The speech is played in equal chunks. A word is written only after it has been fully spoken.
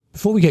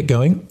Before we get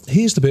going,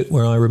 here's the bit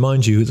where I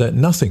remind you that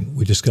nothing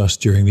we discuss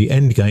during the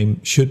end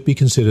game should be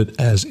considered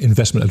as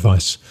investment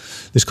advice.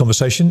 This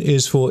conversation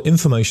is for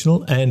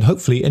informational and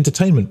hopefully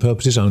entertainment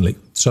purposes only.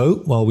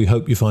 So, while we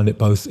hope you find it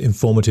both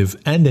informative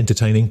and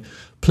entertaining,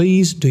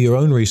 please do your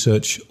own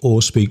research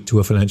or speak to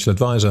a financial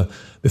advisor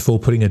before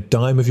putting a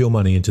dime of your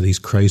money into these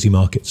crazy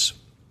markets.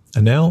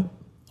 And now,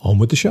 on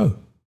with the show.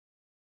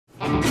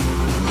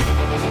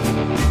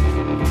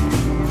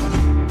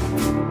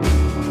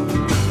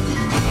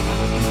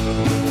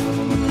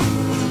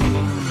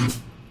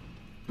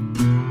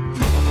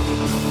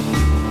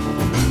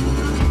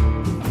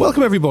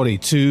 Welcome, everybody,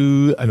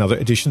 to another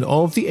edition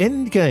of The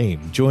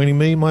Endgame. Joining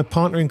me, my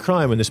partner in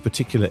crime in this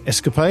particular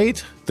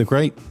escapade, the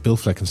great Bill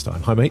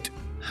Fleckenstein. Hi, mate.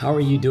 How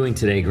are you doing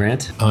today,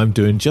 Grant? I'm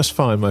doing just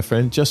fine, my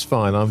friend, just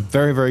fine. I'm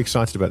very, very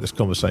excited about this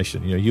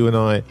conversation. You know, you and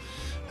I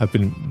have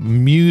been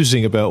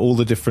musing about all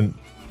the different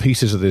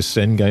pieces of this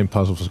endgame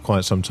puzzle for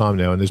quite some time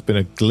now, and there's been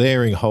a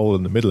glaring hole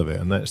in the middle of it,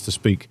 and that's to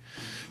speak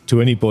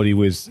to anybody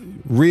with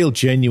real,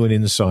 genuine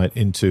insight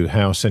into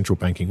how central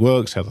banking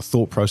works, how the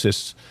thought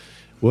process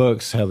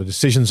works, how the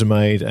decisions are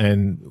made,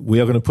 and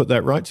we are going to put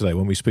that right today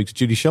when we speak to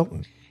Judy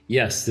Shelton.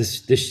 Yes,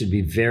 this should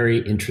be very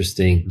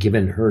interesting,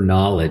 given her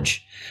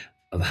knowledge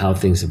of how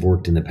things have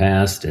worked in the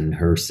past and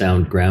her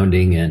sound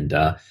grounding, and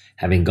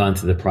having gone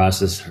through the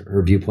process,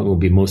 her viewpoint will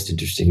be most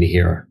interesting to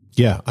hear.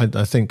 Yeah, I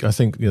think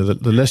you know,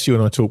 the less you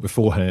and I talk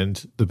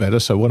beforehand, the better.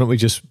 So why don't we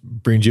just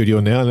bring Judy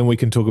on now, and then we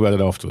can talk about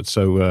it afterwards.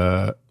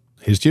 So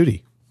here's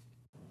Judy.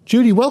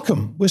 Judy,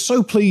 welcome. We're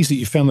so pleased that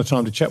you found the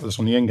time to chat with us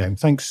on the Endgame.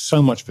 Thanks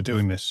so much for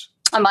doing this.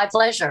 My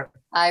pleasure.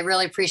 I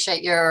really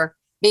appreciate your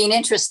being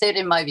interested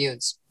in my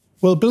views.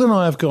 Well, Bill and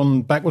I have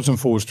gone backwards and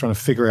forwards trying to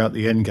figure out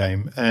the end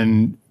game.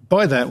 And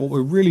by that, what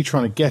we're really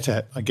trying to get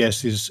at, I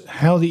guess, is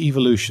how the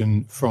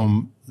evolution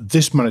from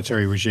this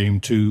monetary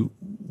regime to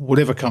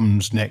whatever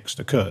comes next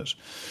occurs.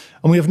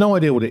 And we have no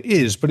idea what it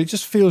is, but it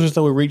just feels as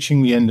though we're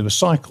reaching the end of a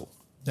cycle.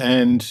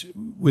 And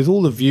with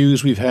all the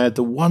views we've had,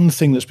 the one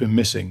thing that's been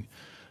missing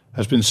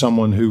has been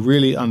someone who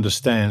really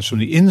understands from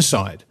the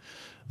inside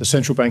the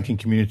central banking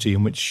community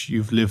in which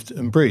you've lived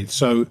and breathed.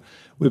 So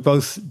we're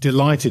both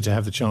delighted to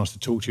have the chance to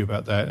talk to you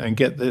about that and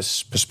get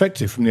this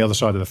perspective from the other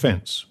side of the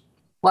fence.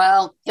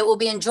 Well, it will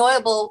be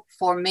enjoyable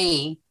for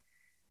me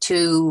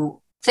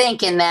to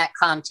think in that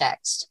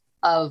context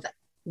of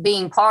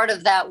being part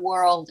of that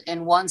world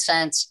in one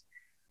sense,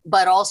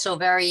 but also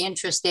very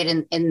interested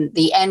in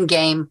the end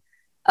game,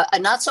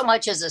 not so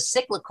much as a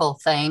cyclical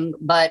thing,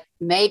 but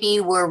maybe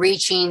we're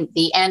reaching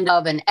the end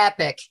of an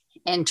epic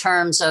in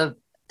terms of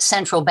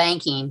central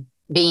banking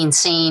being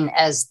seen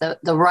as the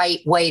right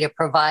way to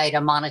provide a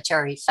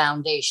monetary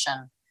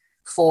foundation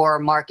for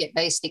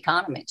market-based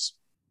economies.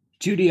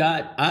 Judy,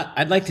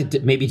 I'd like to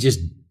maybe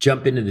just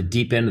jump into the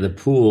deep end of the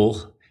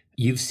pool.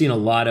 You've seen a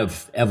lot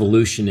of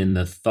evolution in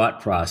the thought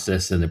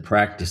process and the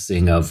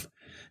practicing of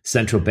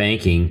central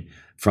banking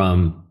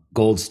from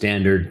gold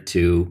standard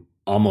to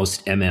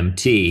almost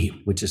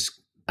MMT, which is,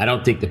 I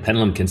don't think the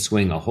pendulum can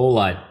swing a whole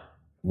lot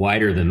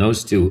wider than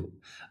those two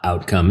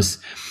outcomes.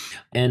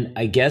 And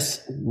I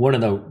guess one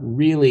of the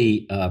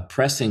really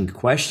pressing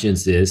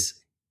questions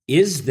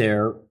is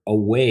there a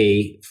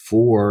way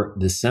for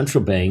the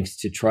central banks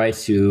to try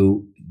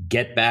to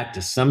get back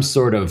to some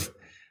sort of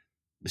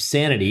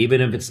sanity, even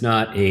if it's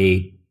not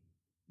a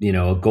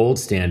gold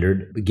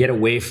standard, but get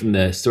away from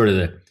the sort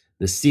of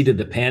the seat of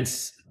the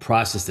pants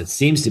process that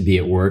seems to be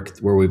at work,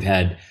 where we've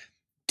had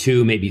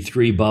 2, maybe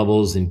 3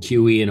 bubbles and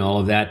QE and all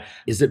of that?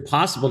 Is it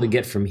possible to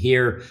get from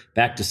here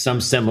back to some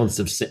semblance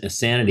of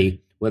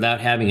sanity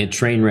without having a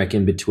train wreck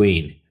in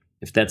between,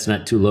 if that's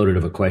not too loaded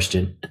of a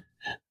question?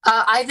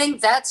 I think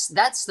that's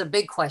the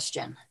big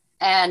question.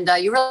 And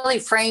you really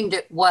framed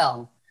it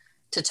well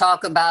to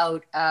talk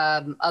about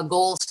a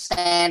gold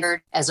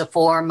standard as a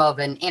form of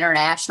an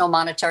international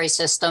monetary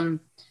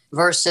system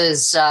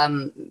versus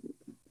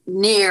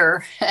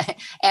near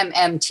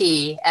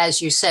MMT,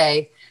 as you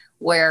say,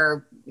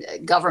 where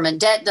government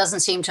debt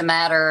doesn't seem to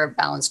matter,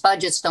 balanced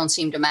budgets don't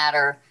seem to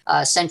matter,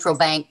 central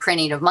bank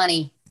printing of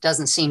money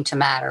doesn't seem to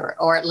matter,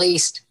 or at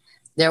least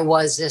there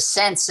was this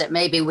sense that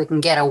maybe we can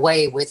get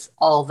away with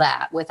all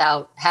that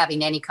without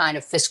having any kind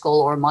of fiscal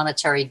or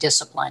monetary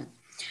discipline.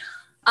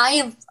 I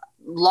have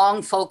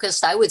long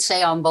focused, I would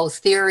say, on both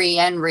theory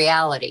and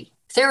reality.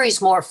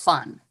 Theory's more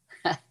fun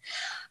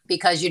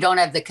because you don't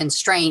have the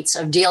constraints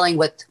of dealing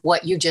with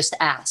what you just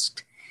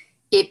asked.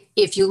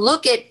 If you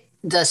look at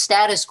the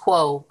status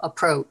quo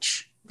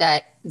approach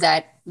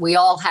that we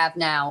all have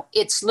now,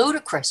 it's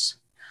ludicrous.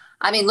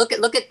 I mean, look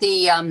at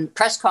the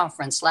press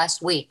conference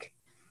last week.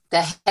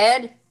 The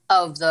head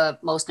of the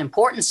most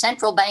important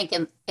central bank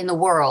in the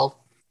world,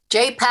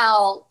 Jay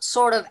Powell,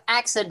 sort of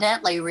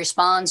accidentally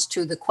responds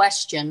to the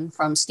question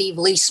from Steve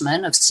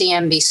Leisman of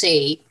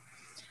CNBC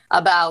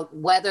about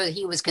whether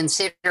he was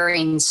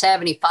considering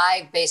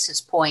 75 basis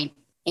point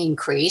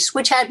increase,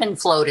 which had been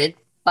floated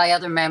by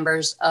other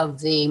members of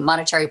the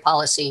Monetary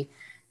Policy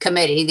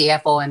Committee, the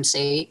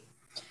FOMC.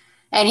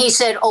 And he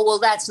said, well,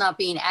 that's not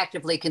being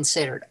actively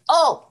considered.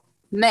 Oh,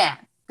 man,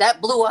 that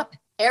blew up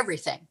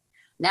everything.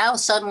 Now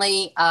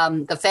suddenly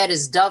the Fed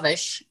is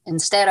dovish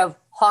instead of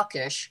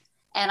hawkish.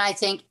 And I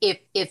think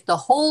if the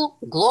whole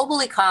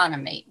global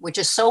economy, which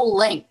is so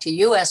linked to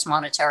U.S.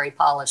 monetary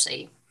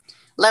policy,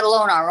 let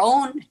alone our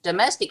own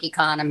domestic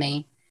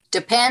economy,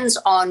 depends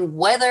on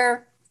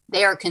whether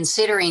they are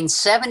considering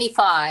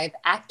 75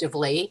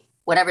 actively,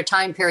 whatever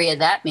time period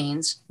that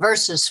means,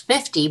 versus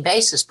 50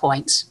 basis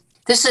points,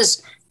 this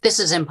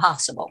is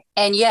impossible.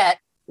 And yet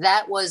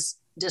that was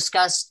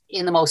discussed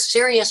in the most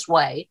serious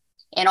way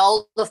in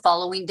all the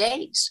following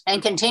days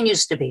and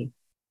continues to be.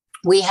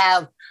 We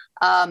have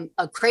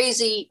a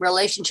crazy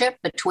relationship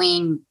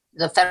between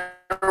the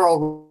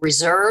Federal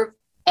Reserve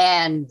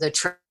and the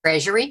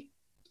Treasury,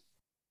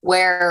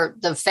 where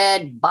the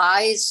Fed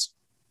buys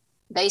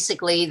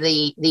basically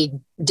the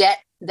debt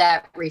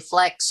that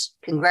reflects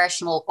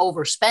congressional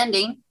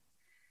overspending,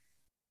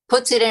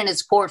 puts it in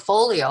its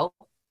portfolio,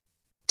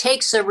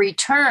 takes the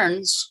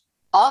returns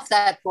off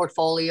that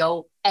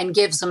portfolio and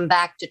gives them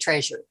back to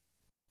Treasury.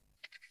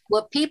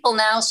 What people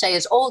now say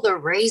is, oh, they're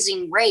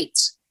raising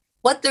rates.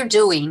 What they're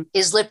doing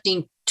is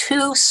lifting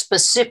two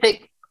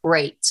specific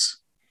rates.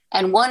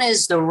 And one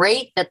is the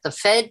rate that the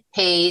Fed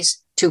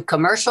pays to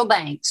commercial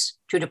banks,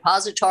 to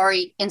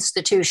depository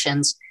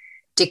institutions,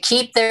 to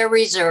keep their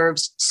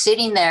reserves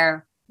sitting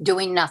there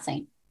doing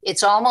nothing.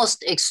 It's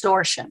almost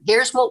extortion.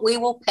 Here's what we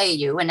will pay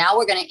you, and now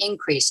we're going to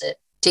increase it,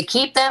 to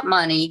keep that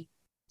money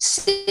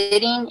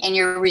sitting in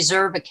your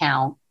reserve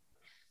account,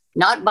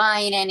 not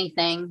buying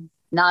anything,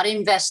 not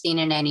investing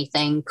in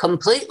anything,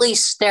 completely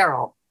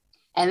sterile.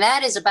 And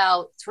that is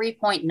about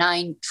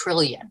 3.9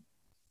 trillion.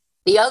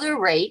 The other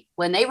rate,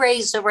 when they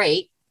raise the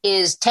rate,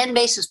 is 10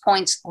 basis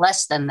points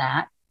less than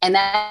that. And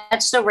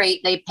that's the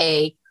rate they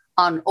pay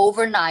on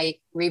overnight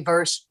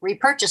reverse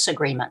repurchase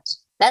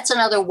agreements. That's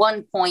another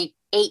 1.8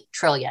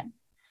 trillion.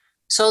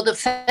 So the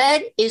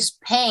Fed is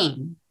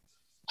paying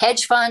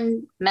hedge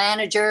fund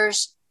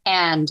managers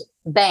and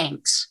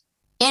banks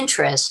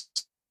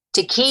interest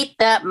to keep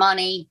that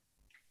money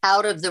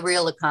out of the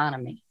real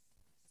economy.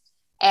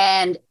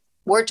 And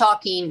we're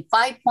talking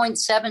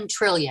 5.7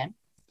 trillion.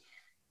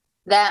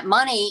 That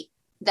money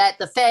that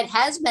the Fed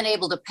has been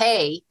able to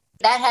pay,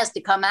 that has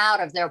to come out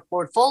of their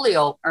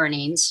portfolio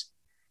earnings.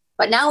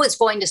 But now it's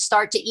going to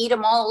start to eat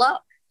them all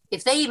up.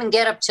 If they even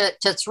get up to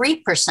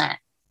 3%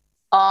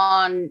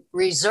 on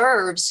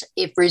reserves,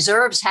 if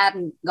reserves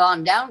hadn't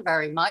gone down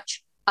very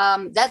much,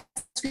 that's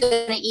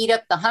going to eat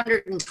up the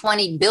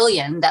 120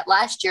 billion that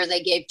last year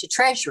they gave to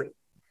Treasury.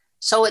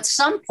 So at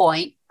some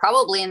point,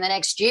 probably in the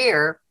next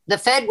year, the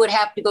Fed would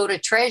have to go to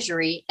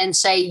Treasury and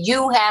say,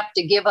 you have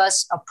to give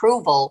us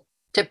approval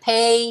to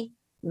pay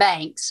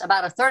banks,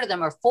 about a third of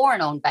them are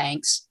foreign-owned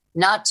banks,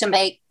 not to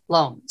make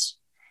loans.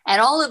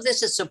 And all of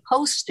this is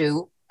supposed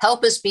to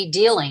help us be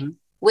dealing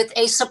with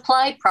a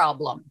supply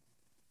problem,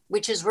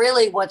 which is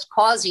really what's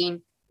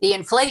causing the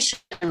inflation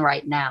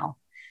right now.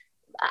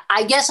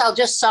 I guess I'll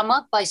just sum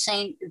up by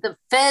saying the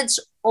Fed's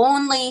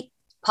only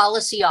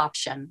policy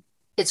option,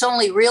 its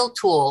only real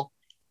tool,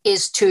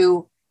 is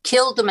to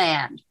kill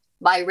demand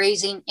by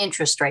raising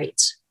interest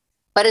rates.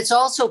 But it's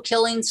also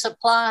killing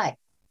supply,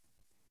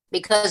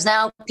 because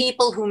now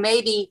people who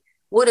maybe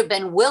would have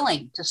been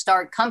willing to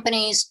start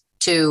companies,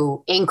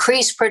 to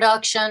increase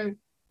production,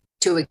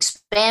 to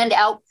expand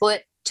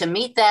output, to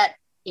meet that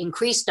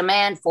increased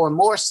demand for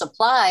more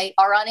supply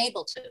are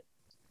unable to.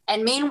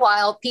 And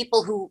meanwhile,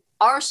 people who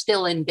are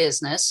still in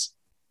business,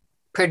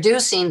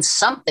 producing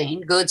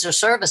something, goods or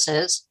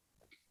services,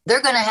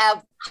 they're going to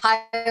have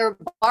higher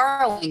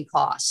borrowing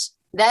costs.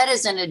 That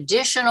is an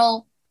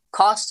additional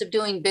cost of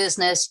doing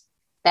business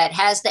that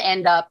has to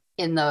end up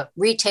in the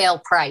retail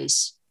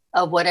price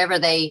of whatever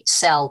they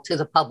sell to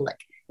the public.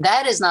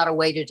 That is not a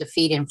way to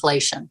defeat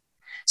inflation.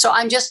 So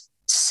I'm just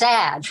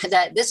sad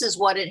that this is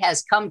what it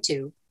has come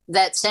to,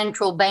 that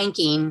central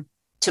banking,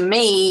 to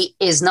me,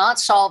 is not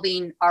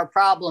solving our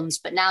problems,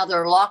 but now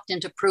they're locked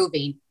into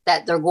proving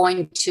that they're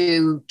going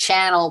to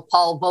channel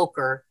Paul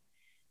Volcker.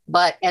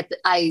 But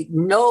I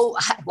know,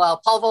 well,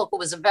 Paul Volcker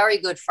was a very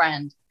good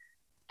friend,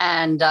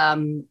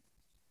 and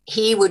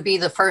he would be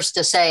the first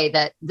to say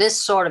that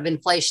this sort of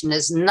inflation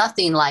is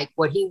nothing like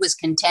what he was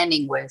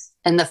contending with.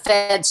 And the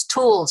Fed's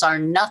tools are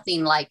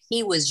nothing like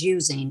he was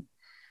using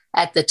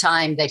at the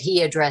time that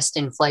he addressed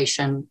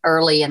inflation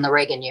early in the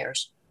Reagan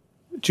years.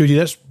 Judy,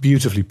 that's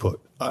beautifully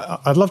put.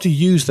 I'd love to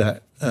use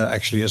that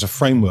actually as a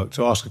framework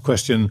to ask a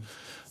question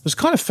that's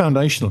kind of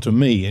foundational to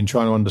me in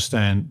trying to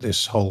understand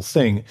this whole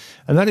thing.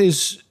 And that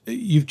is,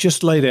 you've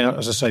just laid out,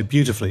 as I say,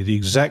 beautifully, the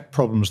exact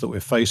problems that we're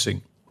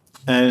facing.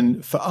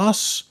 And for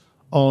us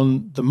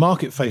on the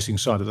market-facing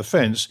side of the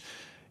fence,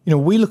 you know,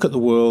 we look at the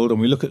world and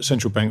we look at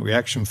central bank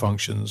reaction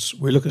functions,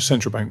 we look at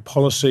central bank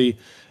policy,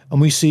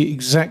 and we see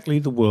exactly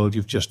the world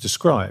you've just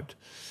described.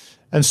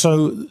 And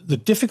so the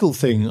difficult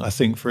thing, I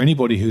think, for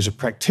anybody who's a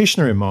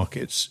practitioner in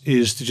markets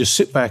is to just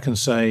sit back and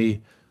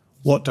say,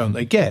 what don't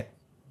they get?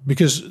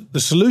 Because the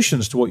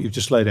solutions to what you've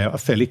just laid out are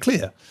fairly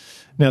clear.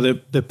 Now,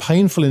 they're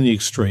painful in the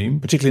extreme,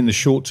 particularly in the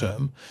short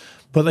term,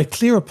 but they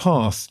clear a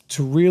path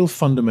to real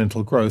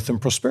fundamental growth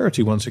and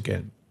prosperity once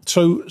again.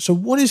 So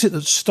what is it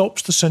that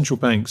stops the central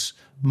banks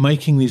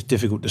making these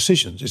difficult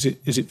decisions? Is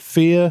it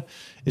fear?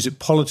 Is it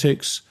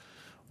politics?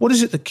 What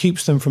is it that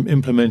keeps them from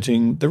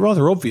implementing the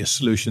rather obvious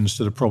solutions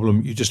to the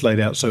problem you just laid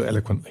out so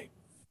eloquently?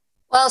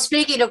 Well,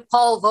 speaking of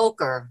Paul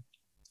Volcker,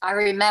 I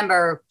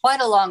remember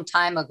quite a long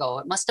time ago,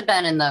 it must have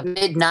been in the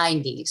mid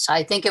 90s.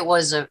 I think it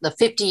was the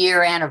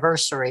 50-year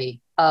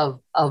anniversary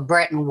of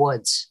Bretton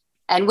Woods.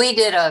 And we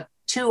did a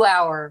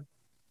 2-hour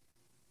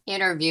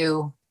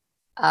interview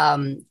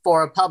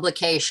for a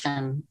publication.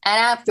 And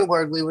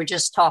afterward, we were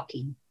just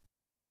talking.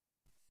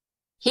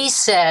 He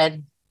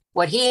said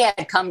what he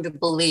had come to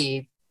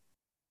believe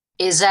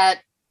is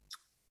that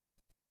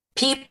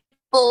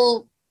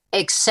people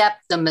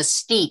accept the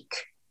mystique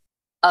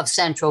of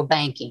central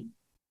banking.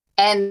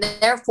 And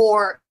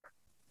therefore,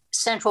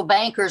 central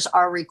bankers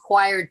are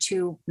required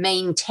to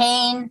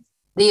maintain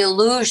the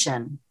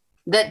illusion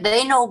that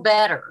they know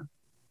better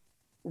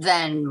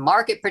than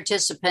market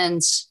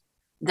participants,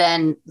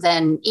 than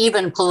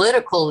even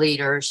political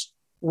leaders,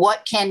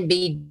 what can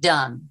be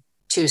done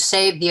to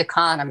save the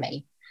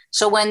economy.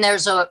 So when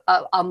there's a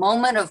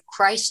moment of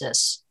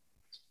crisis,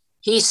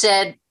 he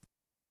said,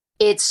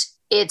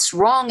 it's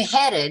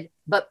wrong-headed,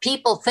 but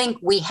people think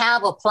we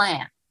have a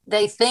plan.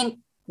 They think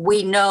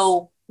we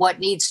know what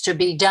needs to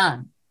be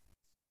done.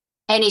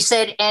 And he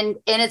said, and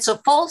it's a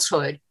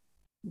falsehood,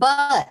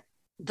 but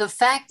the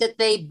fact that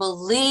they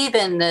believe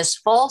in this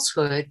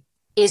falsehood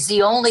is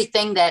the only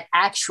thing that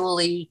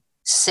actually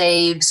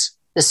saves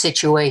the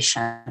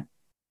situation.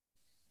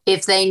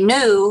 If they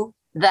knew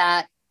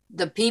that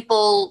the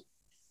people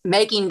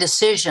making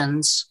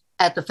decisions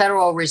at the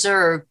Federal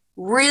Reserve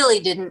really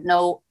didn't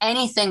know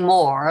anything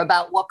more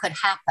about what could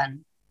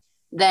happen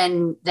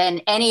than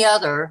any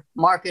other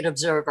market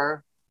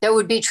observer, there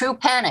would be true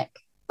panic.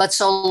 But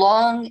so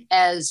long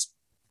as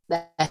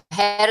the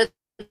head of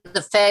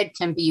the Fed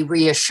can be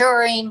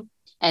reassuring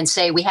and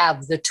say we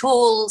have the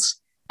tools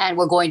and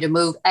we're going to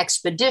move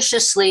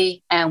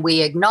expeditiously and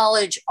we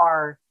acknowledge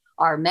our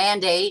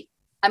mandate.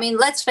 I mean,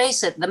 let's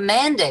face it, the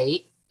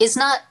mandate is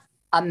not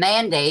a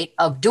mandate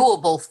of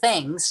doable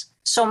things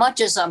so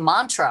much as a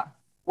mantra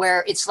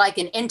where it's like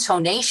an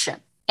intonation.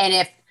 And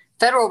if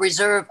Federal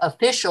Reserve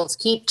officials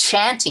keep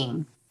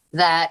chanting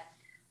that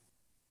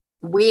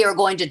we are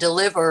going to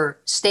deliver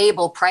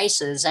stable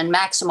prices and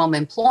maximum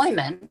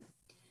employment,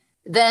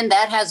 then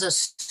that has a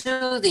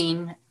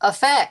soothing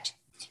effect.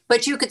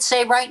 But you could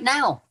say right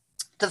now,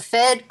 the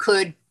Fed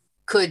could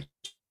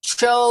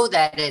show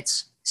that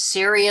it's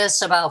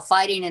serious about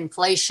fighting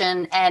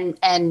inflation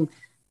and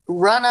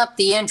run up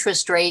the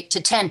interest rate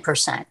to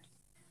 10%.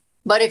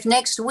 But if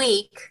next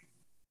week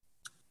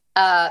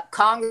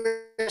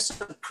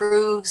Congress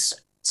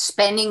approves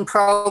spending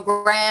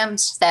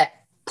programs that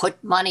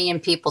put money in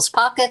people's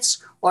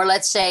pockets, or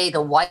let's say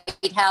the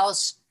White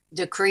House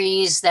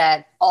decrees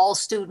that all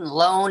student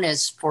loan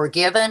is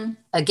forgiven,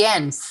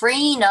 again,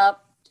 freeing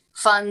up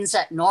funds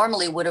that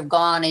normally would have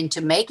gone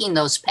into making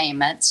those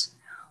payments,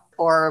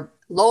 or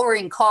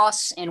lowering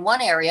costs in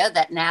one area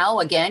that now,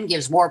 again,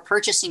 gives more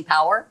purchasing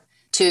power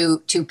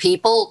to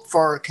people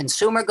for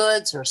consumer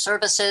goods or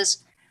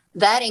services,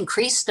 that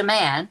increased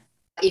demand,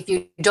 if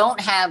you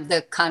don't have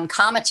the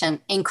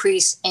concomitant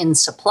increase in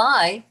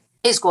supply,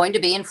 is going to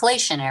be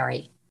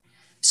inflationary.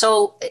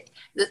 So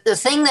the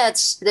thing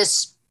that's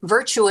this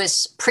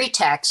virtuous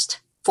pretext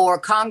for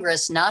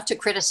Congress not to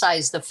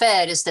criticize the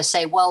Fed is to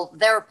say, well,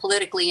 they're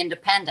politically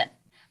independent.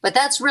 But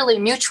that's really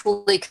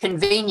mutually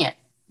convenient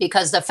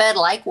because the Fed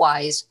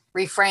likewise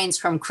refrains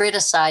from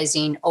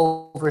criticizing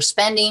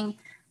overspending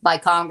by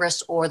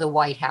Congress or the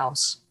White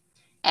House.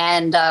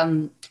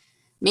 And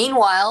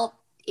meanwhile,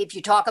 if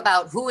you talk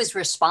about who is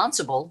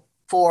responsible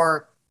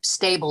for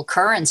stable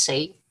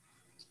currency,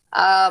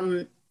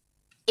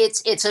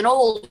 it's an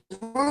old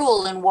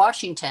rule in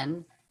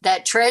Washington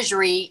that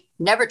Treasury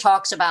never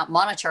talks about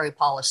monetary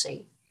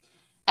policy,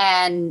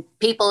 and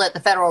people at the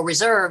Federal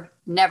Reserve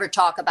never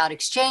talk about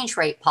exchange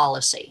rate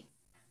policy.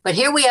 But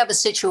here we have a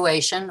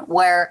situation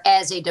where,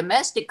 as a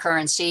domestic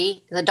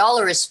currency, the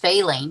dollar is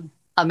failing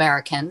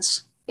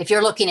Americans. If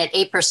you're looking at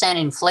 8%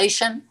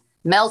 inflation,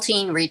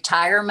 melting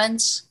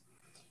retirements,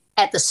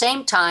 at the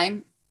same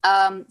time,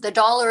 the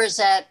dollar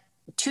is at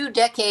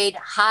 2-decade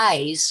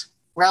highs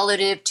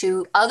relative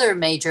to other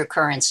major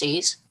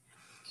currencies.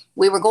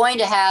 We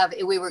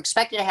were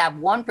expected to have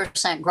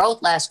 1%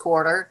 growth last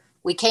quarter.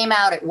 We came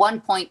out at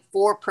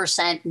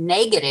 1.4%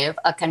 negative,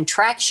 a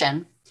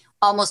contraction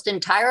almost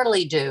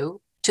entirely due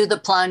to the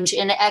plunge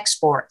in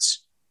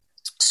exports.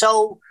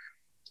 So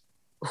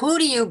who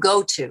do you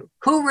go to?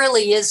 Who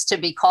really is to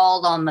be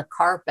called on the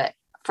carpet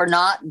for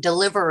not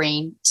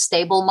delivering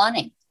stable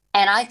money?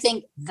 And I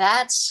think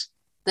that's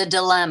the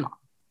dilemma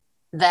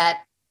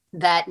that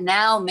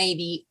now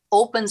maybe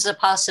opens the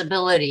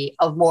possibility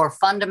of more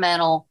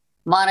fundamental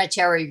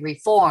monetary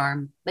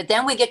reform. But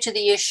then we get to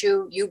the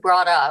issue you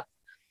brought up,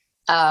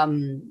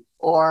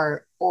 was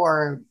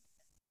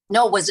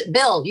it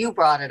Bill? You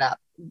brought it up.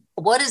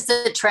 What is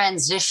the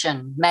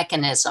transition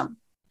mechanism?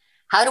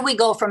 How do we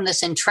go from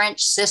this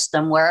entrenched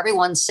system where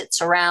everyone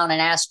sits around and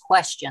asks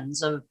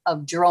questions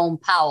of Jerome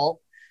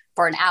Powell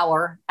for an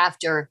hour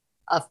after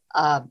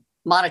a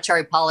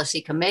monetary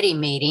policy committee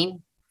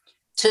meeting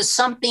to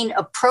something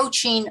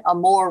approaching a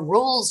more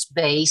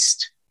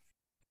rules-based,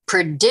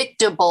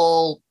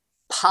 predictable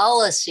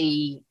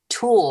policy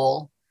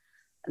tool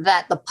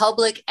that the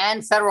public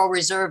and Federal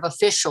Reserve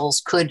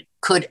officials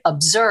could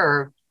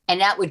observe, and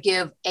that would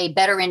give a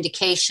better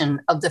indication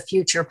of the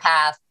future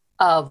path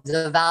of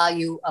the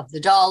value of the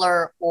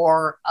dollar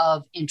or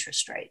of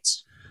interest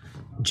rates.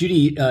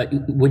 Judy,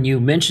 when you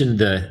mentioned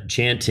the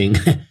chanting,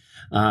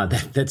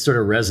 that sort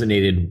of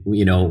resonated,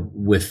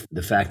 with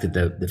the fact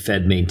that the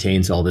Fed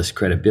maintains all this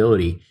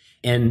credibility.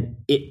 And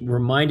it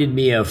reminded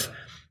me of,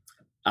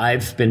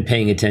 I've been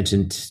paying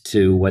attention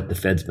to what the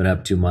Fed's been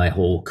up to my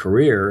whole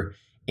career.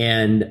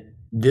 And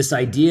this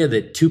idea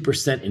that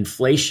 2%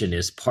 inflation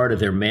is part of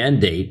their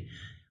mandate,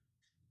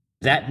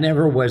 that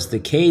never was the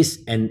case.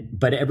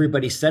 But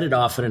everybody said it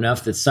often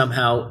enough that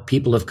somehow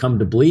people have come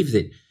to believe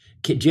that.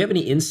 Do you have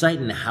any insight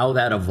in how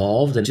that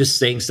evolved? And just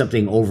saying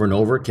something over and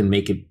over can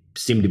make it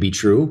seem to be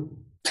true?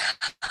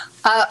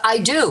 I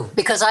do,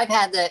 because I've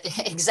had the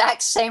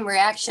exact same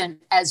reaction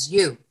as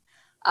you.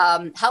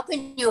 How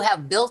can you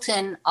have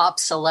built-in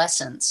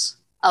obsolescence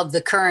of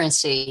the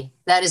currency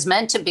that is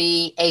meant to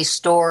be a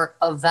store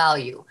of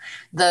value?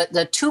 The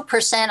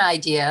 2%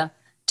 idea,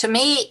 to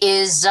me,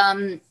 is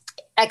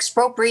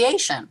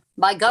expropriation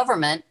by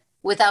government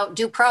without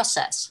due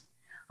process.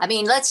 I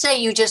mean, let's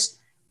say you just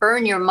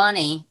earn your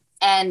money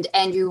and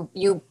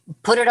you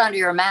put it under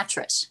your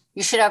mattress.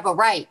 You should have a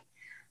right.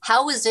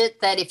 How is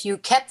it that if you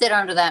kept it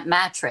under that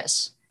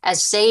mattress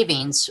as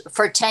savings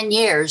for 10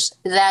 years,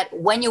 that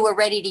when you were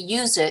ready to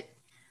use it,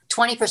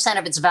 20%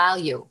 of its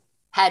value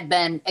had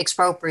been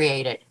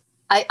expropriated?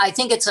 I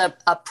think it's a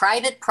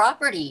private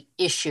property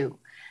issue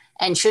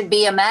and should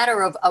be a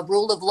matter of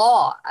rule of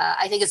law.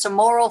 I think it's a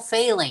moral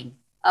failing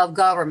of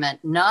government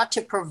not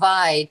to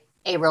provide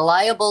a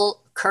reliable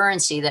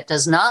currency that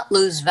does not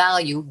lose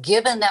value,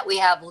 given that we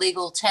have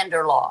legal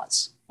tender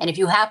laws. And if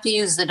you have to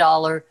use the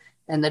dollar,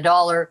 then the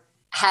dollar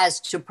has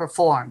to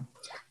perform.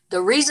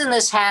 The reason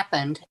this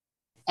happened,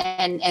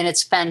 and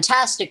it's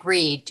fantastic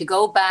read to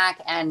go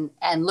back and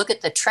look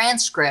at the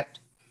transcript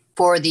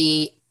for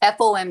the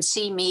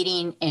FOMC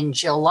meeting in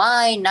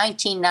July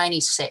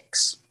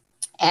 1996.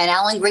 And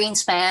Alan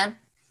Greenspan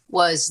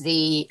was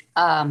the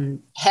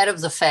head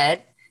of the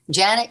Fed.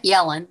 Janet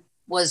Yellen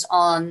was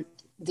on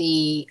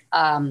the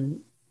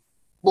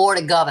Board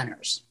of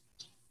Governors.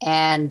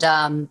 And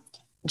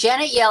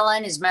Janet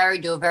Yellen is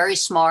married to a very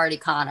smart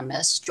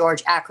economist,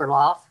 George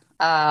Akerlof.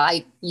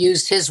 I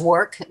used his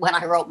work when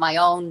I wrote my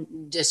own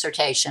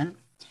dissertation.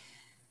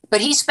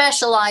 But he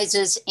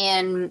specializes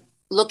in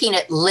looking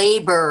at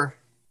labor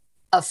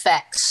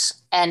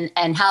effects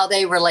and how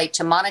they relate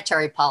to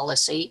monetary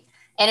policy.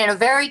 And in a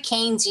very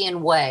Keynesian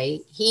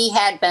way, he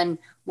had been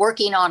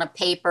working on a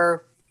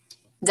paper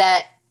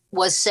that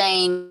was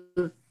saying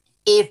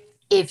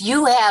if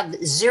you have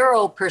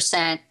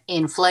 0%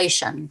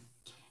 inflation,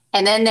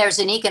 and then there's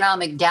an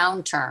economic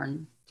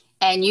downturn,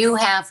 and you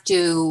have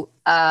to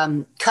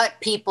cut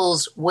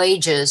people's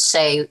wages,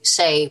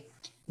 say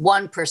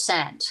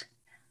 1%,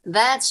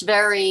 that's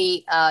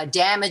very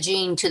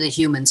damaging to the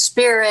human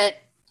spirit.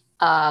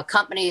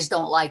 Companies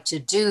don't like to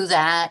do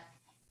that.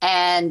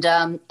 And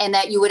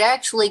that you would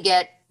actually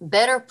get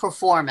better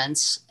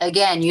performance,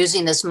 again,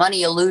 using this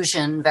money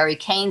illusion, very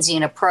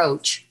Keynesian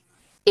approach,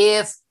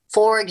 if,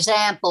 for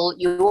example,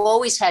 you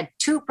always had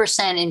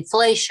 2%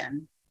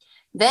 inflation.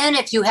 Then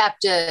if you have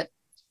to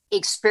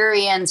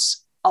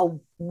experience a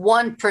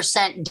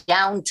 1%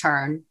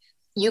 downturn,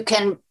 you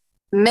can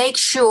make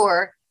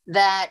sure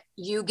that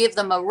you give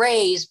them a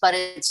raise, but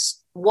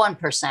it's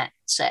 1%,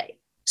 say.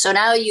 So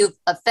now you've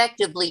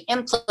effectively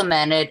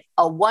implemented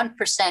a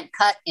 1%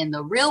 cut in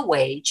the real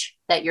wage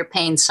that you're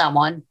paying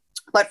someone.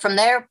 But from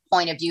their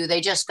point of view,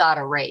 they just got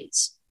a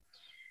raise.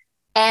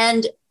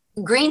 And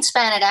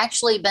Greenspan had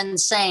actually been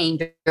saying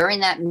during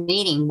that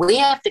meeting, we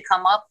have to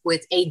come up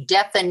with a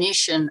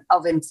definition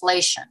of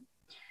inflation.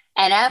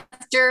 And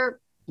after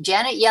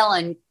Janet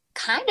Yellen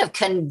kind of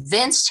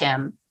convinced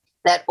him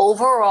that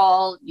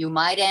overall you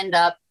might end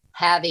up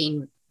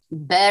having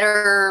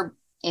better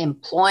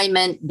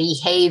employment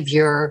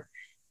behavior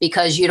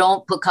because you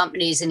don't put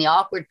companies in the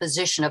awkward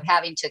position of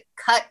having to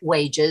cut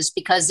wages,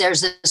 because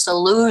there's this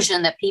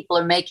illusion that people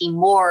are making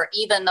more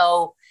even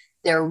though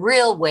their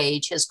real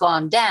wage has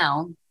gone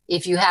down.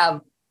 If you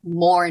have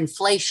more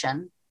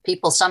inflation,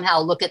 people somehow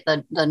look at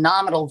the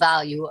nominal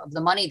value of the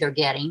money they're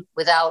getting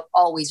without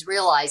always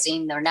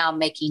realizing they're now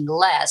making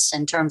less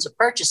in terms of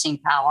purchasing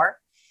power.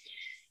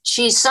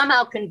 She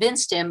somehow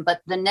convinced him, but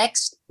the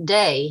next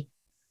day,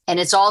 and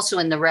it's also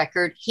in the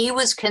record, he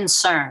was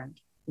concerned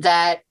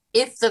that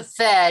if the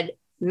Fed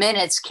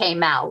minutes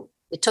came out,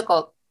 it took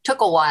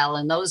a while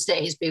in those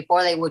days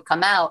before they would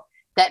come out,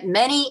 that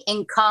many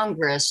in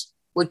Congress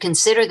would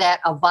consider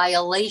that a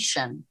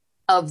violation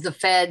of the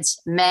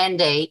Fed's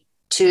mandate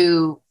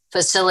to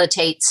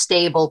facilitate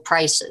stable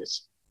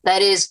prices.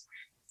 That is,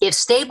 if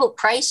stable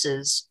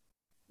prices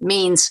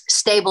means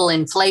stable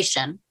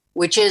inflation,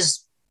 which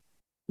is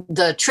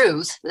the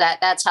truth,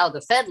 that's how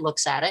the Fed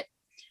looks at it,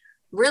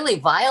 really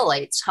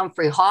violates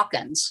Humphrey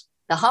Hawkins.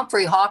 The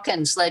Humphrey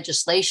Hawkins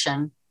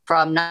legislation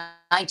from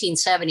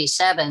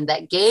 1977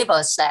 that gave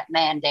us that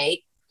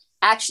mandate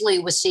actually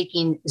was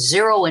seeking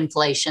zero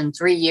inflation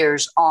 3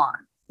 years on,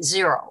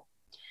 zero.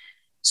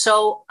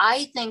 So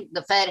I think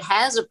the Fed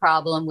has a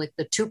problem with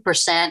the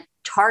 2%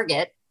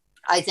 target.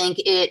 I think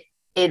it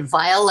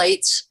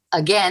violates,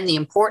 again, the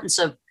importance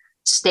of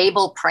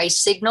stable price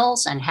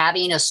signals and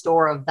having a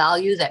store of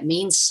value that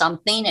means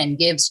something and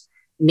gives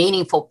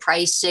meaningful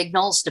price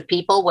signals to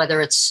people,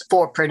 whether it's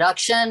for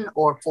production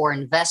or for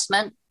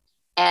investment.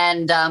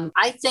 And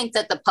I think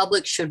that the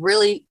public should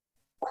really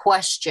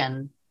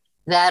question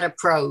that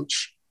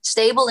approach.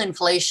 Stable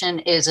inflation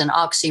is an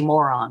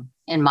oxymoron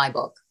in my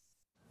book.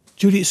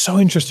 Judy, it's so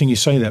interesting you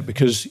say that,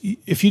 because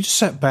if you just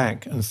sat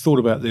back and thought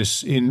about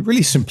this in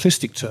really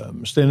simplistic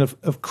terms, then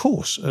of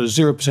course a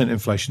 0%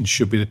 inflation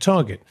should be the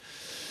target.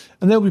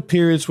 And there'll be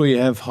periods where you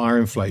have higher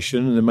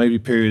inflation and there may be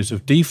periods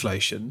of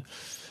deflation.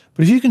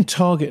 But if you can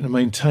target and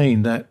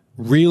maintain that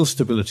real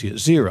stability at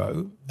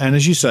zero, and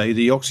as you say,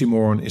 the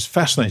oxymoron is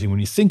fascinating when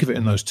you think of it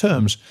in those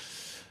terms,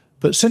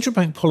 but central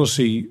bank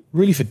policy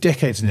really for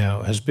decades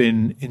now has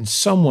been in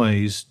some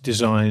ways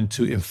designed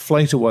to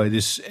inflate away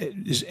this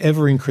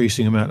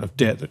ever-increasing amount of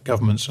debt that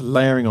governments are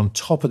layering on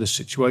top of the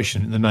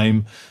situation in the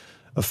name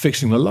of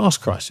fixing the last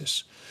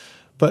crisis.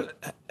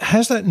 But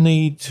has that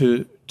need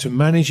to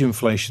manage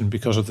inflation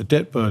because of the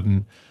debt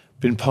burden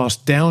been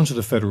passed down to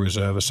the Federal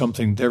Reserve as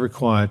something they're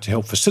required to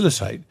help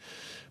facilitate?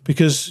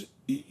 Because,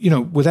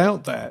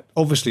 without that,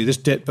 obviously this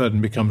debt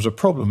burden becomes a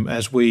problem,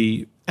 as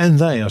we, and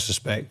they, I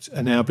suspect,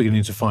 are now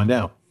beginning to find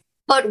out.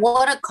 But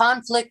what a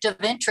conflict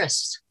of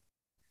interest.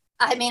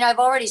 I mean, I've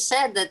already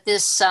said that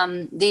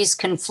these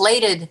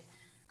conflated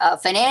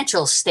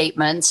financial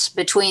statements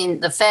between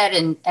the Fed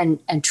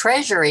and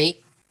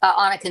Treasury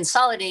on a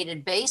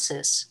consolidated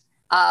basis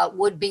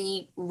would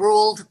be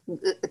ruled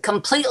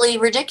completely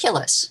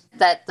ridiculous,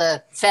 that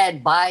the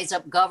Fed buys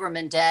up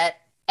government debt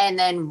and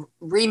then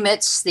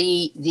remits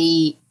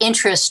the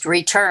interest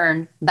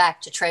return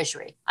back to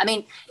Treasury. I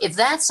mean, if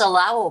that's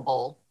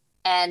allowable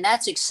and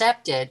that's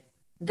accepted,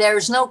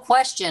 there's no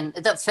question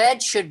the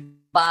Fed should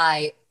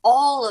buy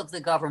all of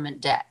the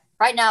government debt.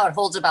 Right now, it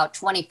holds about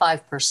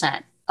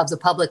 25% of the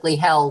publicly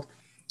held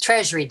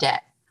Treasury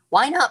debt.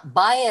 Why not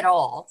buy it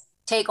all,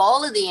 take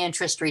all of the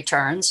interest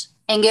returns,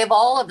 and give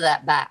all of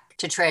that back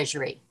to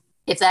Treasury,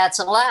 if that's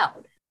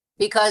allowed?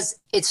 Because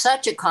it's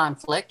such a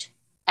conflict,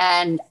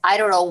 and I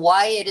don't know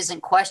why it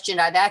isn't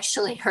questioned. I've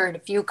actually heard a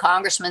few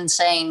congressmen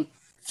saying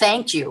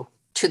thank you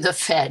to the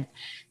Fed,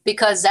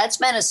 because that's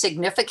been a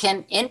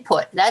significant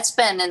input. That's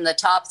been in the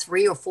top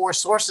 3 or 4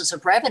 sources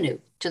of revenue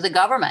to the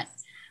government.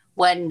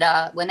 When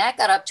that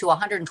got up to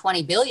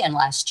 120 billion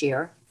last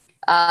year,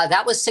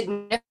 that was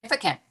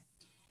significant.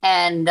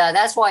 And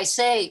that's why I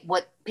say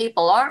what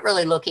people aren't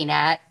really looking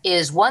at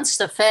is once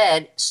the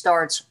Fed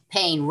starts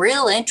paying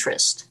real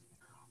interest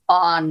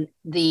on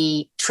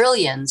the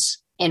trillions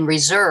in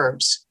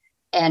reserves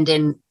and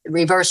in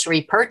reverse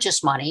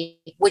repurchase money,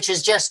 which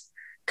is just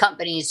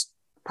companies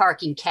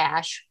parking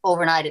cash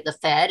overnight at the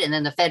Fed, and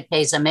then the Fed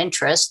pays them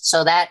interest.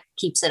 So that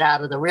keeps it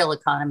out of the real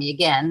economy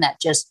again.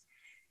 That just,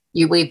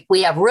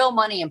 we have real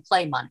money and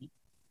play money.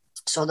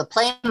 So the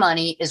play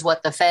money is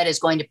what the Fed is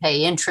going to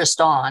pay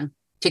interest on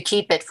to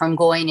keep it from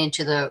going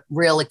into the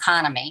real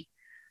economy.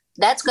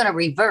 That's going to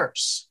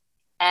reverse,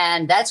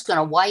 and that's going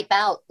to wipe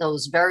out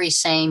those very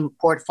same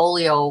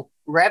portfolio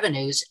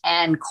revenues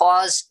and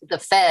cause the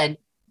Fed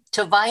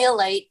to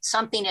violate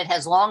something it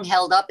has long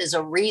held up as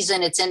a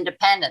reason it's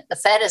independent. The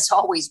Fed has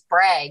always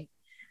bragged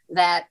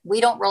that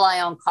we don't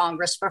rely on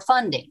Congress for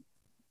funding,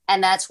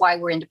 and that's why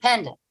we're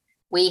independent.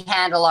 We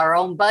handle our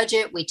own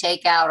budget, we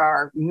take out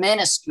our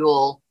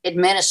minuscule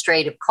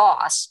administrative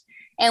costs,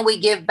 and we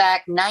give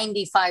back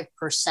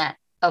 95%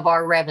 of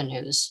our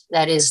revenues,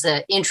 that is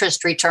the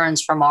interest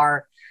returns from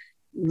our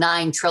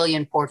 9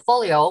 trillion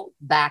portfolio,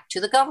 back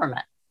to the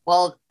government.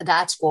 Well,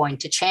 that's going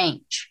to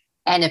change.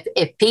 And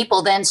if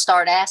people then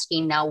start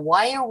asking, now,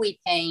 why are we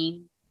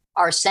paying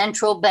our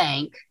central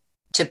bank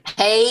to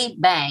pay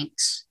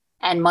banks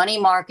and money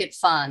market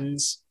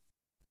funds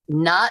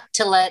not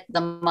to let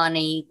the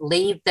money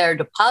leave their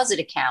deposit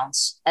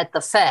accounts at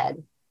the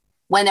Fed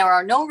when there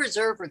are no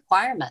reserve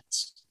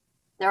requirements?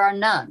 There are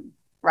none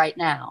right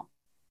now.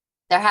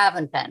 There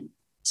haven't been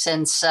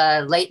since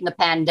late in the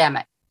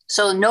pandemic.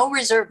 So no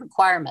reserve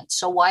requirements.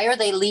 So why are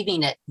they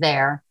leaving it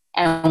there?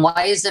 And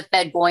why is the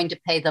Fed going to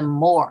pay them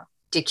more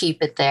to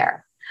keep it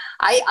there?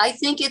 I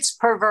think it's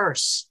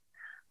perverse.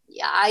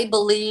 I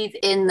believe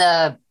in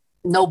the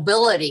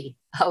nobility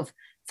of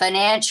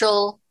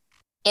financial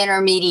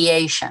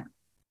intermediation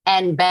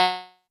and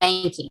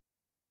banking,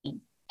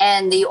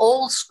 and the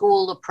old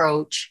school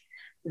approach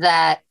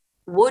that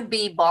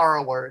would-be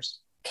borrowers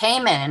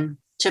came in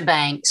to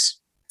banks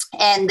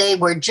and they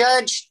were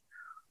judged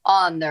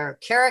on their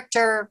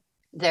character,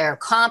 their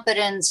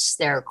competence,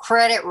 their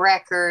credit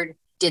record,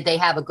 Did they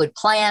have a good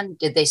plan?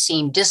 Did they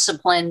seem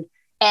disciplined?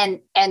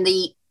 And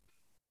the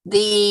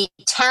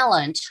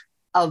talent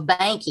of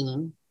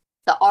banking,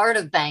 the art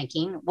of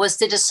banking, was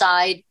to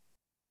decide,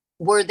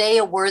 were they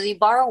a worthy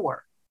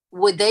borrower?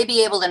 Would they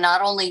be able to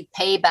not only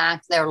pay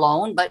back their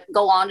loan, but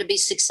go on to be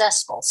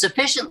successful,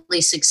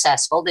 sufficiently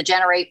successful to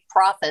generate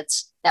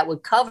profits that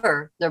would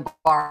cover their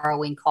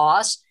borrowing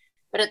costs,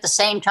 but at the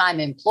same time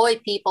employ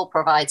people,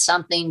 provide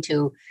something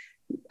to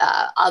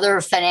other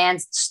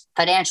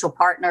financial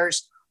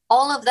partners?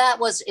 All of that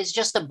is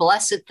just a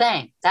blessed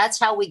thing. That's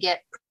how we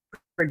get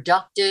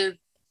productive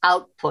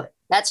output.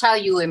 That's how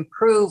you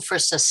improve for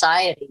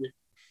society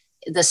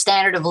the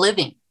standard of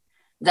living.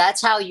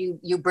 That's how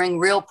you bring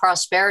real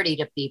prosperity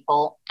to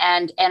people.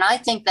 And I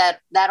think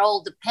that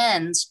all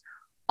depends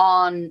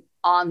on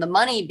the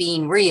money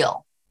being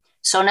real.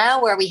 So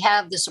now where we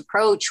have this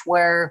approach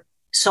where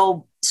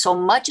so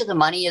much of the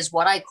money is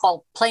what I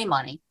call play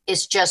money.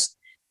 It's just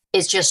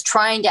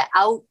trying to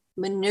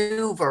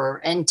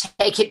outmaneuver and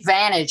take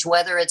advantage,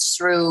 whether it's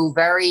through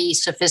very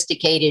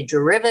sophisticated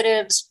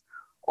derivatives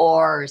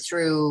or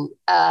through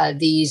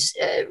these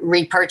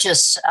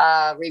reverse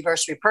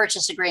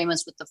repurchase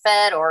agreements with the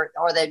Fed, or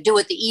they do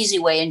it the easy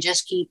way and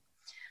just keep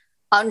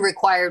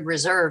unrequired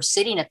reserves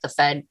sitting at the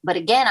Fed. But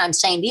again, I'm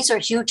saying these are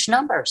huge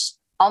numbers,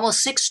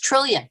 almost 6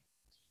 trillion.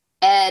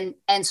 And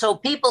so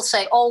people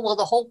say, oh, well,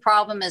 the whole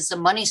problem is the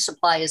money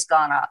supply has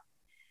gone up.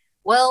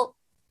 Well,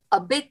 a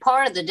big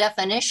part of the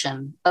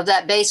definition of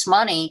that base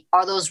money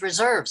are those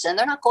reserves, and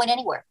they're not going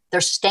anywhere.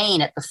 They're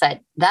staying at the Fed.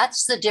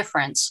 That's the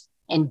difference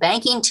in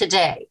banking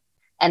today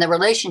and the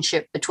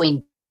relationship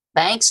between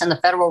banks and the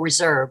Federal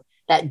Reserve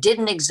that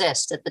didn't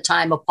exist at the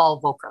time of Paul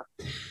Volcker.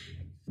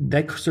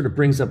 That sort of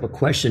brings up a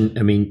question.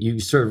 I mean, you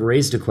sort of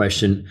raised a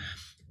question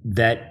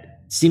that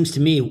seems to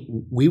me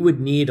we would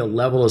need a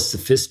level of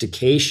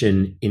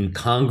sophistication in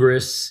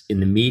Congress,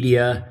 in the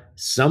media,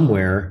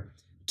 somewhere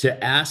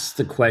to ask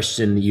the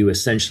question you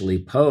essentially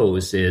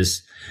pose,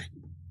 is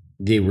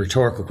the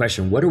rhetorical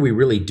question: what are we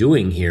really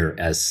doing here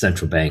as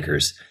central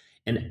bankers?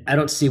 And I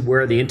don't see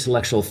where the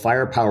intellectual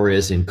firepower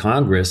is in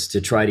Congress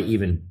to try to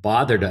even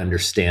bother to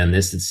understand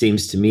this. It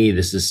seems to me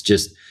this is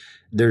just,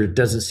 there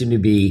doesn't seem to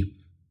be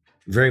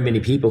very many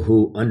people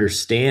who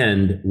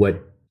understand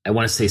what, I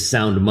want to say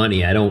sound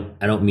money. I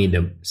don't mean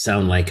to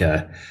sound like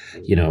a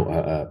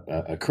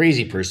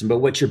crazy person, but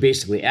what you're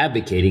basically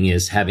advocating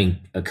is having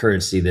a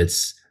currency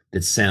that's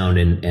sound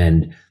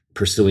and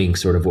pursuing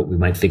sort of what we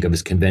might think of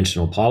as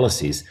conventional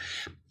policies.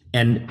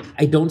 And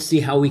I don't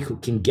see how we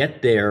can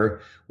get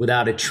there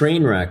without a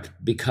train wreck,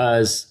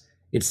 because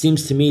it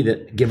seems to me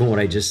that, given what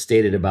I just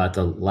stated about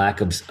the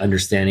lack of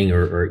understanding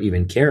or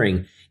even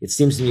caring, it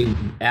seems to me,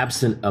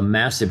 absent a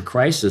massive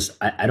crisis,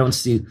 I don't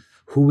see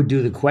who would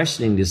do the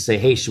questioning to say,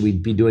 hey, should we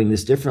be doing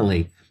this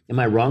differently? Am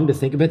I wrong to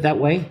think of it that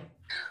way?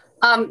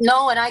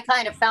 No, and I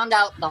kind of found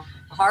out the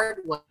hard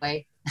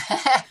way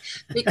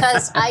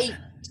because I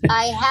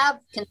have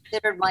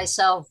considered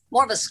myself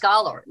more of a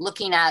scholar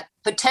looking at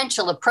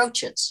potential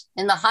approaches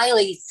in the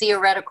highly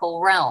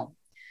theoretical realm.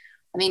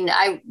 I mean,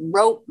 I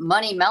wrote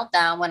Money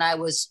Meltdown when I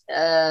was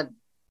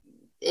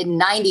in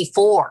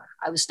 94.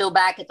 I was still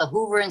back at the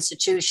Hoover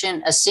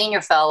Institution, a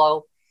senior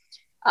fellow.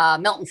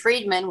 Milton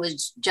Friedman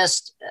was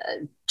just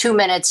 2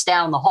 minutes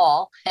down the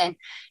hall, and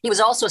he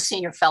was also a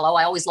senior fellow.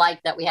 I always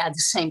liked that we had the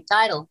same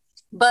title.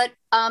 But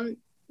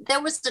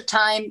there was the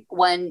time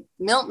when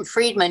Milton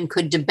Friedman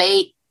could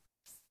debate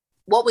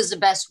what was the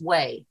best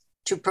way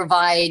to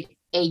provide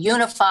a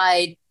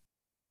unified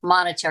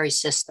monetary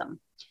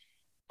system.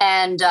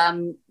 And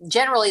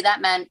generally that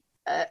meant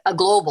a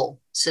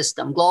global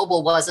system.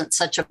 Global wasn't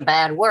such a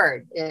bad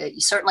word.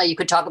 Certainly you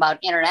could talk about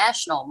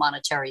international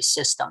monetary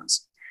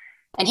systems.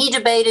 And he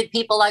debated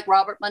people like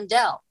Robert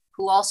Mundell,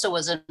 who also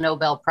was a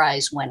Nobel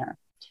Prize winner.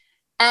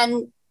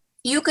 And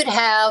you could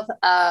have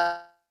a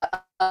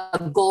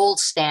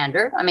gold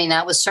standard. I mean,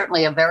 that was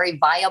certainly a very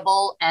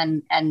viable,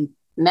 and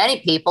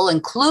many people,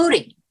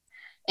 including,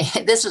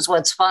 this is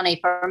what's funny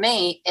for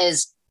me,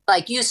 is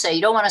like you say,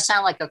 you don't want to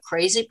sound like a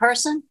crazy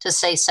person to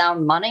say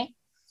sound money.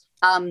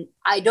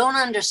 I don't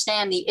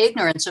understand the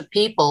ignorance of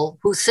people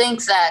who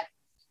think that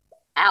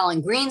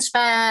Alan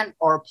Greenspan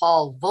or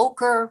Paul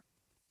Volcker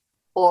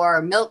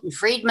or Milton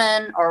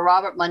Friedman or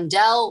Robert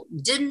Mundell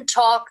didn't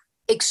talk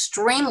in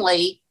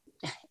extremely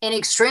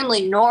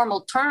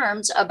normal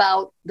terms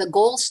about the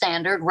gold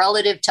standard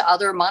relative to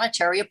other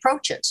monetary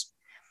approaches.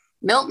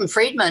 Milton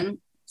Friedman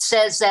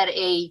says that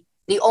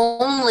the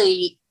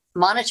only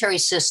monetary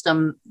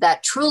system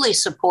that truly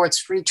supports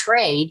free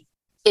trade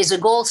is a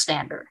gold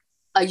standard,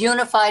 a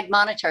unified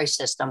monetary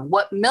system.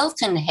 What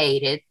Milton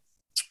hated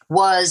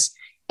was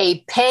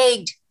a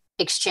pegged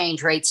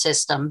exchange rate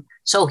system.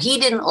 So he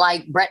didn't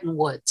like Bretton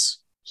Woods.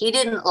 He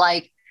didn't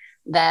like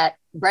that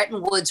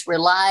Bretton Woods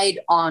relied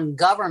on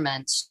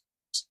governments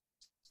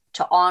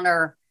to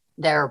honor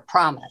their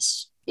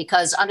promise,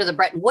 because under the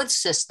Bretton Woods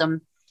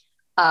system,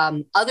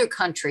 other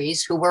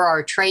countries who were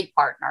our trade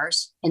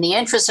partners, in the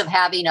interest of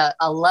having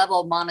a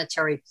level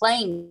monetary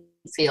playing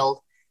field,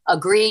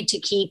 agreed to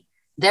keep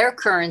their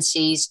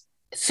currencies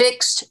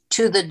fixed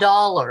to the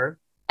dollar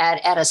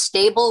at a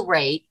stable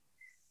rate,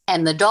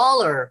 and the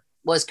dollar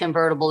was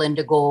convertible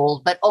into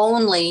gold, but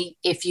only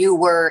if you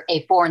were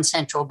a foreign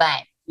central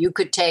bank. You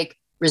could take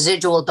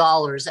residual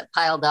dollars that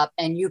piled up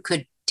and you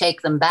could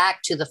take them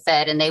back to the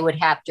Fed, and they would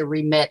have to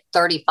remit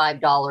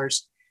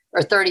 $35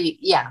 or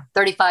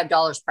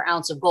 $35 per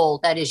ounce of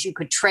gold. That is, you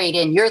could trade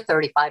in your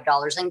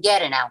 $35 and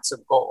get an ounce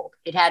of gold.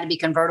 It had to be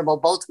convertible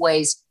both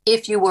ways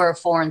if you were a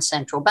foreign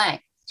central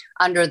bank.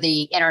 Under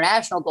the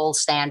international gold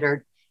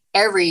standard,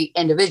 every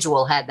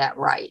individual had that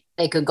right.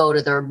 They could go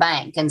to their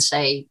bank and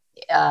say,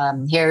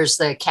 here's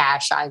the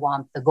cash, I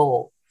want the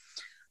gold.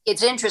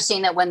 It's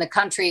interesting that when the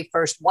country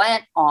first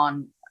went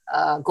on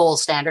gold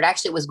standard,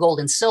 actually it was gold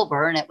and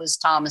silver, and it was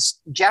Thomas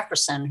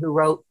Jefferson who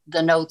wrote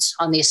the notes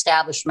on the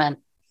establishment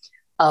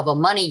of a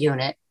money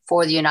unit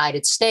for the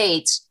United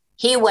States.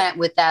 He went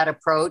with that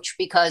approach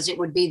because it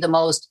would be the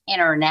most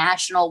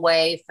international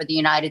way for the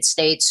United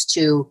States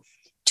to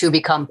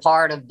become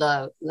part of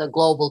the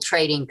global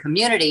trading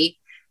community.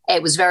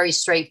 It was very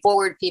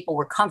straightforward. People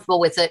were comfortable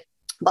with it.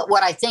 But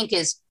what I think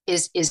is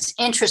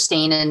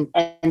interesting,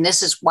 and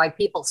this is why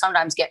people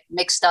sometimes get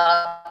mixed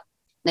up.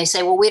 They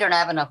say, well, we don't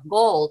have enough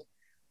gold.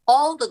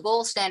 All the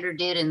gold standard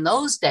did in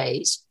those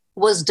days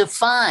was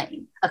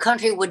define. A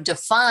country would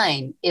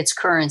define its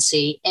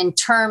currency in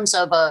terms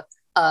of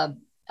a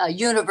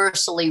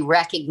universally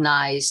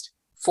recognized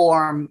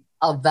form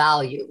of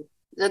value.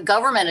 The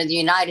government of the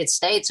United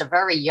States, a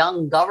very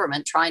young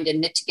government trying to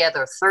knit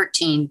together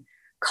 13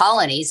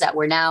 colonies that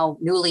were now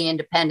newly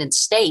independent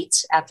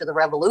states after the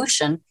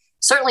revolution,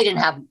 certainly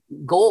didn't have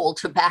gold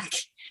to back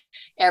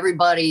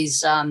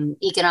everybody's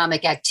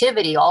economic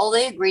activity. All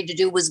they agreed to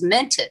do was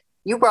mint it.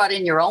 You brought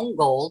in your own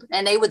gold,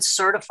 and they would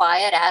certify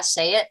it,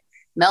 assay it,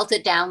 melt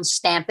it down,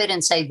 stamp it,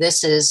 and say,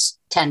 this is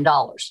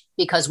 $10,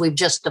 because we've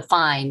just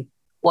defined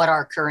what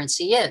our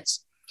currency is.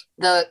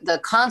 The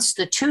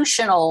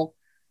constitutional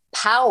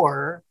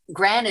power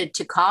granted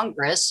to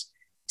Congress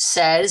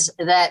says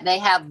that they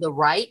have the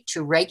right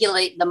to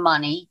regulate the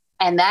money,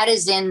 and that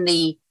is in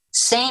the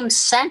same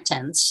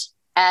sentence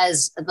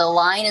as the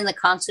line in the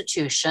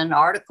Constitution,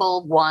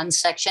 Article 1,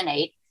 Section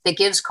 8, that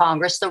gives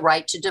Congress the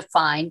right to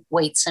define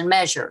weights and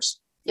measures.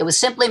 It was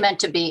simply meant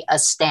to be a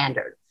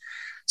standard.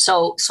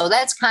 So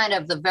that's kind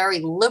of the very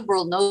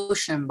liberal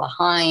notion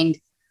behind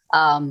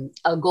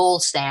a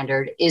gold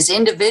standard, is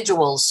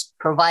individuals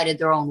provided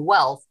their own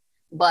wealth,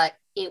 but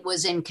it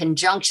was in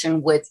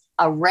conjunction with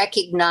a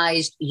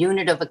recognized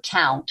unit of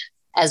account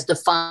as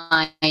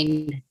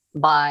defined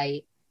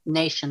by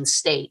nation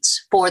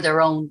states for their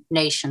own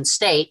nation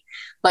state.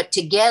 But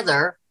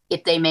together,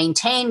 if they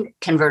maintained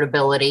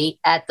convertibility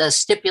at the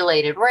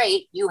stipulated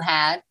rate, you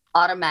had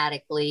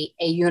automatically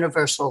a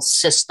universal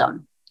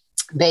system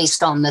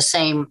based on the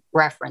same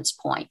reference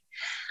point.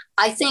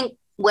 I think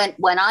when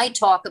I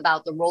talk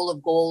about the role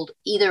of gold,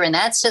 either in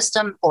that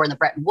system or in the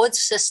Bretton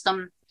Woods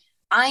system,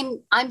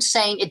 I'm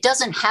saying it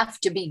doesn't have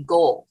to be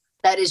gold.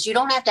 That is, you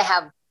don't have to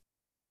have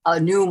a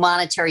new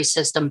monetary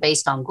system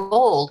based on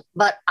gold,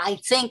 but I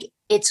think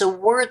it's a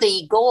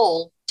worthy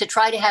goal to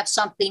try to have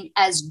something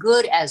as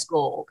good as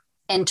gold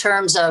in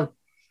terms of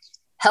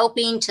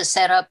helping to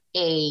set up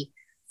a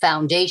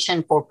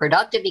foundation for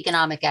productive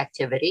economic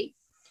activity.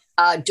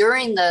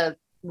 During the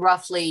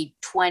roughly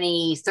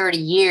 20, 30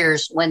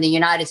 years when the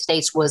United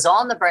States was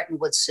on the Bretton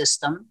Woods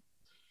system,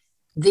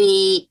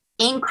 the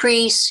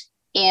increase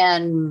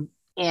in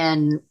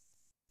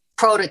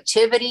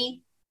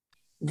productivity,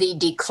 the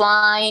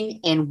decline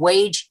in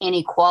wage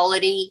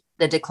inequality,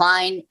 the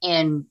decline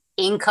in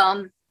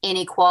income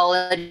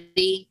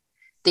inequality,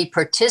 the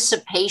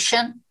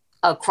participation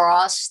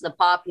across the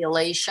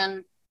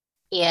population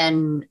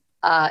in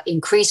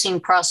increasing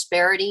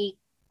prosperity,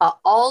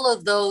 all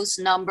of those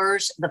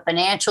numbers, the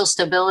financial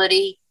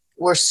stability,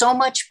 were so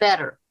much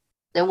better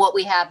than what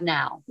we have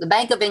now. The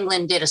Bank of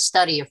England did a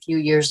study a few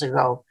years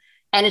ago,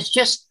 and it's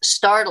just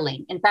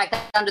startling. In fact,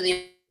 under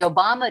the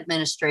Obama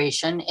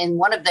administration, in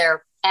one of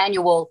their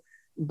annual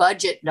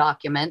budget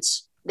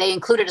documents, they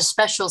included a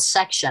special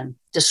section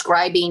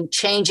describing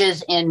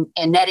changes in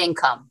net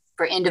income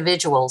for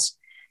individuals.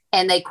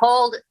 And they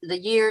called the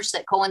years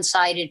that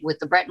coincided with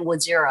the Bretton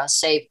Woods era,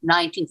 say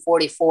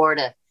 1944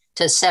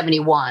 to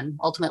 71,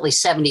 ultimately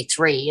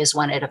 73 is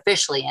when it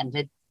officially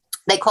ended.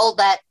 They called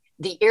that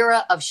the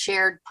era of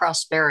shared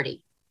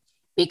prosperity,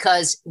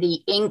 because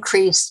the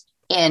increase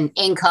in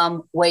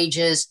income,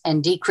 wages,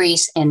 and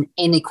decrease in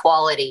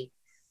inequality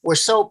were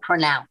so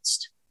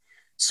pronounced.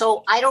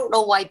 So I don't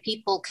know why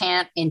people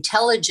can't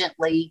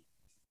intelligently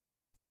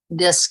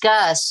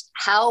discuss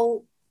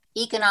how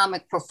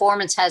economic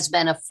performance has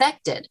been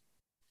affected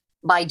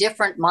by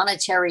different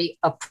monetary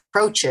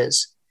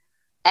approaches,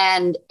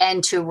 and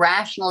to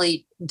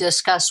rationally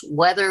discuss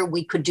whether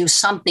we could do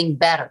something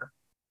better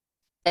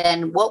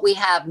than what we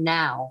have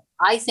now.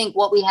 I think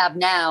what we have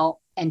now,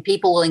 and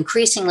people will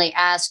increasingly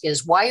ask,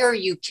 is why are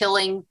you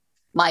killing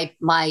my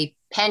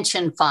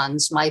pension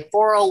funds, my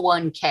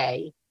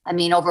 401k? I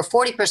mean, over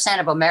 40%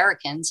 of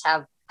Americans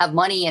have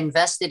money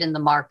invested in the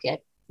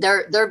market.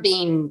 They're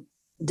being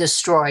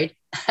destroyed.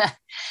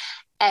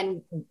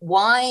 and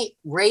why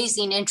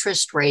raising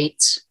interest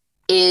rates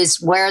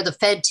is where the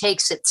Fed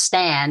takes its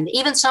stand.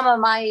 Even some of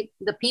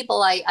the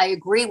people I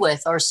agree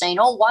with are saying,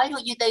 oh, why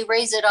don't they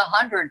raise it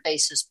 100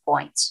 basis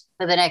points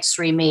for the next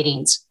 3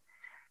 meetings?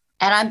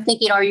 And I'm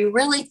thinking, are you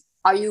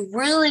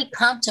really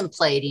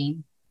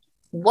contemplating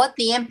what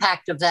the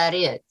impact of that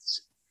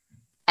is?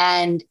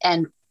 And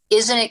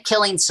isn't it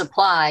killing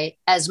supply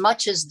as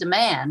much as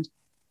demand?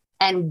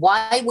 And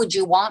why would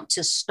you want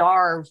to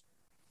starve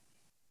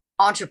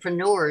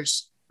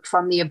entrepreneurs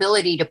from the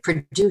ability to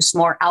produce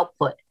more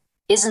output?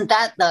 Isn't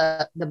that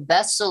the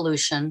best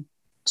solution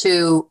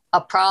to a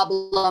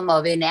problem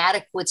of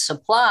inadequate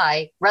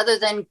supply rather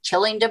than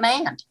killing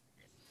demand?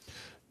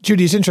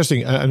 Judy, it's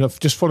interesting, and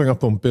just following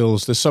up on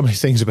Bill's, there's so many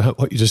things about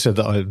what you just said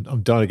that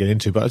I'm dying to get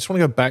into, but I just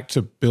want to go back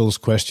to Bill's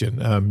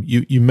question.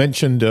 You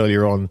mentioned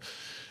earlier on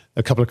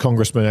a couple of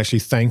congressmen actually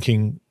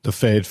thanking the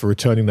Fed for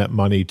returning that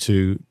money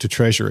to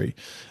Treasury.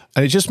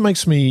 And it just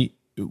makes me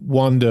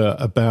wonder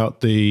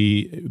about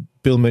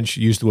Bill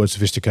used the word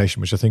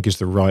sophistication, which I think is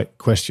the right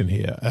question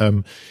here.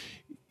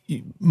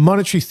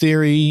 Monetary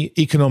theory,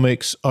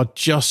 economics are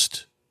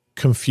just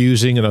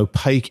confusing and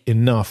opaque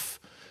enough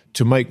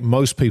to make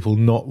most people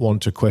not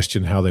want to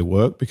question how they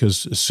work,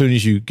 because as soon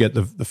as you get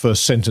the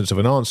first sentence of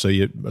an answer,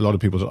 a lot of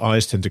people's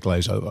eyes tend to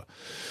glaze over.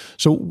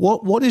 So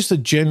what is the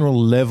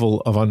general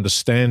level of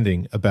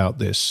understanding about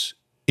this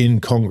in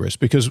Congress?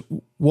 Because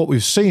what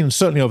we've seen,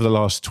 certainly over the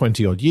last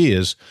 20-odd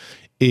years,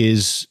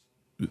 is,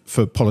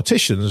 for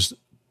politicians,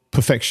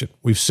 perfection.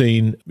 We've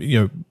seen,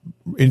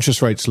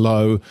 interest rates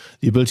low,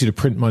 the ability to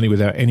print money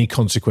without any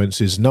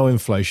consequences, no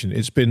inflation.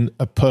 It's been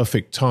a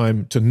perfect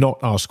time to not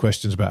ask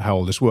questions about how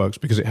all this works,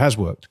 because it has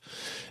worked.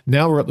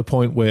 Now we're at the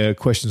point where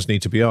questions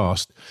need to be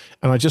asked.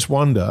 And I just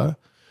wonder,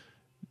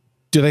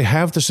 do they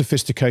have the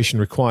sophistication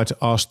required to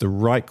ask the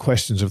right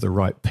questions of the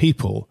right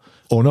people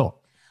or not?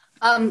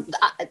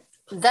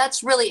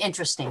 That's really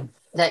interesting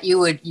that you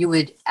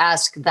would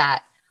ask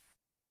that.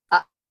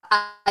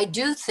 I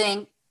do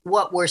think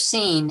what we're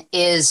seeing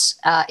is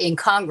in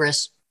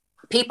Congress,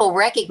 people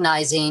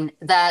recognizing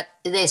that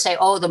they say,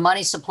 oh, the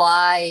money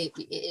supply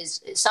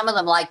is, some of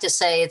them like to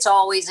say it's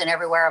always and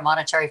everywhere a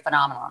monetary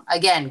phenomenon.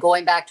 Again,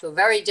 going back to a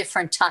very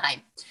different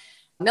time.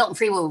 Milton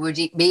Friedman would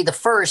be the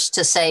first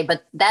to say,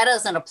 but that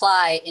doesn't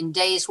apply in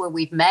days where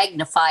we've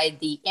magnified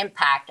the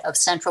impact of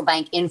central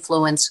bank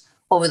influence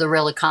over the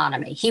real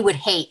economy. He would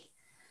hate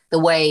the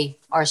way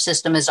our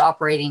system is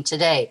operating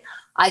today.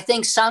 I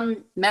think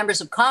some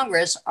members of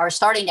Congress are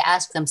starting to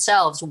ask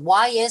themselves,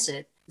 why is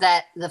it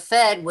that the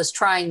Fed was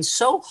trying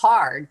so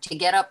hard to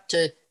get up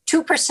to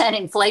 2%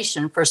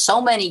 inflation for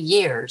so many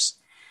years?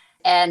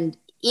 And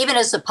even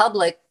as the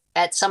public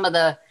at some of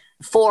the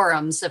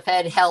forums the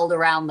Fed held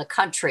around the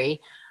country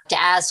to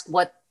ask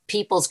what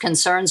people's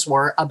concerns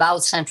were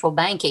about central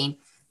banking,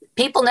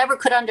 people never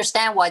could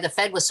understand why the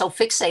Fed was so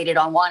fixated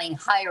on wanting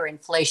higher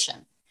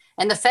inflation.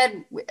 And the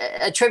Fed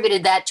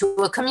attributed that to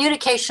a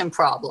communication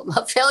problem,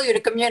 a failure to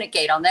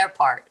communicate on their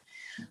part.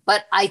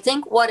 But I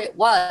think what it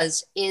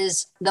was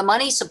is the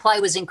money supply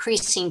was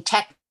increasing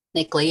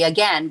technically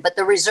again, but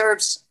the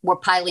reserves were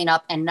piling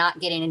up and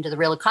not getting into the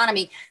real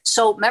economy.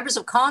 So members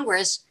of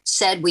Congress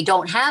said, we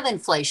don't have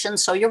inflation.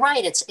 So you're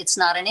right, it's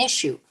not an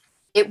issue.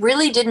 It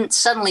really didn't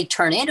suddenly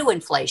turn into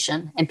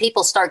inflation, and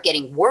people start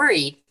getting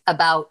worried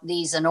about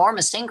these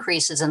enormous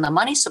increases in the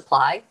money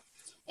supply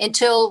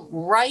until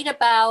right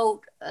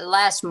about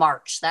last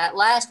March. That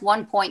last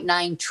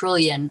 1.9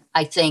 trillion,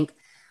 I think,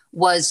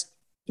 was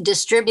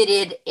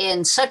distributed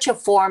in such a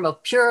form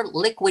of pure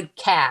liquid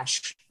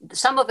cash.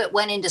 Some of it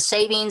went into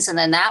savings and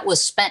then that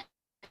was spent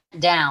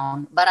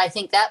down. But I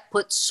think that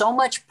put so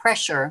much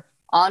pressure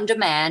on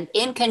demand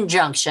in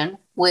conjunction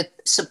with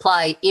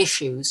supply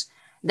issues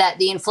that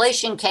the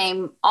inflation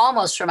came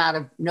almost from out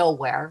of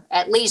nowhere.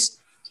 At least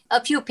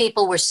a few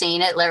people were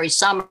seeing it. Larry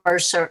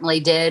Summers certainly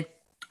did.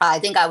 I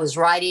think I was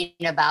writing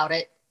about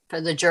it for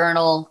the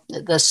Journal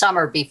the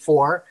summer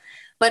before.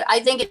 But I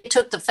think it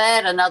took the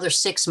Fed another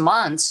 6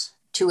 months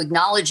to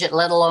acknowledge it,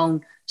 let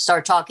alone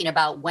start talking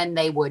about when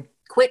they would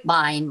quit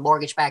buying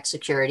mortgage-backed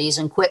securities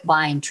and quit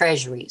buying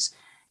treasuries.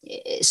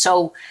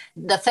 So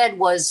the Fed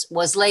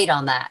was late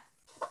on that.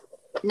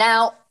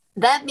 Now,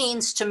 that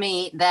means to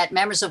me that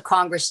members of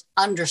Congress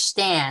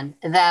understand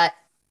that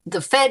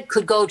the Fed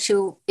could go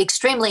to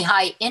extremely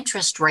high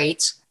interest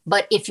rates,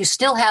 but if you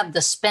still have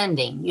the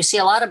spending, you see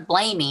a lot of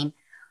blaming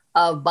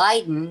of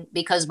Biden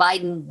because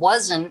Biden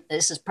wasn't,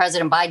 this is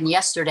President Biden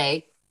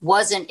yesterday,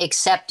 wasn't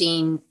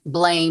accepting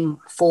blame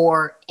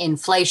for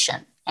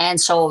inflation. And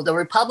so the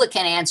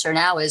Republican answer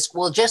now is,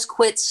 we'll just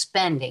quit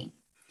spending.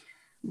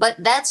 But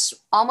that's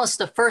almost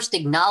the first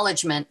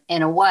acknowledgement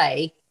in a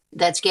way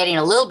that's getting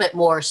a little bit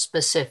more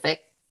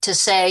specific to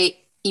say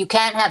you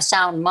can't have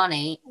sound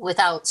money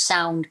without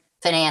sound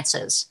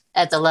finances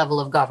at the level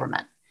of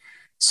government.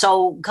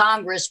 So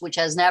Congress, which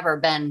has never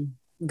been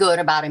good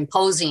about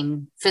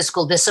imposing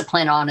fiscal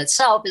discipline on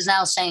itself, is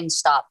now saying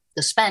stop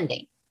the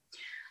spending.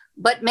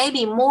 But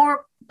maybe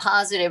more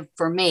positive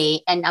for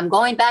me, and I'm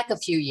going back a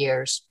few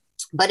years,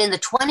 But in the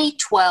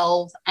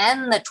 2012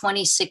 and the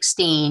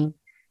 2016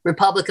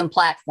 Republican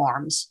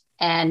platforms,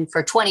 and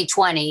for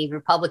 2020,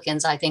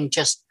 Republicans, I think,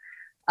 just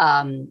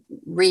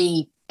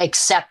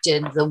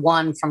re-accepted the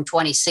one from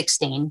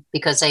 2016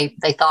 because they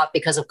thought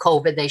because of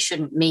COVID, they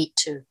shouldn't meet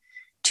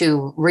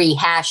to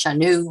rehash a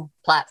new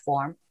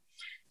platform.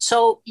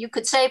 So you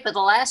could say for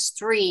the last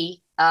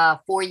 3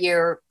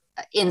 4-year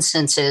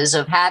instances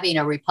of having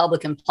a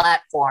Republican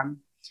platform,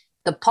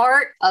 the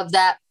part of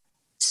that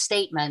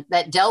statement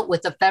that dealt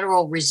with the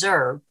Federal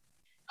Reserve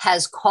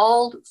has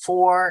called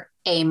for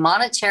a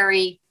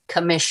monetary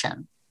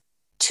commission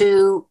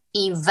to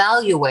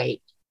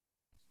evaluate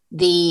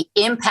the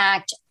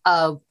impact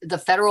of the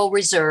Federal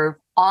Reserve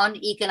on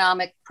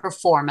economic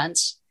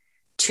performance,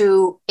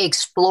 to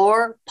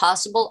explore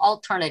possible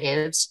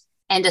alternatives,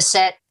 and to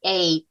set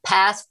a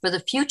path for the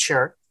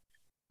future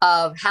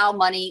of how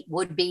money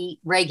would be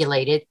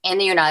regulated in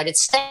the United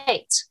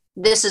States.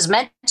 This is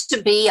meant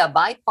to be a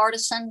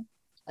bipartisan,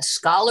 a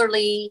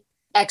scholarly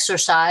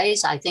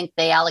exercise. I think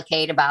they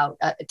allocate about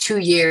 2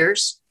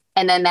 years,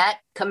 and then that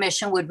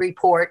commission would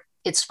report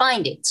its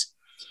findings.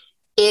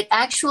 It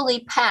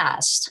actually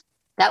passed.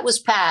 That was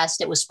passed.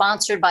 It was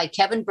sponsored by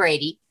Kevin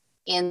Brady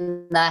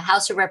in the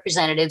House of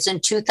Representatives in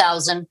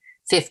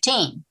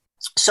 2015.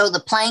 So the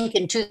plank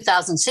in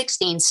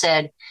 2016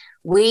 said,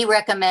 we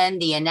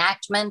recommend the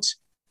enactment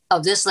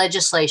of this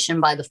legislation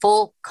by the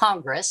full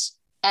Congress,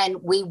 and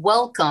we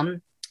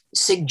welcome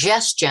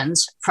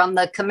suggestions from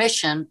the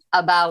commission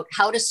about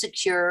how to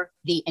secure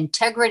the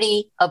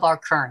integrity of our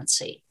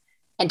currency.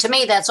 And to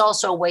me, that's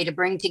also a way to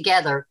bring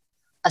together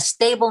a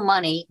stable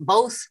money,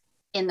 both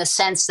in the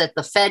sense that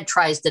the Fed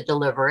tries to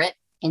deliver it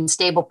in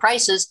stable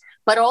prices,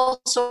 but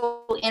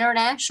also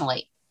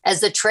internationally,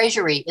 as the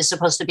Treasury is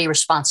supposed to be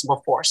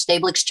responsible for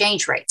stable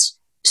exchange rates.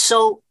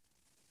 So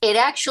it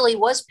actually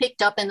was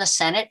picked up in the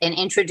Senate and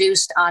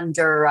introduced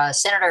under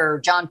Senator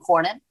John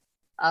Cornyn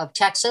of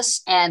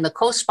Texas, and the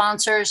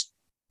co-sponsors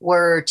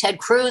were Ted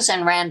Cruz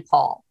and Rand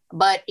Paul.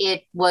 But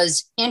it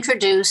was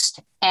introduced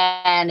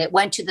and it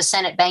went to the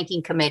Senate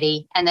Banking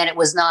Committee, and then it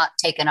was not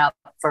taken up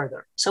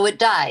further. So it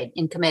died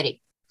in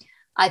committee.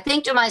 I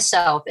think to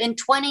myself, in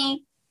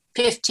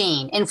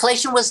 2015,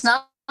 inflation was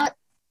not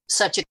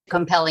such a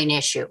compelling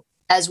issue.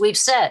 As we've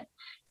said,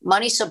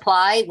 money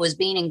supply was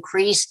being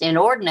increased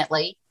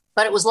inordinately,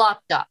 but it was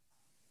locked up.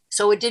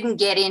 So it didn't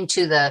get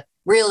into the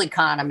real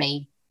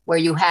economy where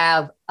you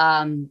have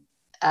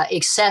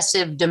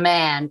excessive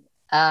demand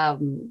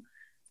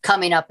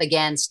coming up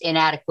against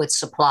inadequate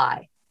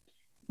supply.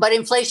 But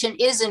inflation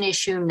is an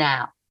issue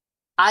now.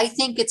 I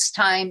think it's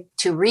time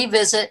to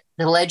revisit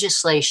the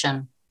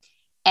legislation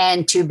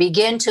and to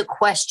begin to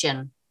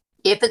question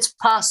if it's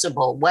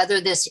possible whether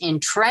this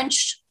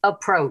entrenched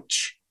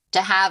approach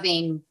to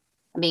having,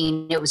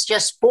 it was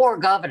just 4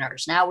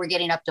 governors. Now we're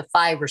getting up to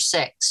 5 or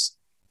 6,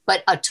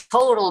 but a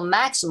total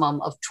maximum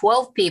of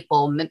 12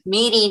 people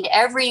meeting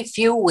every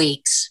few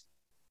weeks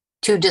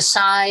to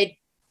decide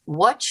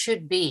what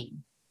should be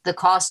the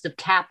cost of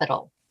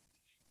capital.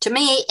 To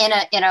me, in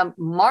a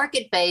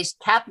market-based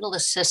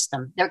capitalist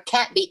system, there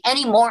can't be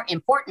any more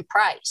important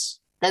price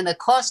than the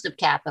cost of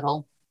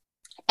capital.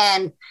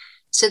 And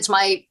since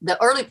the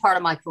early part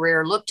of my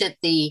career looked at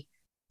the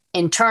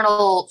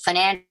internal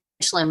financial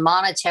and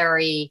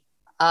monetary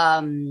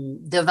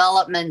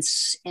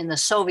developments in the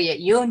Soviet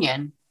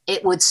Union,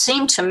 it would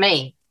seem to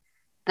me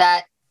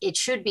that it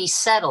should be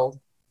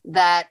settled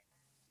that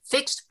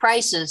fixed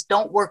prices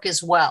don't work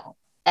as well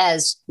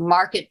as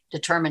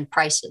market-determined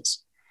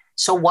prices.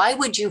 So why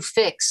would you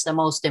fix the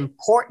most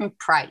important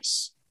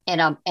price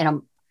in a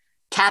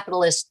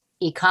capitalist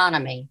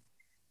economy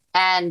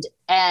and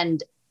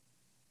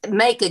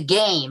make a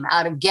game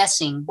out of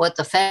guessing what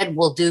the Fed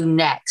will do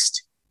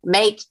next?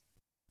 Make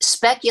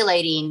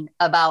speculating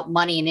about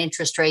money and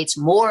interest rates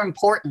more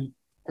important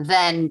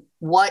than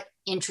what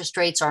interest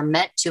rates are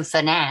meant to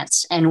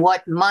finance and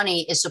what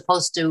money is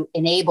supposed to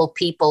enable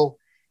people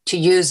to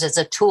use as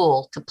a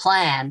tool to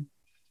plan.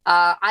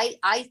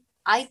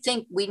 I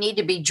think we need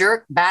to be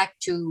jerked back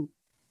to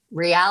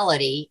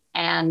reality,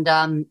 and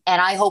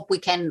I hope we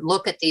can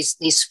look at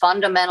these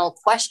fundamental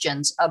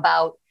questions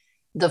about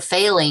the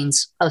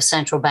failings of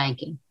central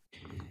banking.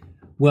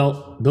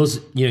 Well, those,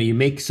 you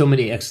make so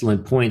many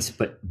excellent points,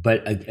 but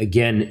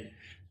again,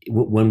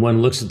 when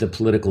one looks at the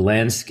political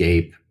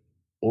landscape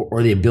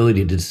or the ability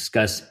to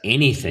discuss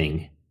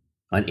anything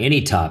on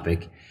any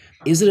topic,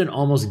 isn't it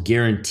almost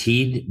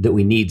guaranteed that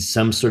we need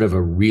some sort of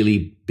a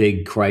really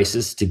big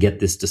crisis to get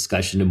this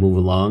discussion to move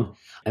along?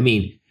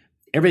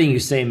 Everything you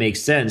say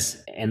makes sense,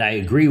 and I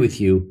agree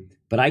with you,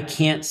 but I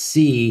can't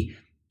see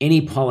any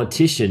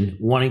politician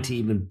wanting to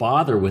even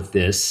bother with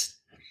this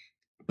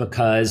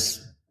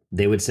because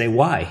they would say,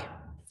 why?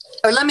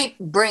 Or let me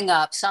bring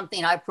up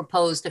something I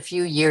proposed a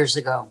few years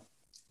ago.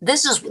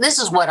 This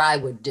is what I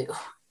would do.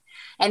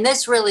 And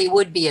this really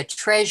would be a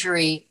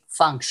treasury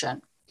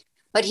function.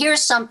 But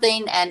here's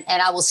something, and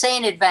I will say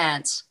in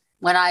advance,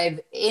 when I've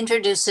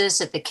introduced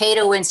this at the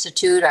Cato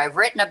Institute, I've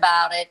written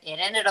about it. It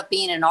ended up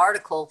being an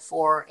article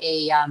for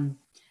a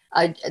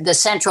the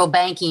central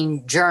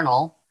banking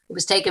journal. It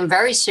was taken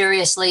very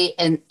seriously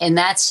in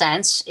that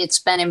sense. It's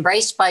been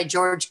embraced by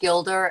George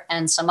Gilder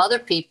and some other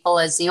people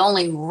as the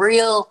only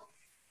real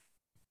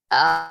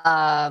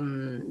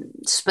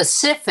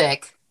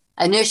specific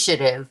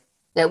initiative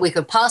that we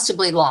could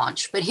possibly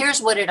launch. But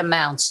here's what it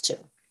amounts to.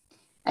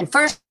 And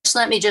first,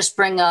 let me just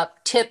bring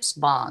up TIPS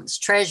bonds,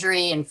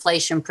 Treasury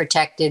Inflation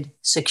Protected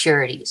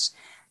Securities.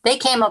 They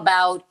came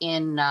about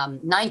in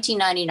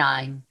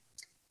 1999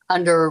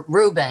 under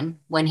Rubin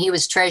when he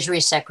was Treasury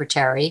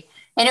Secretary.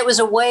 And it was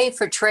a way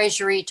for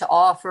Treasury to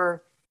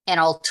offer an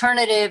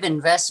alternative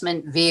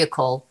investment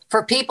vehicle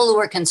for people who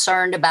are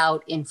concerned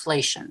about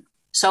inflation.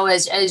 So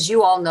as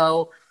you all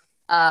know,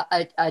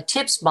 a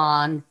TIPS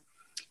bond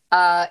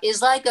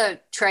is like a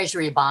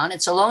Treasury bond.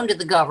 It's a loan to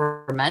the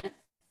government,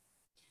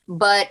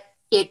 but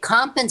it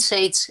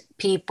compensates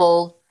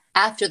people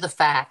after the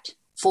fact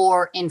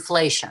for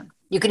inflation.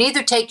 You can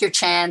either take your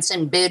chance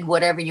and bid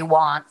whatever you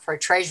want for a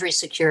Treasury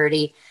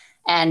security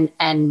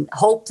and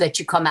hope that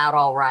you come out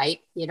all right.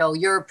 You know,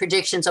 your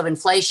predictions of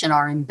inflation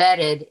are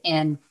embedded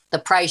in the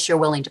price you're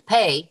willing to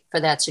pay for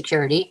that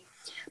security.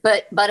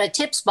 But a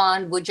TIPS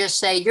bond would just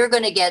say, you're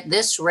going to get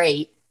this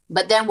rate,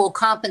 but then we'll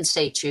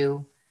compensate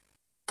you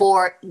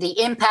for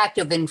the impact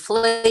of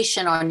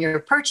inflation on your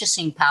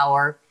purchasing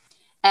power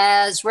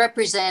as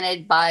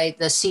represented by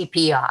the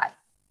CPI.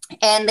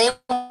 And they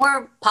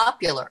were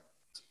popular.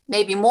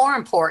 Maybe more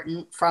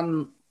important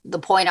from the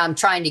point I'm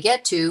trying to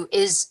get to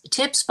is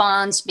TIPS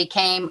bonds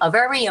became a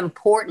very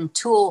important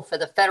tool for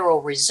the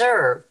Federal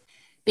Reserve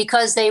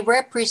because they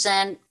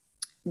represent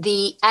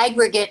the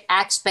aggregate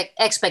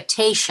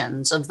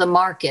expectations of the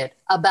market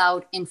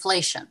about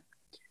inflation.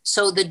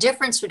 So the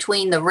difference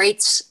between the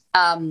rates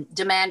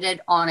demanded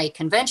on a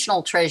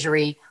conventional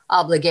Treasury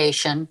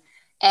obligation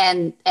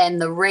and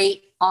the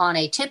rate on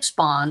a TIPS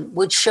bond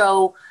would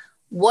show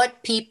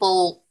what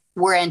people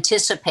were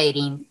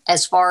anticipating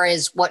as far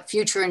as what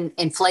future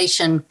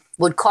inflation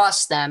would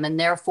cost them and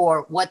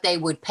therefore what they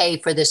would pay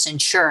for this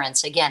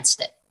insurance against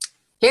it.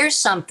 Here's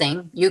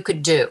something you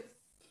could do.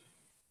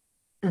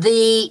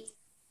 The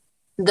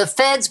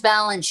Fed's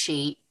balance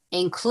sheet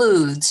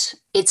includes,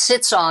 it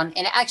sits on,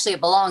 and actually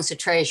it belongs to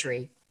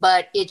Treasury,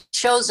 but it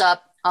shows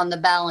up on the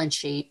balance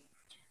sheet,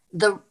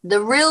 the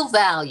real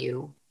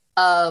value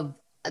of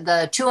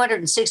the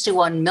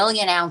 261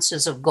 million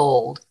ounces of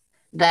gold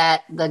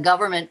that the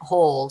government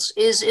holds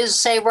is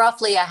say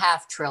roughly a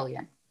half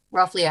trillion.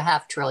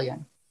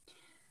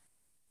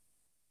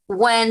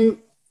 When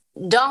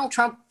Donald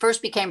Trump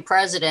first became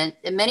president,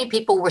 many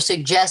people were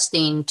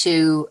suggesting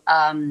to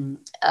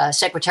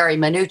Secretary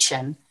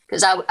Mnuchin,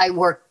 because I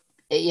work,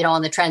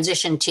 on the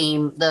transition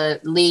team,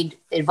 the lead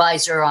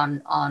advisor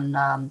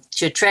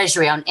to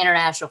Treasury on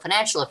international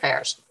financial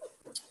affairs.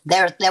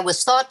 There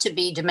was thought to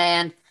be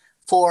demand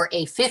for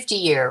a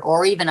 50-year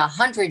or even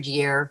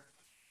 100-year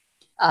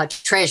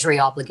Treasury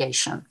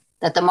obligation,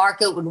 that the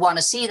market would want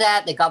to see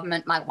that. The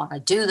government might want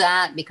to do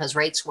that because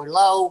rates were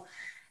low.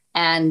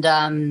 And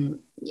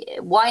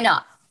why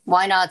not?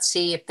 Why not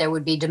see if there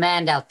would be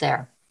demand out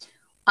there?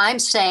 I'm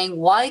saying,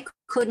 why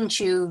couldn't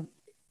you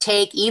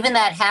take even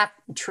that $500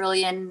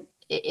 billion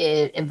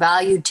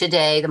valued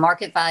today, the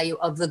market value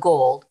of the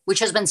gold, which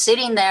has been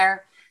sitting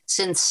there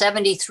since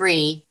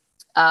 73.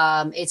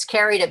 It's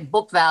carried at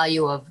book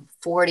value of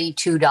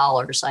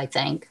 $42, I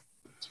think.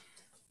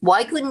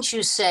 Why couldn't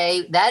you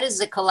say that is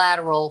the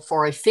collateral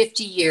for a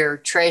 50-year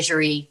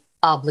Treasury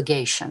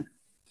obligation?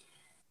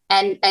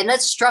 And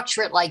let's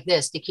structure it like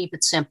this to keep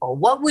it simple.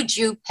 What would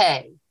you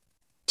pay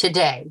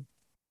today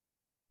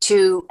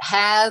to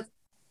have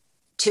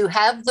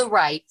the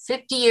right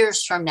 50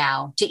 years from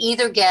now to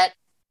either get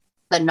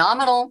the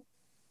nominal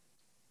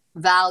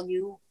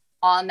value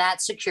on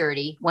that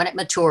security when it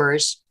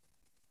matures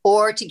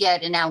or to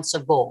get an ounce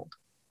of gold?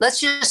 Let's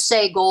just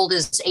say gold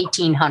is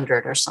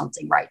 $1,800 or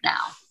something right now.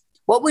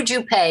 What would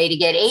you pay to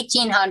get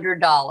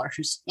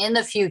 $1,800 in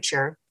the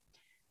future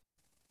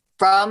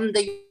from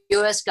the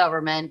U.S.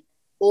 government,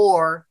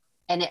 or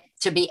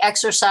to be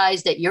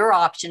exercised at your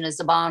option as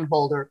the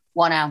bondholder,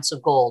 1 ounce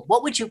of gold?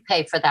 What would you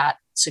pay for that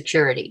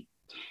security?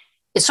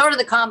 It's sort of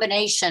the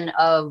combination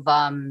of,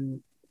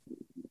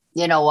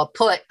 a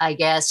put, I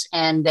guess,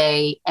 and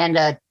a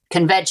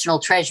conventional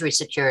Treasury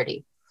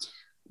security.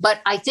 But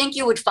I think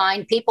you would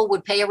find people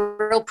would pay a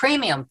real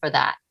premium for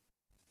that.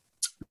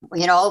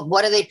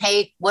 What do they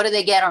pay? What do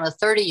they get on a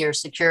 30-year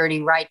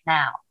security right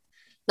now?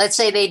 Let's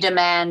say they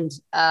demand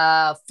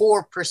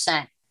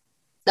 4%.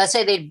 Let's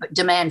say they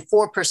demand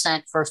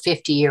 4% for a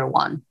 50-year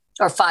one,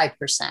 or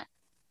 5%.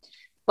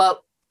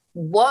 But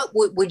what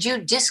would you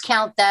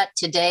discount that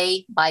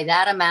today by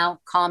that amount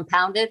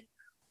compounded?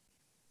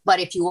 But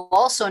if you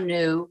also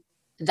knew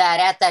that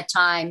at that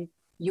time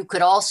you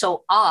could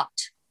also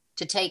opt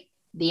to take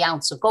the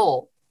ounce of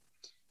gold,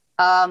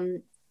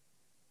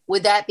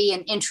 would that be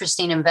an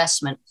interesting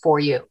investment for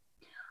you?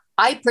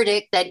 I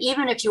predict that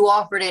even if you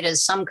offered it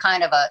as some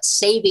kind of a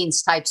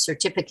savings type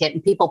certificate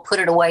and people put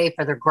it away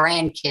for their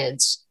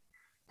grandkids,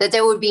 that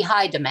there would be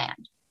high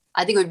demand.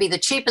 I think it would be the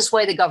cheapest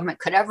way the government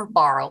could ever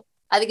borrow.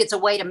 I think it's a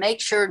way to make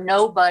sure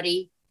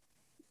nobody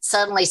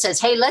suddenly says,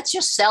 hey, let's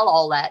just sell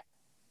all that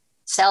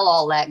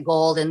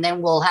gold, and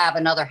then we'll have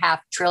another $500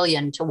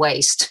 billion to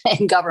waste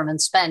in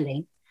government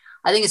spending.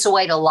 I think it's a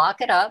way to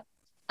lock it up.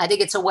 I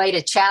think it's a way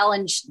to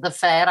challenge the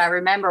Fed. I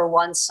remember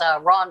once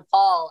Ron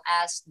Paul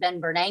asked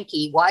Ben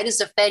Bernanke, why does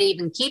the Fed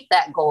even keep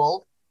that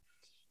gold?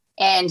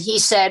 And he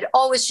said,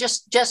 oh, it's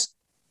just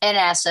an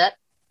asset.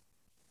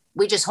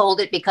 We just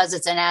hold it because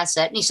it's an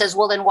asset. And he says,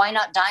 well, then why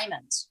not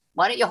diamonds?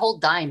 Why don't you hold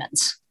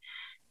diamonds?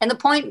 And the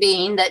point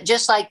being that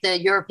just like the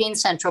European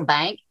Central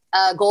Bank,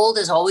 gold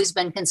has always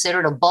been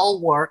considered a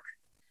bulwark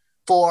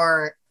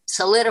for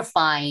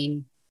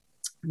solidifying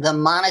the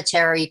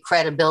monetary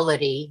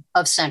credibility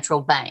of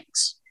central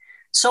banks.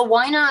 So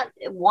why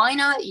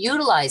not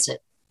utilize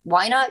it?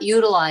 Why not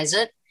utilize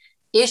it,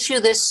 issue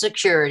this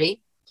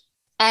security,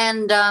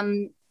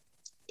 and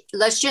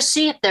let's just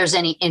see if there's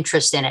any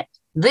interest in it.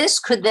 This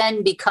could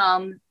then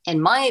become,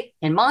 in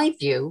my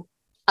view,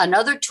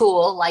 another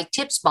tool like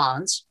TIPS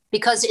bonds,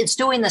 because it's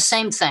doing the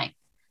same thing.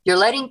 You're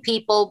letting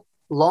people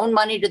loan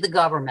money to the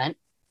government,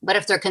 but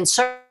if they're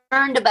concerned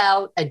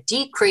about a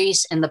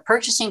decrease in the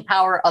purchasing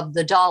power of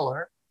the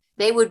dollar,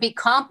 they would be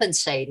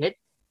compensated,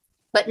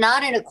 but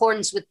not in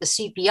accordance with the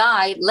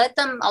CPI.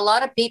 A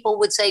lot of people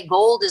would say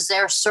gold is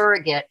their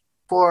surrogate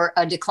for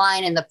a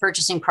decline in the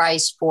purchasing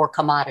price for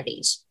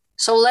commodities.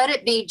 So let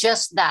it be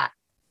just that.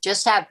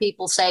 Just have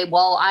people say,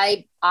 well,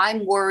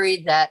 I'm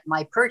worried that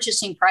my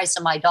purchasing price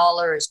of my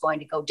dollar is going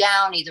to go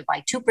down either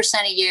by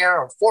 2% a year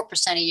or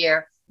 4% a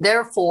year.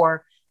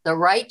 Therefore, the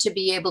right to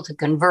be able to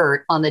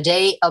convert on the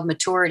day of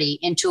maturity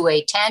into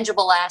a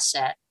tangible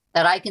asset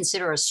that I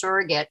consider a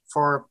surrogate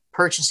for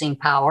purchasing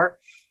power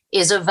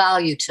is of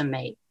value to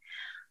me.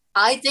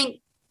 I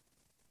think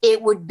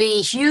it would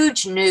be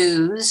huge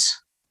news.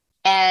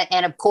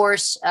 And of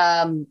course,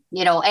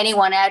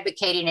 anyone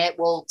advocating it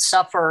will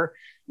suffer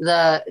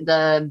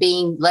the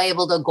being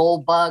labeled a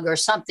gold bug or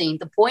something.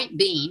 The point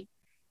being,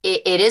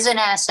 it is an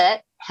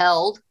asset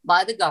held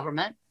by the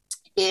government.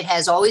 It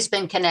has always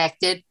been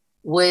connected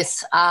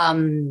with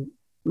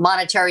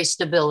monetary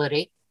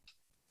stability.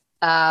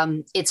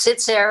 It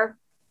sits there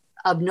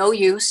of no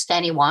use to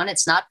anyone.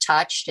 It's not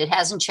touched. It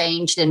hasn't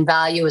changed in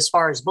value as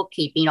far as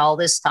bookkeeping all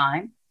this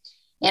time.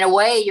 In a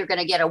way, you're going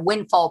to get a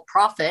windfall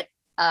profit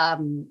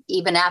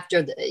even after,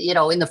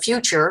 in the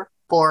future,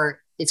 for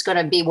it's going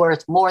to be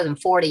worth more than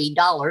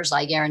 $40,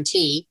 I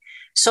guarantee.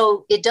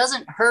 So it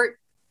doesn't hurt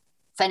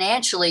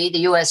financially the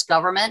U.S.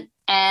 government,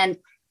 and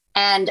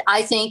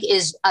I think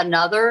is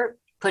another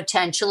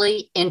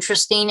potentially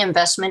interesting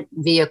investment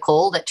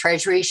vehicle that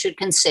Treasury should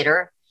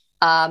consider,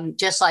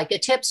 just like a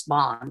TIPS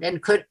bond,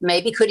 and could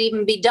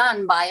even be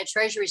done by a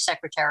Treasury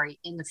secretary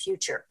in the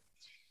future.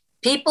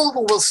 People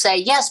who will say,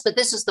 yes, but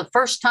this is the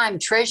first time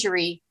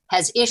Treasury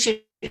has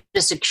issued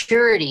a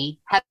security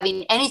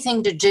having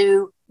anything to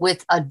do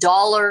with a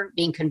dollar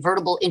being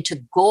convertible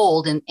into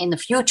gold in the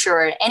future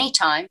or at any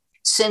time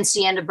since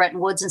the end of Bretton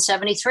Woods in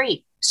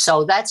 1973.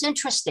 So that's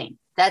interesting.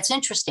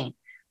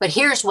 But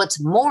here's what's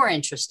more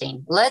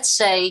interesting. Let's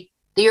say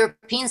the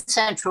European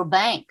Central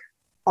Bank,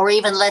 or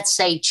even let's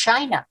say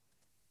China,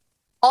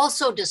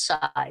 also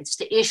decides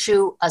to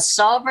issue a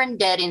sovereign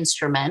debt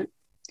instrument,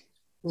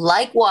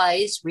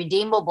 likewise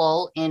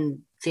redeemable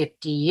in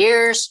 50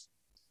 years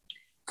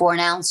for an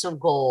ounce of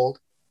gold,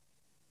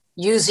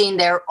 using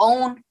their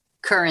own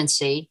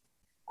currency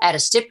at a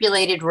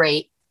stipulated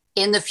rate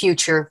in the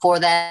future for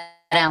that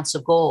ounce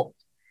of gold.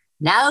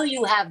 Now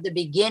you have the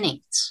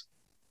beginnings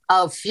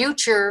of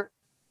future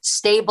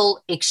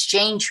stable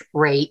exchange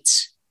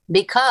rates,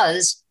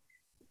 because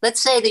let's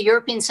say the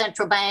European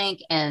Central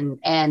Bank and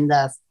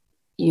the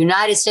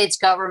United States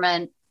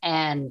government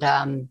and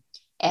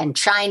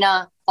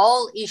China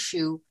all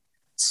issue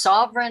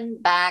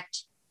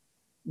sovereign-backed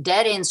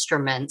debt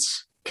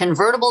instruments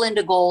convertible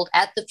into gold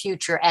at the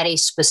future at a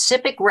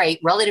specific rate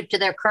relative to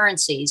their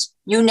currencies.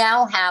 You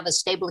now have a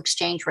stable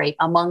exchange rate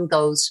among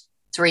those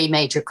three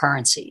major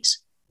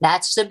currencies.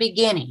 That's the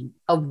beginning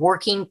of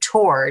working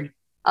toward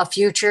a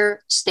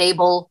future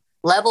stable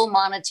level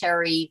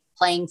monetary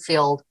playing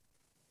field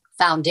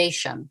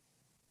foundation,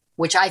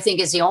 which I think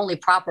is the only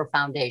proper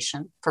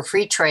foundation for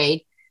free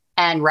trade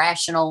and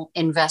rational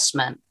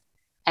investment.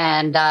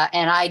 And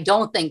I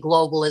don't think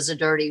global is a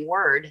dirty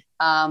word.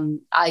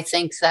 I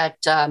think that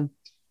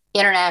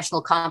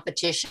international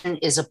competition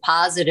is a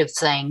positive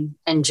thing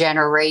and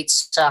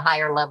generates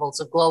higher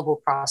levels of global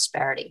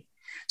prosperity.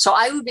 So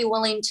I would be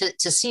willing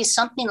to see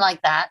something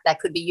like that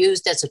could be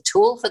used as a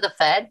tool for the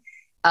Fed.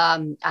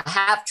 $500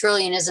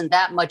 billion isn't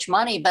that much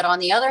money, but on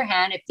the other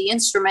hand, if the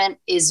instrument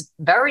is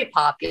very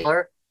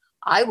popular,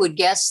 I would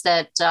guess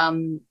that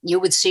you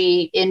would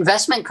see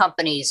investment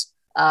companies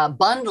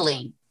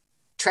bundling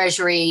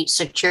Treasury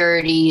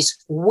securities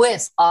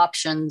with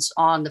options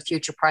on the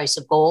future price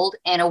of gold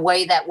in a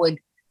way that would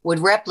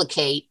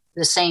replicate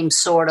the same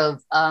sort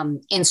of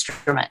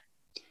instrument.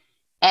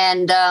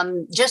 And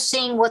just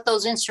seeing what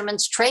those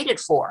instruments traded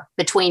for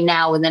between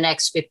now and the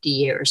next 50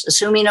 years,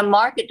 assuming a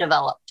market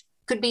developed,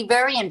 could be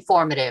very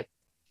informative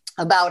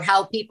about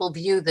how people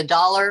view the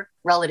dollar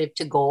relative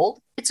to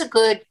gold. It's a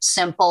good,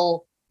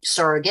 simple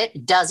surrogate.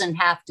 It doesn't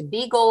have to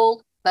be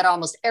gold, but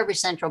almost every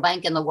central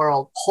bank in the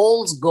world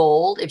holds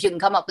gold. If you can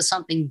come up with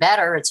something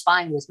better, it's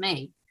fine with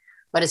me.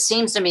 But it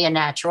seems to me a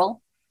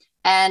natural.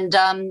 And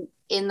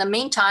in the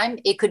meantime,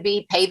 it could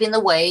be paving the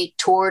way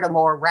toward a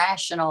more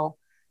rational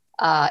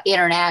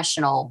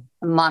international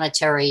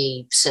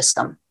monetary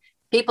system.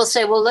 People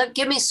say, well,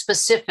 give me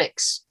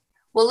specifics.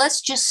 Well,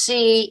 let's just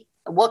see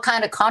what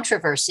kind of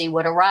controversy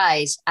would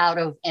arise out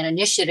of an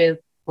initiative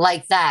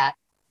like that.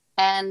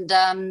 And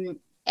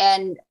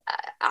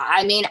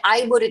I mean,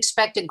 I would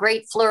expect a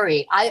great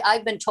flurry.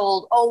 I've been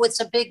told, oh, it's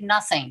a big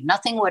nothing.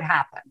 Nothing would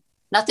happen.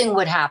 Nothing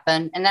would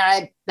happen. And then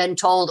I've been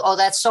told, oh,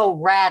 that's so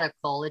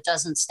radical. It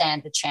doesn't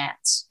stand a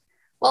chance.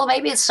 Well,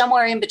 maybe it's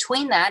somewhere in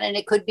between that, and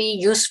it could be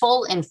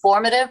useful,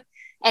 informative,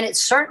 and it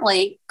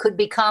certainly could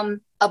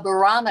become a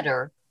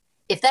barometer.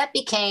 If that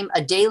became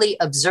a daily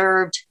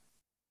observed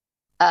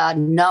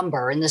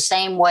number in the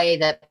same way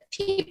that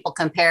people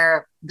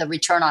compare the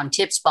return on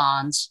TIPS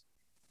bonds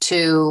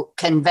to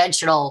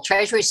conventional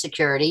treasury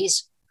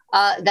securities,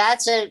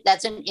 that's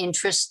an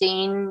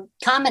interesting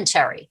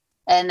commentary.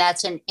 And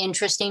that's an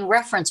interesting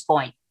reference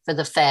point for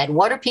the Fed.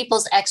 What are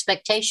people's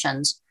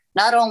expectations,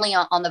 not only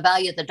on the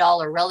value of the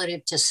dollar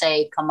relative to,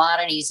 say,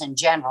 commodities in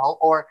general,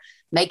 or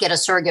make it a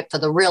surrogate for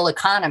the real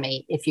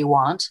economy, if you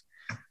want,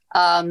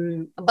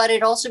 but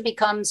it also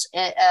becomes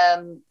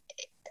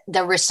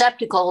the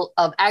receptacle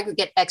of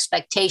aggregate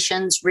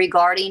expectations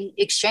regarding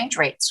exchange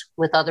rates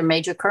with other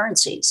major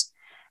currencies.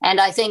 And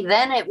I think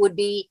then it would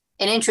be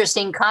an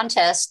interesting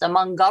contest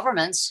among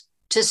governments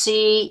to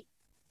see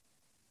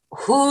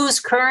whose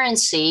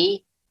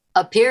currency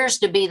appears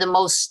to be the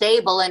most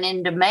stable and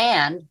in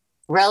demand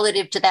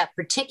relative to that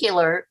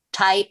particular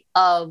type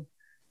of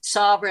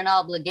sovereign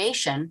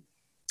obligation.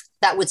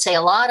 That would say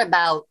a lot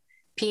about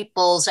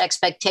people's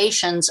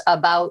expectations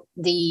about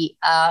the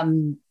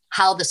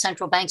how the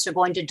central banks are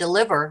going to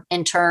deliver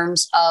in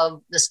terms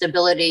of the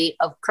stability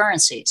of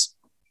currencies.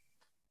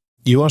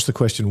 You asked the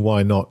question,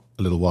 why not,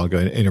 a little while ago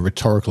in a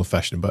rhetorical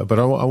fashion, but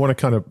I want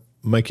to kind of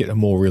make it a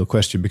more real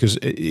question, because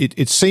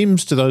it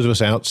seems to those of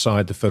us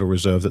outside the Federal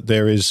Reserve that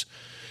there is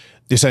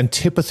this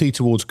antipathy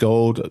towards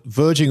gold,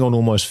 verging on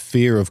almost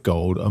fear of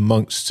gold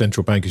amongst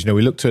central bankers. You know,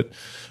 we looked at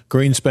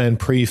Greenspan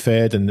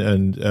pre-Fed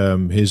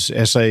and his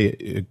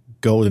essay,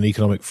 Gold and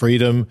Economic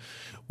Freedom.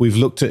 We've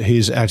looked at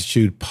his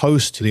attitude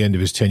post the end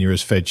of his tenure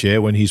as Fed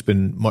chair, when he's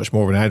been much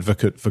more of an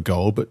advocate for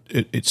gold. But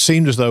it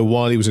seemed as though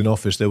while he was in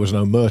office, there was an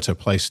omerta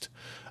placed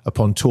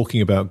upon talking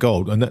about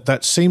gold. And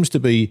that seems to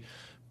be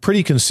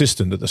pretty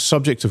consistent, that the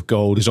subject of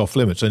gold is off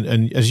limits.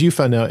 And as you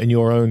found out in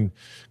your own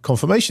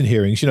confirmation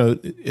hearings, you know,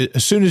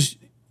 as soon as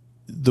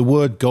the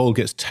word gold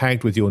gets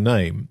tagged with your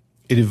name,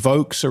 it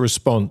evokes a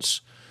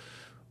response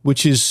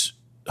which is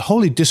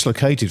wholly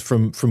dislocated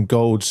from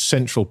gold's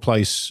central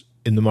place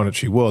in the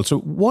monetary world. So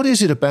what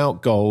is it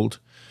about gold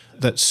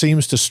that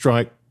seems to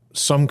strike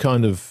some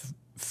kind of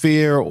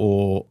fear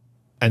or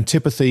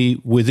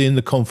antipathy within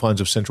the confines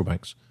of central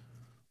banks?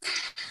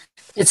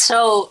 It's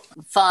so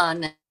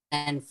fun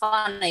and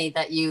funny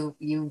that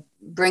you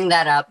bring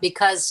that up,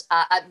 because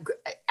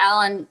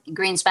Alan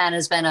Greenspan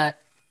has been a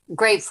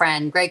great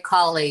friend, great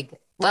colleague.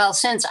 Well,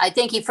 since I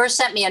think he first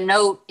sent me a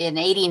note in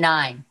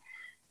 '89,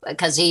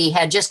 because he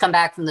had just come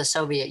back from the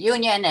Soviet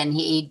Union, and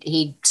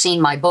he'd seen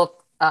my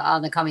book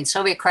on the coming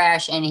Soviet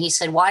crash. And he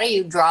said, why don't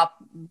you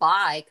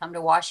come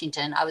to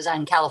Washington? I was out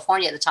in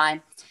California at the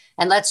time,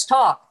 and let's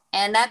talk.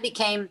 And that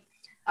became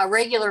a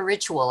regular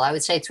ritual, I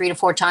would say 3 to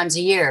 4 times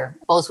a year,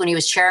 both when he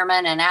was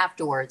chairman and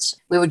afterwards.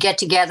 We would get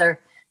together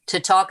to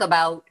talk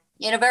about,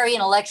 in a very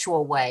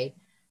intellectual way,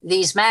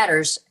 these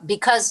matters,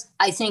 because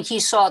I think he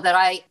saw that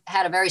I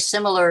had a very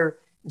similar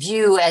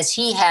view as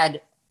he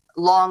had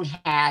long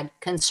had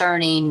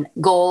concerning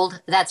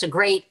gold. That's a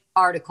great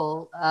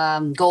article,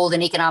 Gold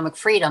and Economic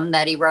Freedom,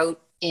 that he wrote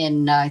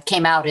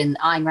came out in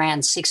Ayn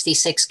Rand's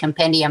 66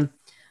 compendium,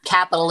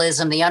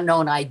 Capitalism, the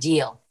Unknown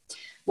Ideal.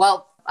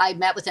 Well, I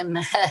met with him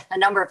a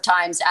number of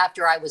times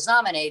after I was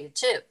nominated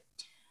too.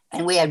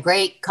 And we had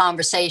great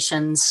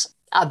conversations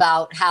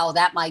about how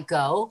that might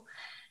go.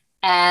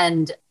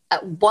 And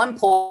at one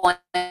point,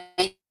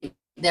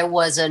 there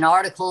was an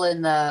article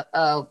in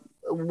the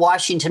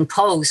Washington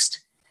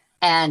Post,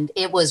 and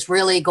it was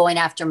really going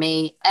after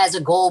me as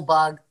a gold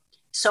bug.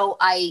 So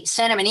I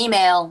sent him an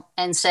email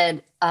and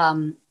said,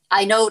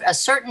 I note a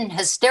certain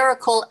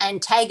hysterical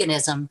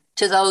antagonism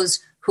to those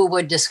who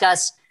would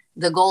discuss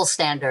the gold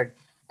standard.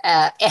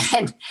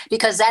 And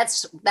because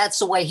that's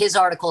the way his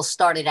article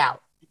started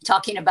out,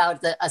 talking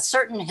about a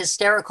certain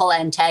hysterical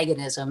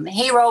antagonism.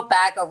 He wrote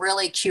back a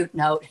really cute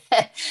note,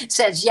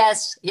 says,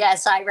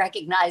 yes, I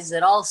recognize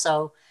it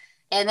also.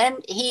 And then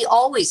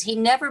he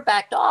never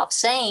backed off,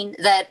 saying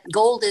that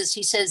gold is,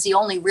 he says, the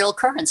only real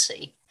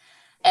currency.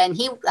 And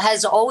he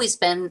has always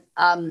been,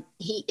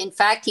 in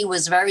fact, he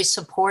was very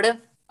supportive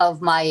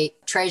of my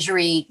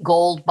Treasury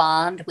gold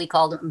bond. We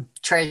called them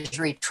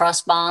Treasury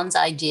trust bonds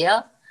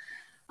idea.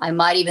 I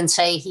might even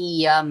say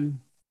he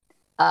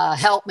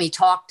helped me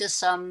talk to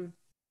some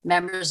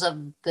members of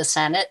the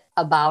Senate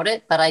about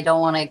it, but I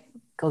don't want to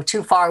go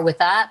too far with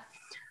that.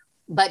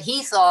 But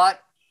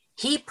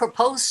he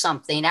proposed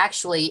something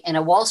actually in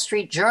a Wall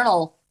Street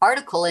Journal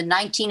article in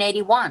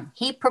 1981.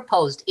 He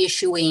proposed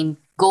issuing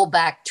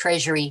gold-backed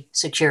Treasury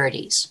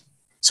securities.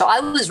 So I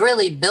was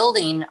really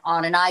building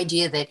on an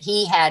idea that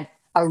he had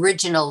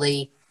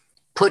originally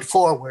put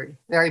forward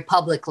very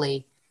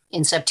publicly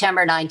in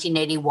September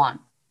 1981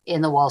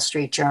 in the Wall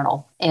Street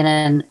Journal in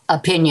an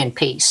opinion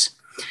piece.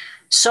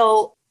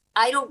 So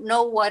I don't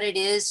know what it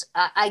is.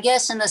 I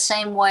guess in the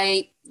same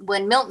way,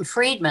 when Milton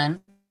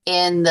Friedman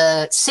in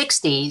the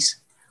 60s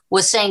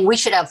was saying we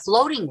should have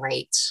floating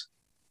rates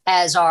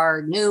as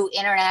our new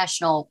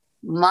international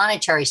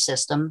monetary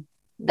system,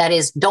 that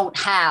is, don't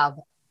have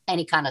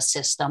any kind of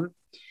system,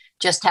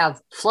 just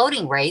have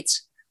floating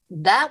rates,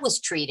 that was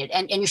treated,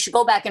 and you should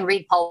go back and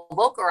read Paul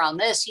Volcker on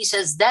this. He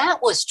says that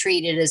was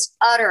treated as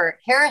utter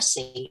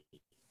heresy.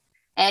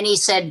 And he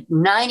said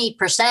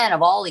 90%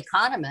 of all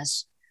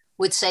economists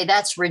would say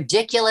that's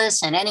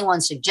ridiculous, and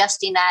anyone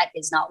suggesting that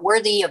is not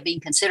worthy of being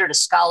considered a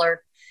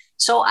scholar.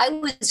 So I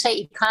would say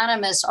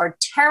economists are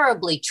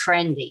terribly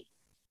trendy,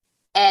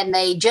 and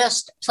they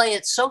just play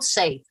it so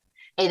safe.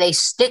 And they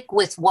stick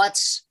with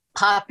what's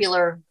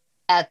popular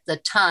at the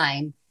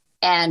time.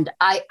 And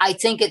I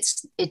think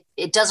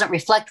it doesn't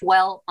reflect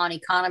well on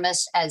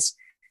economists as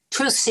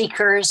truth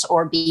seekers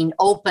or being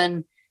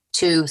open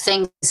to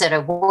things that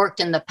have worked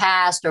in the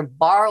past or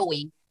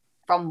borrowing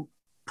from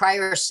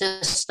prior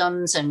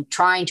systems and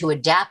trying to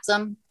adapt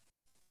them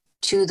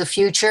to the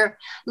future.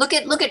 Look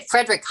at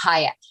Friedrich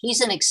Hayek. He's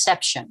an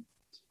exception.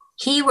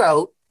 He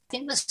wrote, I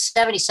think it was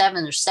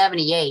 77 or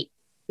 78,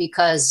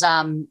 because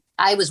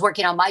I was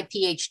working on my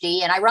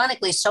PhD, and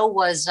ironically, so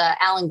was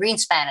Alan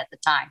Greenspan at the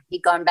time.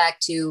 He'd gone back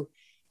to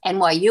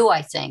NYU,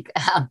 I think,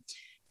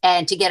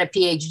 and to get a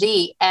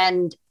PhD.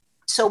 And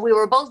so we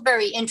were both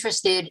very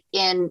interested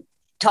in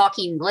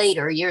talking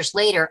later, years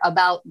later,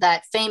 about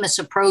that famous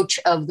approach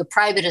of the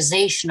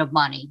privatization of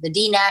money, the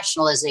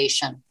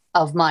denationalization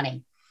of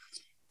money.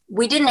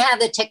 We didn't have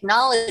the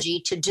technology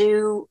to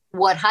do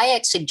what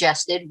Hayek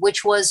suggested,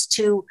 which was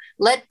to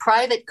let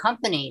private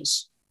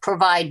companies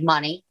provide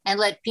money and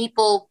let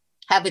people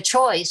have a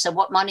choice of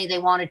what money they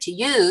wanted to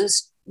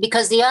use,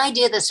 because the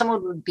idea that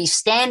someone would be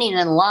standing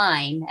in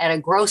line at a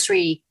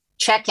grocery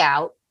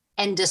checkout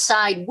and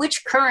decide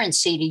which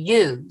currency to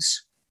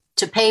use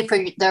to pay for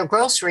their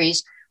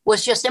groceries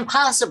was just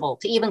impossible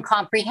to even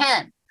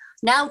comprehend.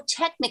 Now,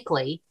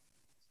 technically,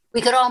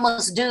 we could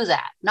almost do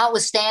that,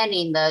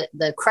 notwithstanding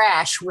the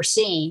crash we're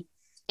seeing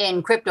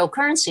in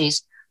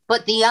cryptocurrencies.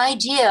 But the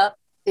idea,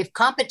 if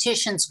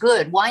competition's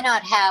good, why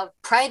not have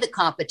private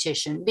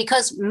competition?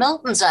 Because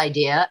Milton's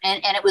idea,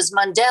 and it was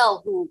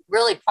Mundell who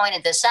really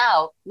pointed this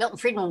out, Milton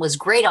Friedman was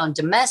great on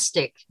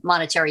domestic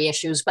monetary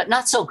issues, but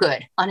not so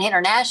good on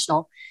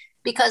international,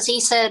 because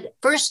he said,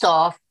 first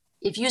off,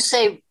 if you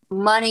say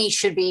money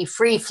should be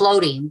free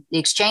floating, the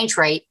exchange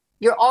rate,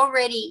 you're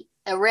already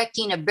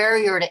erecting a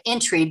barrier to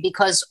entry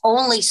because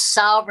only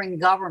sovereign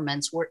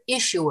governments were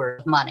issuers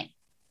of money.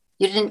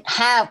 You didn't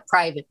have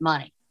private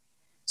money.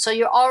 So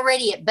you're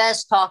already at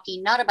best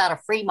talking not about a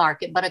free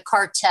market, but a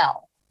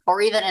cartel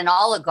or even an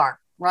oligarch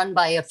run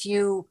by a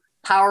few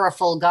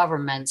powerful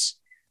governments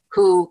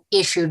who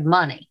issued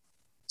money.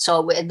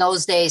 So in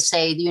those days,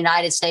 say the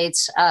United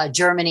States,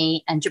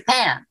 Germany, and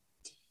Japan.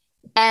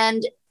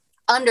 And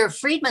under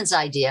Friedman's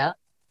idea,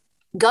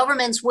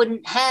 governments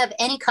wouldn't have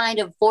any kind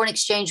of foreign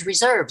exchange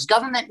reserves.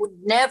 Government would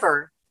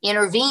never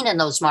intervene in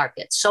those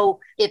markets. So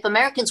if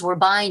Americans were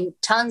buying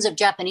tons of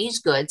Japanese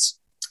goods,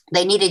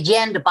 they needed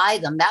yen to buy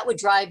them. That would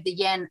drive the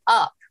yen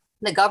up.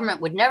 The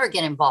government would never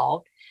get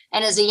involved.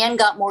 And as the yen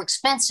got more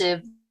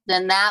expensive,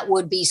 then that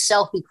would be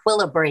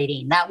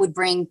self-equilibrating. That would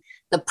bring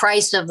the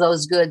price of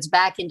those goods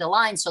back into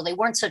line. So they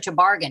weren't such a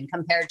bargain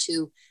compared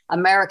to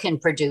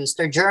American-produced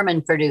or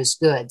German-produced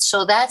goods.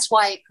 So that's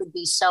why it could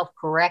be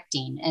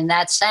self-correcting in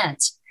that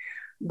sense.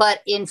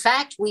 But in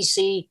fact, we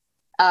see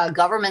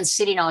governments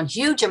sitting on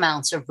huge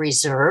amounts of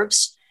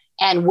reserves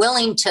and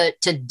willing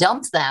to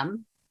dump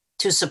them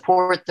to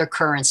support their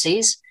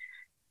currencies.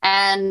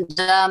 And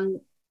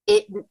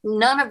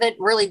none of it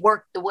really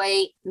worked the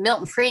way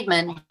Milton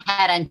Friedman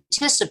had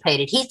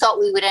anticipated. He thought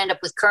we would end up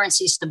with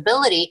currency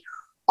stability.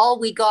 All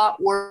we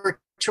got were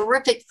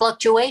terrific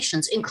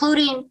fluctuations,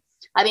 including,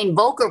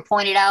 Volcker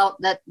pointed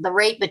out that the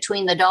rate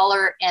between the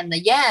dollar and the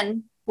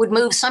yen would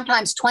move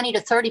sometimes 20 to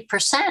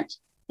 30%.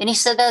 And he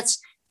said that's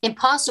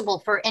impossible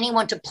for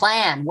anyone to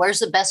plan. Where's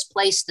the best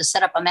place to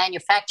set up a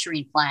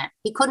manufacturing plant?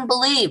 He couldn't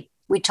believe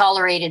we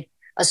tolerated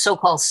a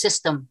so-called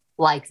system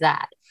like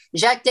that.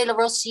 Jacques de la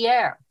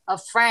Rosière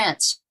of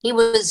France, he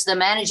was the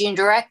managing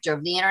director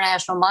of the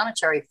International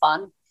Monetary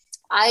Fund.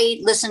 I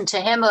listened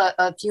to him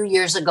a few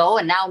years ago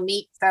and now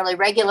meet fairly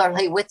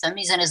regularly with him.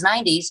 He's in his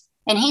 90s.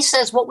 And he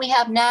says what we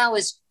have now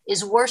is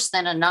worse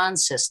than a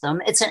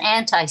non-system. It's an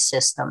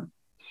anti-system.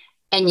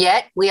 And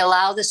yet we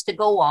allow this to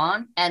go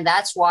on. And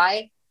that's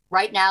why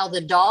right now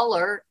the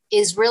dollar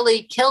is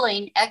really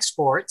killing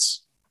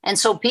exports. And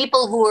so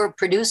people who are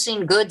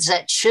producing goods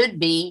that should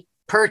be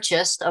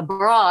purchased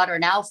abroad are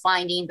now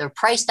finding they're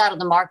priced out of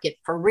the market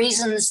for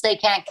reasons they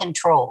can't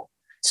control.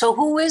 So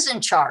who is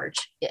in charge?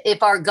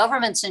 If our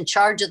government's in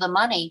charge of the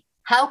money,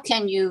 how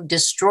can you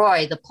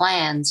destroy the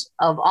plans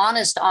of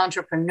honest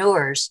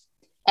entrepreneurs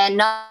and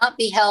not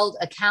be held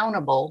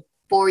accountable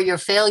for your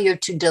failure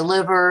to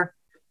deliver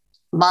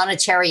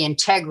monetary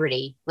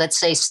integrity, let's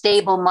say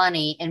stable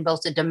money in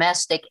both the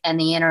domestic and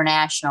the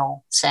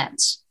international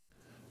sense?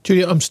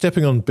 Judy, I'm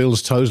stepping on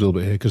Bill's toes a little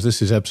bit here because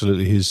this is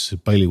absolutely his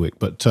bailiwick.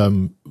 But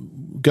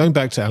going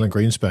back to Alan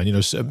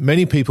Greenspan,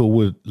 many people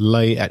would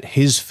lay at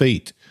his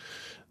feet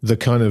the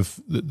kind of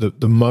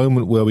the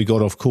moment where we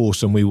got off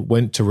course and we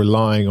went to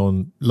relying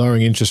on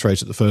lowering interest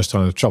rates at the first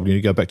time of trouble.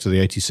 You go back to the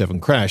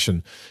 87 crash,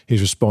 and his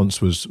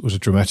response was a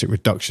dramatic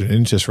reduction in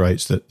interest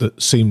rates that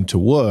seemed to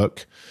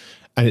work.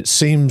 And it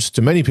seems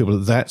to many people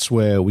that that's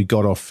where we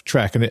got off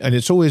track. And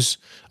I've always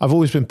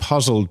been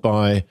puzzled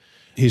by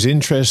his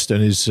interest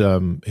and his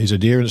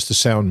adherence to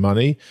sound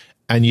money,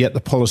 and yet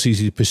the policies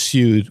he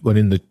pursued when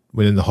in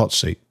the hot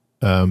seat.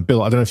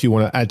 Bill, I don't know if you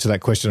want to add to that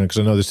question, because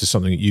I know this is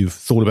something that you've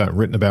thought about and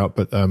written about,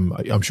 but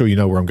I'm sure you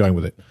know where I'm going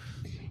with it.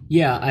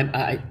 Yeah,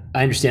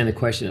 I understand the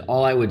question.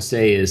 All I would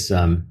say is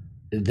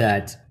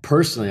that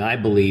personally, I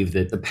believe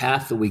that the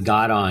path that we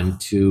got on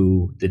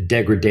to the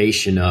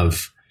degradation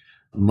of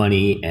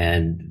money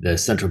and the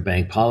central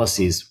bank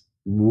policies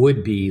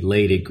would be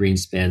laid at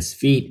Greenspan's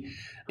feet,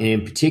 and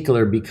in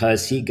particular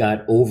because he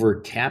got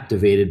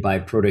over-captivated by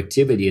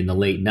productivity in the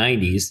late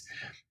 90s,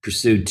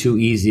 pursued too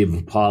easy of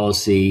a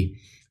policy.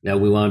 Now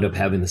we wound up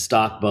having the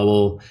stock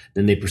bubble.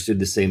 Then they pursued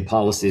the same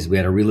policies. We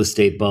had a real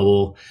estate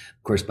bubble.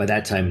 Of course, by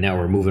that time, now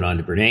we're moving on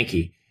to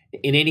Bernanke.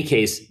 In any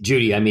case,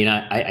 Judy, I mean,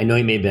 I know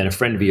he may have been a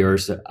friend of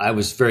yours. I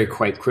was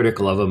quite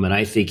critical of him, and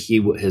I think he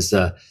is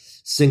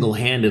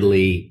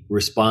single-handedly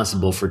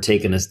responsible for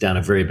taking us down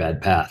a very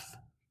bad path.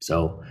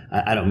 So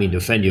I don't mean to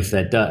offend you if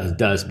that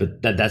does,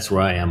 but that's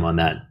where I am on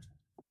that.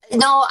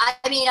 No,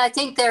 I mean, I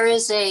think there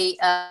is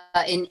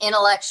an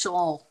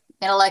intellectual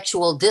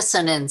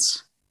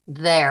dissonance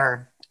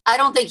there. I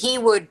don't think he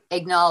would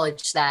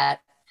acknowledge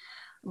that.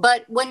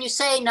 But when you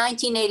say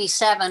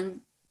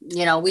 1987,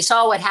 we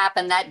saw what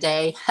happened that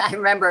day. I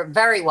remember it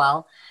very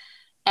well.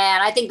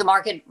 And I think the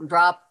market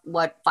dropped,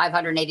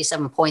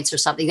 587 points or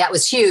something. That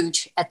was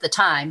huge at the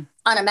time,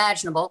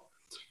 unimaginable.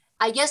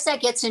 I guess that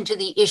gets into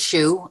the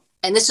issue.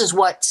 And this is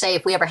what, say,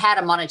 if we ever had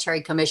a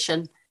monetary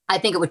commission, I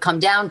think it would come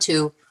down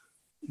to,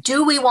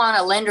 do we want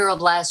a lender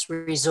of last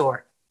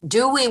resort?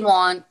 Do we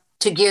want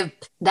to give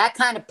that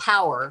kind of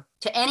power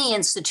to any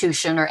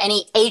institution or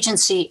any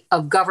agency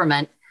of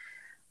government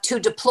to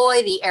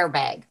deploy the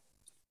airbag?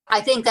 I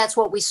think that's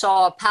what we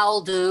saw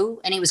Powell do,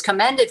 and he was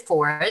commended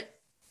for it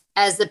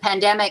as the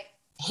pandemic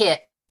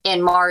hit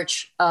in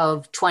March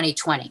of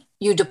 2020.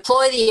 You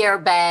deploy the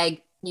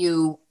airbag,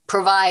 you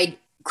provide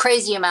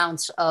crazy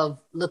amounts of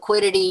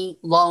liquidity,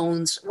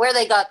 loans, where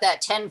they got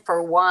that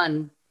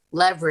 10-for-1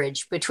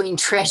 leverage between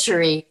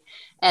Treasury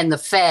and the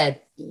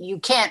Fed. You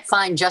can't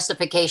find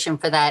justification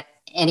for that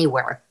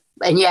anywhere.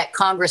 And yet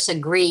Congress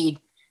agreed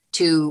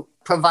to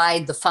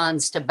provide the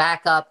funds to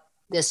back up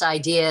this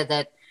idea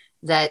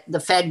that the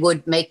Fed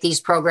would make these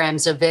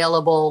programs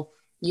available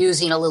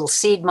using a little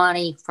seed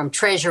money from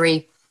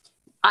Treasury.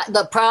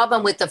 The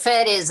problem with the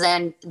Fed is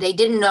then they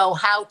didn't know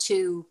how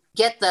to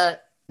get the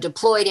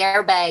deployed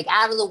airbag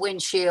out of the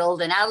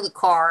windshield and out of the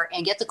car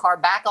and get the car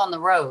back on the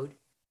road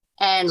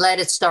and let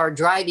it start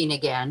driving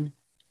again.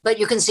 But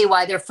you can see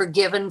why they're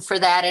forgiven for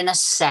that in a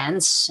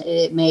sense.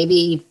 It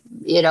maybe,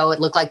 it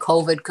looked like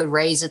COVID could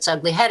raise its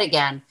ugly head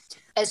again.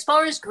 As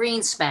far as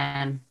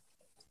Greenspan,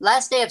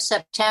 last day of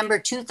September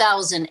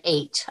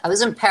 2008, I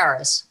was in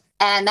Paris,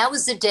 and that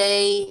was the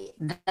day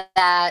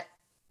that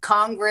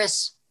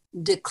Congress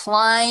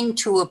declined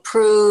to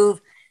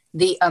approve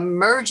the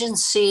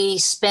emergency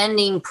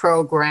spending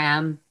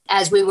program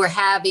as we were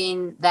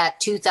having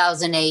that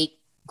 2008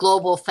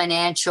 global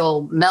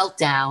financial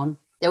meltdown.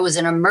 There was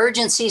an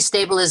emergency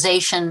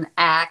stabilization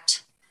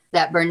act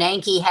that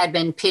Bernanke had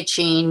been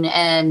pitching,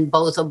 and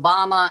both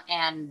Obama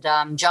and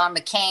John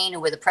McCain,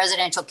 who were the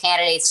presidential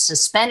candidates,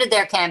 suspended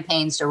their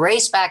campaigns to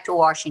race back to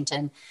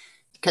Washington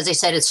because they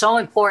said it's so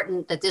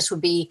important that this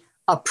would be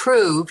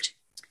approved.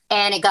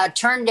 And it got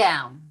turned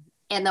down,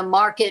 and the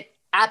market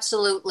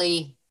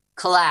absolutely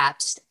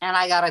collapsed. And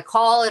I got a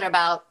call at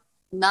about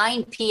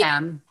 9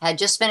 p.m., had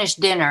just finished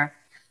dinner,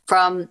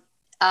 from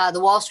the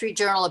Wall Street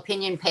Journal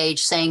opinion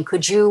page saying,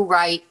 could you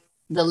write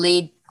the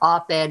lead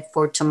op-ed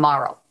for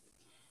tomorrow?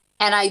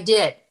 And I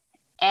did.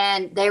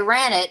 And they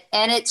ran it.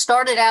 And it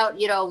started out,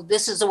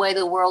 this is the way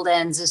the world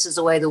ends. This is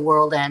the way the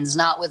world ends,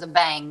 not with a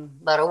bang,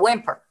 but a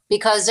whimper,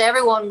 because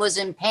everyone was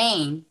in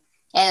pain.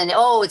 And,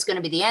 it's going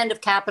to be the end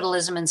of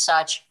capitalism and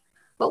such.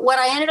 But what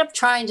I ended up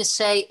trying to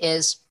say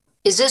is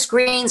this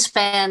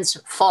Greenspan's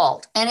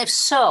fault? And if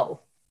so,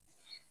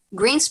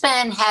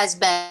 Greenspan has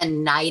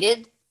been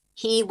knighted.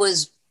 He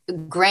was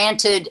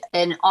granted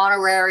an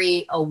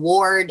honorary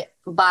award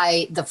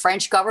by the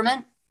French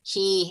government.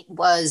 He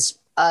was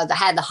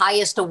had the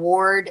highest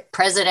award,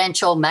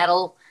 presidential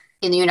medal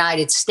in the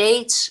United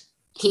States.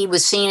 He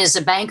was seen as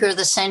the banker of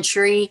the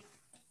century.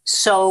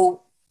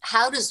 So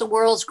how does the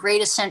world's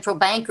greatest central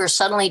banker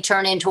suddenly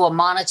turn into a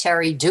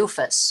monetary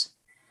doofus?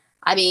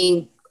 I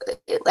mean,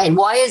 and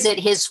why is it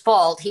his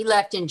fault? He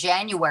left in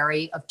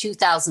January of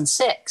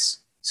 2006.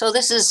 So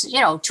this is,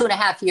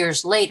 2.5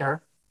 years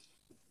later.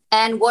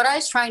 And what I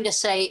was trying to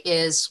say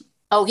is,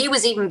 he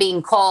was even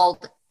being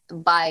called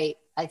by,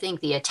 I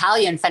think, the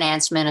Italian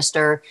finance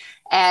minister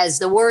as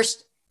the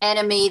worst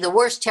enemy, the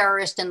worst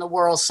terrorist in the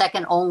world,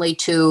 second only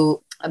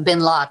to bin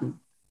Laden.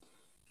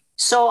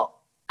 So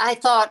I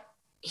thought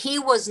he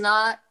was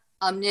not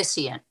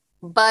omniscient,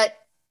 but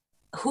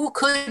who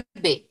could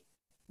be?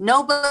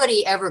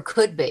 Nobody ever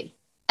could be.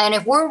 And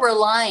if we're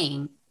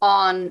relying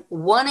on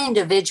one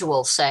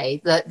individual,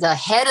 say, the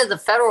head of the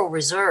Federal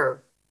Reserve,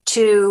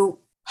 to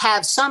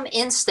have some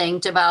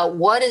instinct about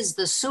what is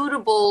the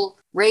suitable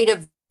rate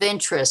of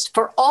interest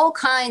for all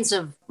kinds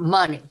of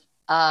money,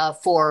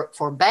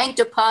 for bank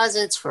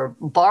deposits, for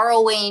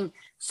borrowing,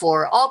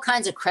 for all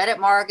kinds of credit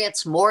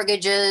markets,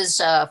 mortgages,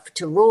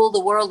 to rule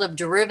the world of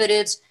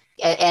derivatives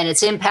and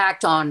its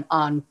impact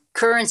on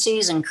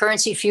currencies and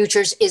currency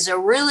futures, is there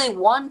really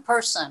one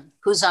person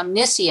who's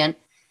omniscient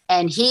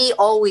and he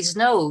always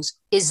knows?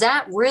 Is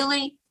that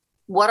really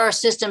what our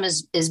system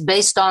is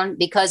based on?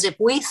 Because if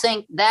we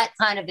think that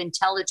kind of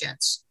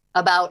intelligence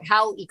about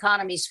how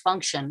economies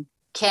function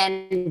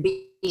can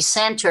be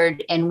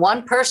centered in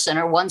one person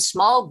or one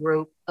small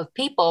group of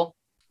people,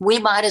 we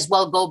might as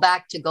well go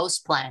back to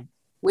ghost plan.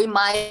 We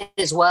might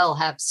as well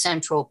have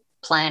central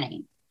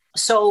planning.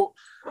 So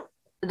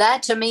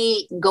that to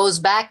me goes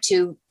back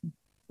to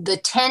the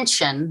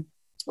tension,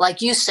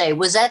 like you say,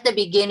 was at the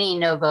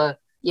beginning of a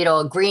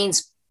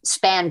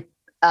Greenspan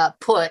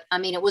put. I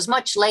mean, it was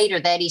much later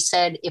that he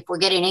said, if we're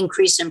getting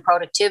increase in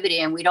productivity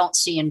and we don't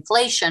see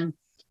inflation,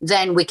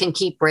 then we can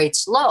keep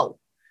rates low.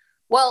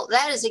 Well,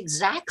 that is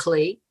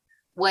exactly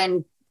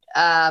when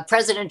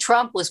President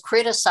Trump was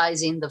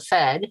criticizing the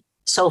Fed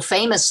so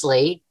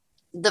famously.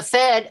 The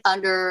Fed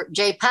under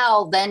Jay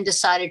Powell then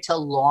decided to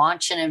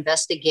launch an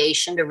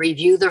investigation to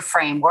review the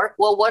framework.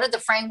 Well, what did the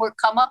framework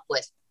come up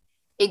with?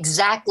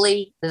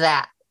 Exactly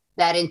that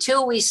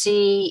until we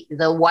see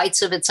the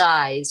whites of its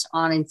eyes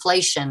on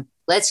inflation,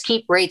 let's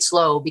keep rates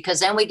low, because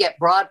then we get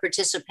broad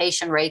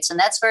participation rates, and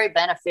that's very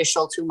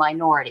beneficial to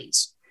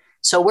minorities.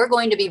 So we're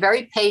going to be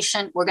very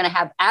patient. We're going to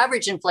have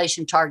average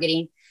inflation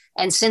targeting.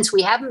 And since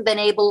we haven't been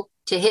able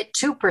to hit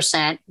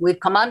 2%, we've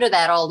come under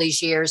that all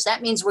these years.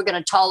 That means we're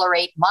going to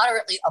tolerate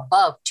moderately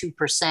above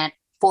 2%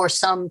 for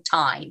some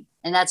time.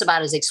 And that's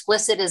about as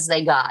explicit as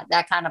they got,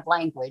 that kind of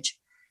language.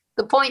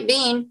 The point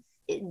being,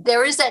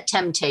 there is that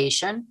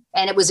temptation,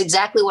 and it was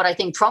exactly what I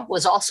think Trump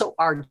was also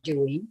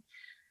arguing,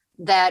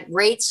 that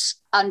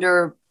rates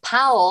under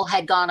Powell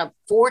had gone up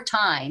 4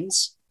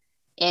 times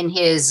in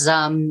his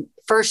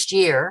first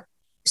year.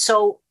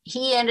 So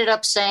he ended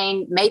up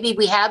saying, maybe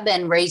we have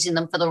been raising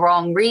them for the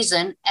wrong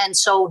reason. And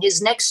so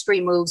his next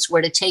 3 moves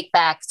were to take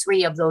back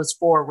 3 of those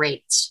 4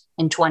 rates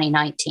in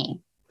 2019.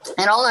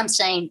 And all I'm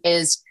saying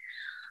is,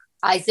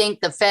 I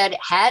think the Fed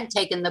had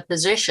taken the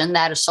position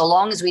that so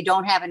long as we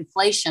don't have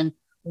inflation,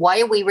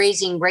 why are we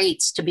raising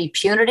rates to be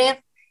punitive?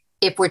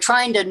 If we're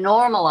trying to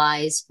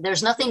normalize,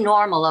 there's nothing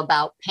normal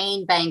about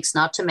paying banks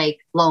not to make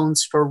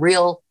loans for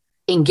real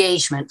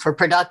engagement, for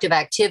productive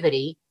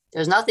activity.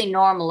 There's nothing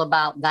normal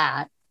about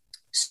that.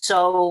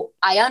 So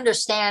I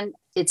understand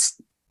it's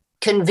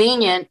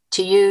convenient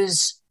to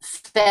use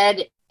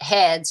Fed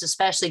heads,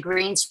 especially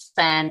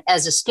Greenspan,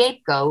 as a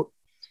scapegoat.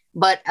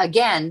 But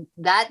again,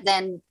 that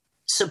then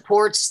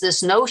supports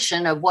this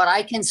notion of what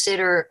I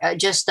consider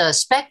just a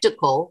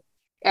spectacle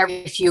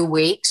every few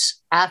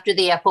weeks after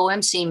the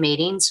FOMC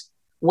meetings,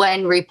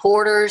 when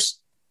reporters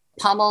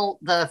pummel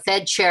the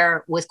Fed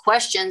chair with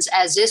questions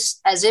as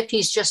if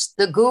he's just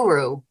the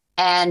guru.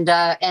 And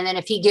then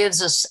if he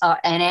gives us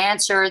an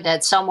answer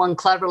that someone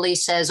cleverly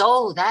says,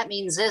 oh, that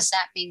means this,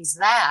 that means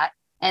that,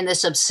 and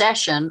this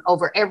obsession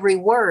over every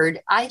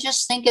word, I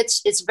just think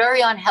it's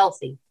very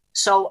unhealthy.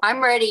 So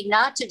I'm ready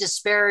not to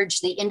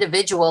disparage the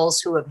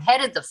individuals who have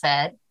headed the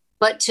Fed,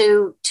 but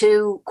to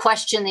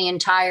question the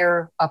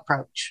entire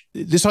approach.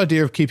 This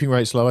idea of keeping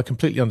rates low, I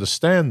completely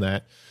understand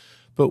that.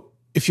 But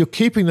if you're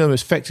keeping them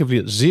effectively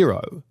at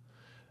zero,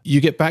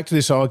 you get back to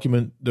this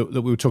argument that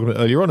we were talking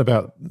about earlier on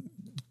about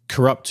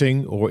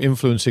corrupting or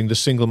influencing the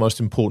single most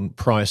important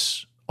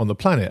price on the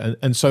planet.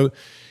 And so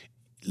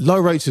low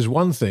rates is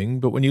one thing,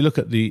 but when you look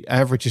at the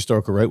average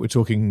historical rate, we're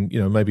talking,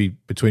 maybe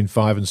between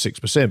 5 and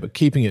 6%, but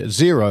keeping it at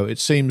zero, it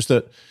seems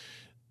that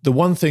the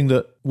one thing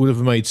that would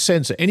have made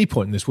sense at any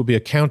point in this would be a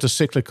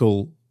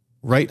counter-cyclical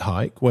rate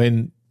hike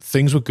when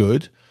things were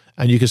good.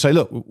 And you can say,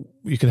 look,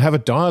 you can have a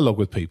dialogue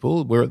with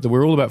people.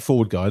 We're all about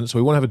forward guidance. So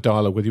we want to have a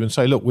dialogue with you and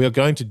say, look, we are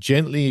going to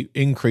gently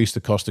increase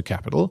the cost of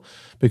capital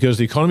because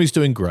the economy is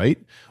doing great.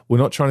 We're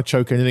not trying to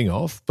choke anything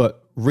off.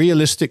 But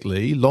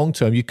realistically, long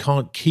term, you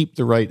can't keep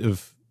the rate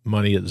of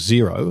money at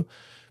zero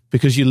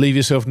because you leave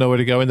yourself nowhere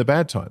to go in the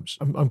bad times.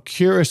 I'm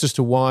curious as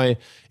to why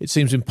it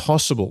seems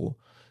impossible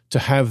to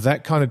have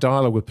that kind of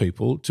dialogue with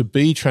people, to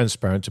be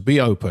transparent, to be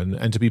open,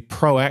 and to be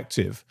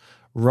proactive,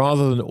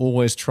 rather than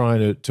always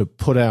trying to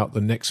put out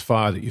the next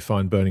fire that you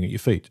find burning at your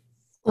feet?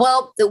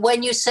 Well,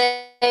 when you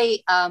say,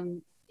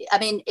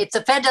 if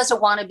the Fed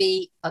doesn't want to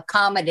be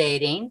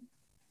accommodating,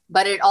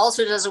 but it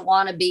also doesn't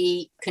want to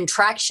be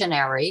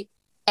contractionary,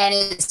 and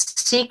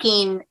it's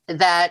seeking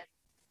that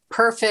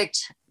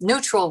perfect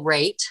neutral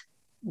rate,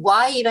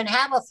 why even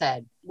have a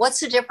Fed? What's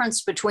the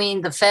difference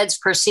between the Fed's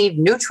perceived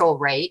neutral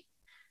rate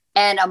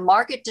and a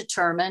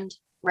market-determined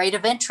rate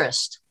of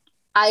interest?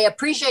 I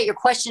appreciate your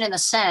question in the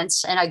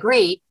sense, and I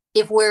agree,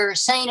 if we're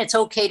saying it's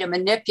okay to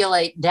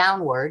manipulate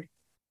downward,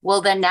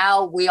 well, then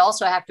now we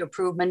also have to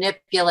approve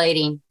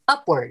manipulating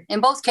upward.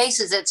 In both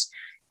cases, it's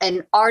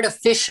an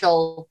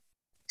artificial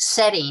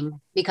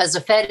setting because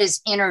the Fed is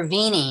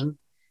intervening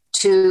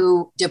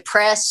to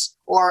depress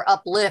or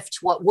uplift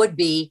what would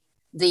be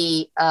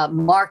the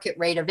market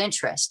rate of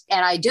interest.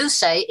 And I do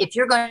say, if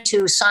you're going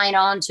to sign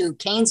on to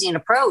Keynesian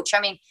approach,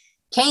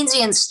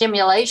 Keynesian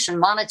stimulation,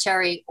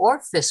 monetary or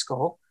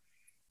fiscal,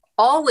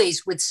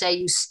 always would say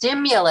you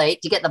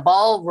stimulate to get the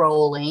ball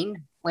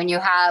rolling when you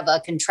have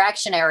a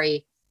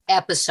contractionary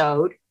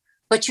episode,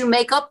 but you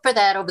make up for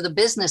that over the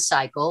business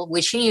cycle,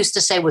 which he used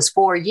to say was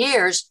 4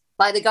 years,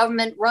 by the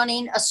government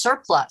running a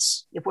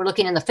surplus, if we're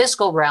looking in the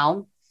fiscal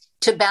realm,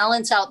 to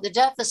balance out the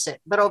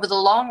deficit. But over the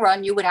long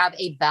run, you would have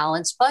a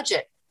balanced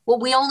budget. Well,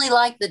 we only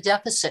like the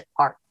deficit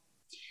part.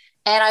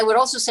 And I would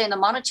also say in the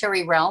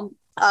monetary realm,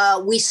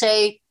 we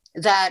say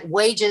that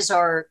wages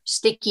are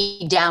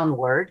sticky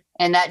downward,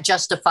 and that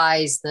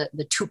justifies the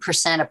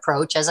 2%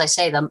 approach. As I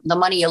say, the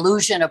money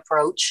illusion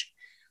approach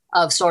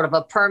of sort of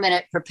a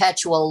permanent,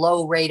 perpetual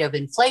low rate of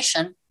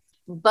inflation.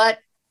 But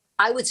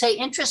I would say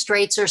interest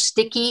rates are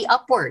sticky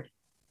upward,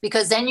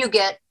 because then you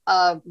get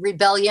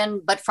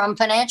rebellion, but from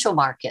financial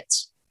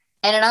markets.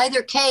 And in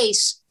either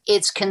case,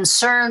 it's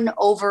concern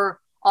over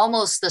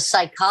almost the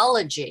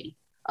psychology,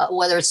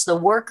 whether it's the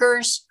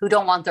workers who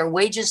don't want their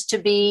wages to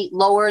be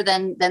lower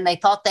than they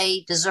thought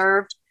they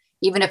deserved,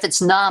 even if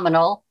it's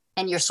nominal,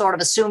 and you're sort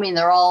of assuming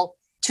they're all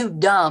too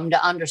dumb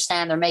to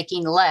understand they're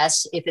making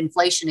less if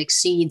inflation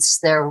exceeds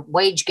their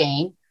wage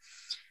gain.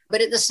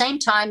 But at the same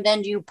time,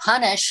 then you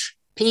punish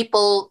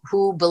people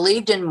who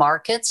believed in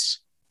markets,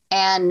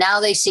 and now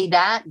they see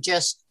that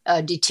just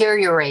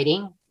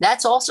deteriorating.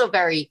 That's also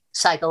very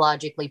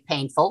psychologically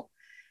painful.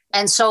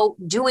 And so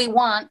do we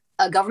want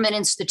a government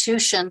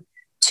institution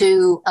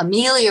to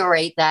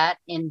ameliorate that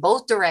in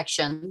both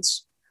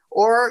directions,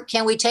 or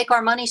can we take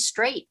our money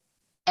straight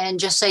and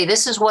just say,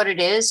 this is what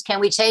it is? Can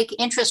we take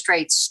interest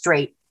rates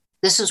straight?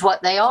 This is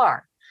what they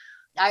are.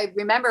 I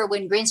remember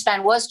when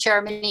Greenspan was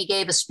chairman, he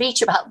gave a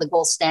speech about the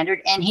gold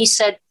standard, and he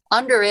said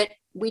under it,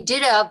 we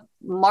did have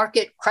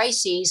market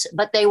crises,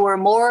 but they were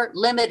more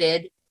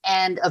limited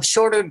and of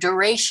shorter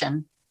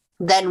duration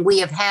than we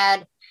have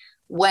had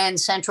when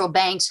central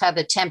banks have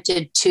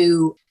attempted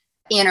to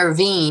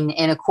intervene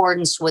in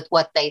accordance with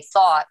what they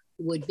thought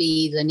would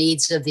be the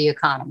needs of the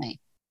economy.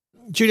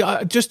 Judy,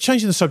 just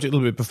changing the subject a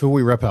little bit before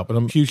we wrap up, and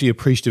I'm hugely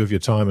appreciative of your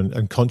time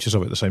and conscious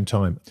of it at the same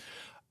time.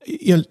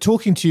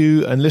 Talking to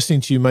you and listening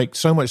to you make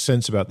so much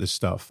sense about this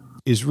stuff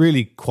is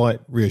really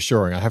quite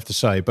reassuring, I have to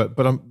say. But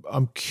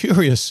I'm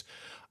curious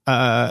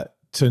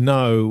to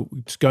know,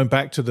 going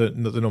back to the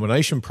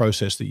nomination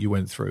process that you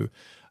went through.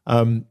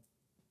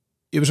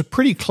 It was a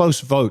pretty close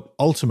vote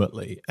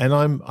ultimately, and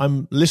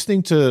I'm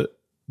listening to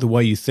the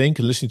way you think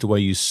and listening to the way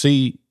you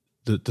see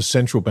the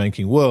central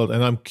banking world,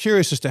 and I'm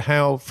curious as to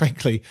how,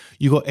 frankly,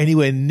 you got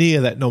anywhere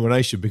near that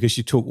nomination, because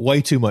you talk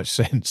way too much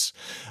sense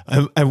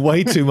and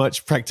way too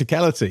much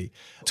practicality.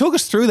 Talk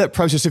us through that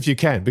process if you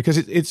can, because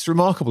it's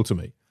remarkable to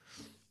me.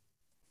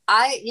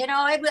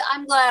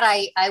 I'm glad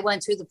I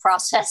went through the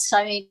process.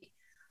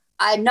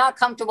 I'm not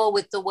comfortable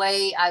with the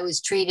way I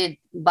was treated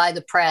by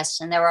the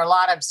press, and there were a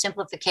lot of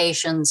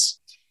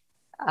simplifications.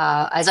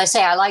 As I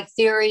say, I like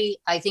theory.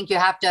 I think you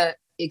have to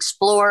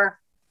explore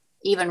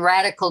even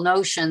radical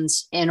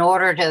notions in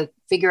order to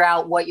figure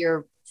out what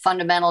you're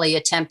fundamentally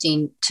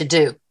attempting to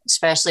do,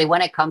 especially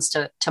when it comes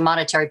to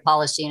monetary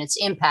policy and its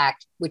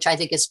impact, which I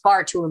think is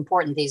far too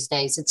important these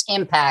days, its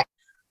impact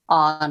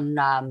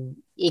on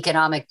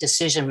economic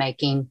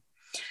decision-making.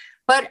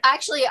 But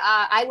actually,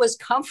 I was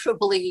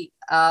comfortably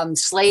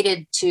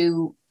slated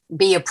to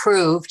be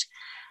approved.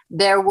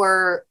 There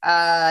were,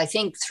 I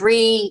think,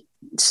 3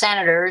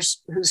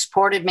 senators who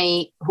supported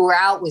me who were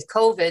out with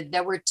COVID.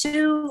 There were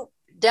 2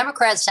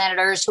 Democrat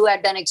senators who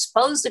had been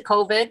exposed to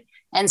COVID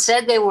and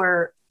said they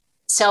were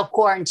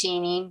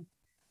self-quarantining,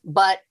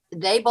 but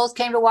they both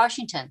came to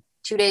Washington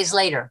 2 days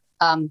later.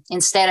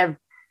 Instead of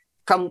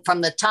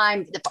from the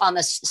time on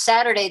the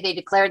Saturday, they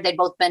declared they'd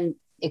both been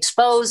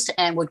exposed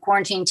and would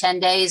quarantine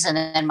 10 days. And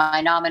then my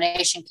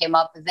nomination came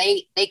up.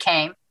 They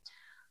came.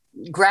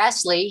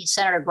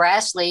 Senator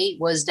Grassley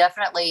was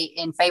definitely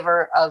in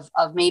favor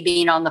of me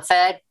being on the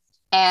Fed.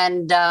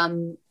 And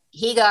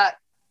he got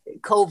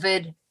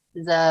COVID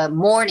the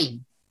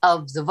morning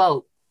of the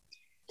vote.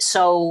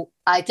 So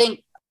I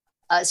think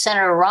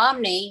Senator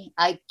Romney,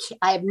 I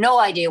have no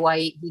idea why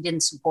he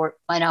didn't support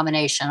my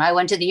nomination. I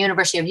went to the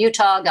University of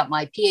Utah, got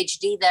my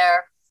PhD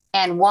there.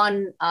 and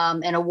won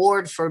an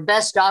award for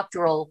best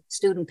doctoral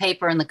student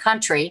paper in the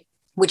country,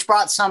 which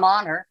brought some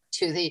honor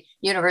to the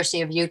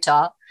University of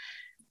Utah.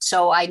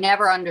 So I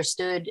never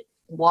understood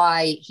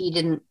why he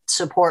didn't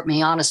support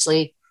me,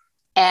 honestly.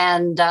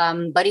 And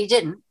but he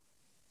didn't.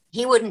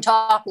 He wouldn't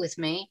talk with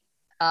me.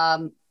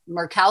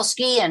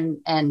 Murkowski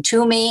and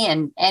Toomey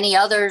and any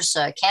others,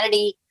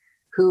 Kennedy,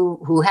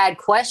 who had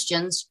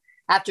questions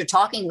after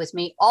talking with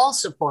me, all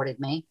supported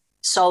me.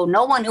 So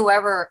no one who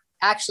ever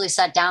actually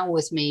sat down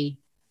with me,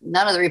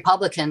 none of the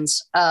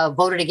Republicans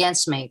voted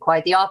against me.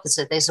 Quite the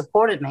opposite. They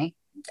supported me.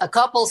 A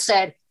couple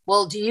said,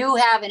 well, do you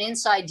have an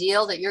inside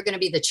deal that you're going to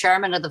be the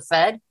chairman of the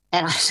Fed?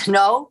 And I said,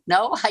 no,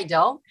 I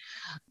don't.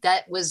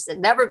 That was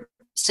never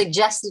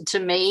suggested to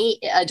me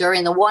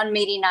during the one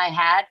meeting I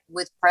had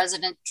with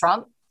President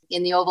Trump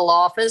in the Oval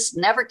Office.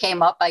 Never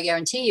came up, I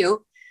guarantee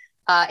you.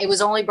 It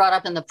was only brought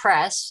up in the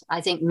press,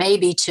 I think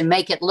maybe to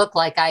make it look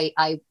like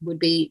I would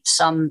be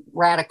some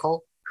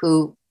radical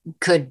who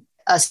could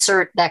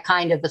assert that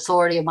kind of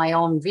authority of my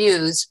own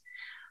views,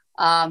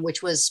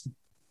 which was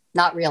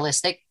not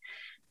realistic.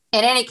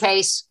 In any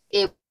case,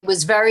 it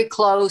was very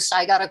close.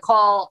 I got a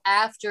call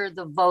after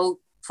the vote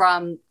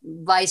from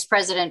Vice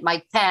President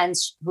Mike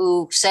Pence,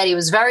 who said he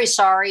was very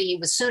sorry. He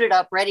was suited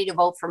up, ready to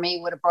vote for me,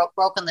 would have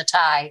broken the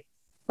tie,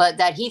 but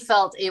that he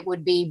felt it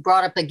would be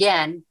brought up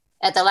again.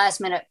 At the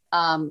last minute,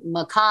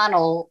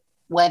 McConnell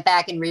went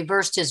back and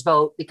reversed his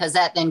vote because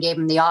that then gave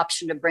him the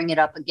option to bring it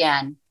up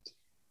again.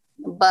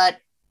 But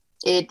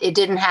it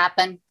didn't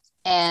happen.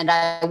 And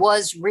I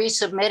was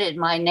resubmitted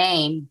my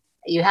name.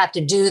 You have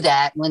to do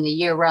that when the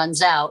year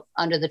runs out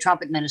under the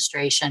Trump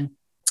administration.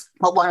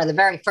 But one of the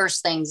very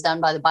first things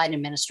done by the Biden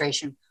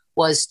administration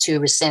was to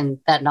rescind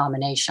that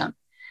nomination.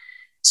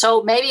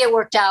 So maybe it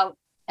worked out,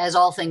 as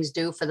all things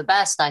do, for the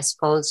best, I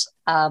suppose,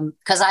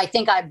 because I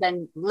think I've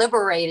been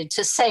liberated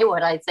to say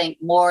what I think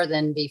more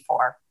than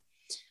before.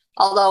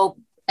 Although,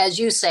 as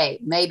you say,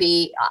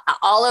 maybe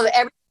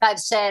everything I've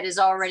said is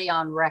already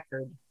on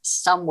record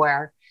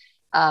somewhere.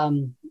 I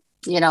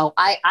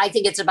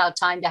think it's about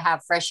time to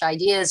have fresh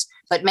ideas,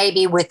 but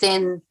maybe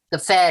within the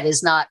Fed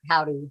is not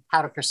how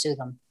to pursue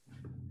them.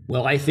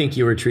 Well, I think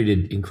you were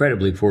treated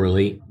incredibly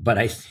poorly, but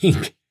I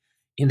think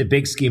in the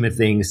big scheme of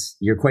things,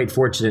 you're quite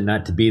fortunate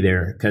not to be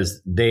there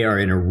because they are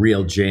in a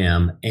real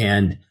jam.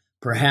 And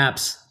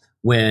perhaps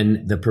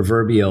when the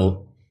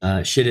proverbial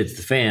shit hits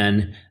the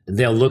fan,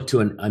 they'll look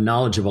to a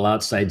knowledgeable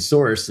outside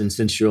source. And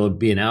since you'll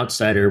be an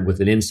outsider with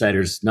an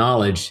insider's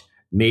knowledge,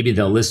 maybe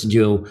they'll listen to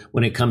you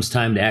when it comes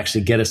time to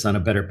actually get us on a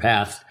better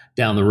path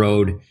down the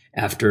road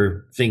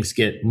after things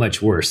get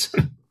much worse.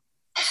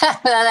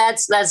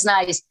 That's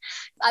nice.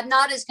 I'm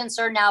not as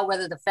concerned now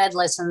whether the Fed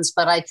listens,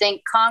 but I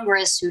think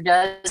Congress, who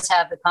does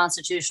have the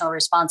constitutional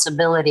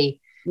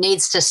responsibility,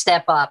 needs to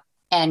step up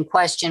and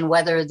question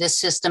whether this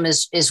system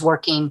is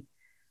working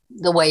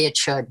the way it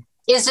should.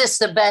 Is this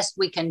the best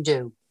we can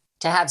do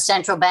to have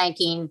central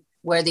banking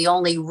where the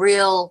only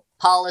real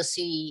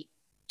policy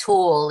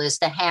tool is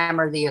to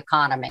hammer the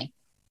economy?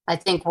 I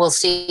think we'll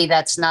see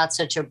that's not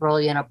such a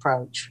brilliant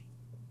approach.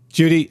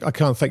 Judy, I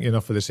can't thank you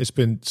enough for this. It's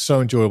been so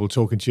enjoyable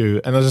talking to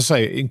you. And as I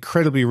say,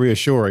 incredibly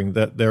reassuring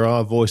that there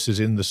are voices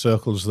in the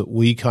circles that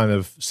we kind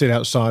of sit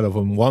outside of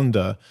and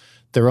wonder.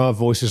 There are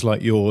voices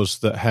like yours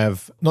that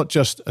have not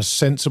just a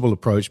sensible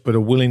approach, but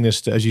a willingness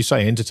to, as you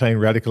say, entertain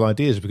radical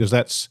ideas, because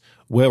that's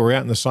where we're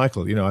at in the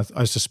cycle.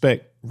 I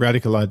suspect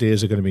radical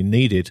ideas are going to be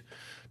needed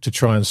to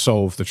try and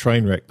solve the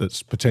train wreck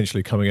that's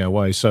potentially coming our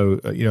way. So,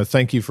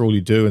 thank you for all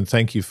you do, and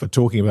thank you for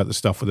talking about this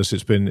stuff with us.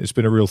 It's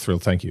been a real thrill.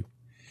 Thank you.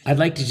 I'd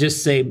like to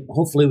just say,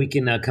 hopefully we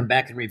can come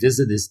back and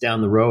revisit this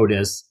down the road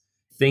as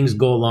things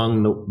go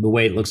along the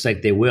way it looks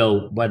like they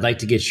will. But I'd like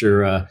to get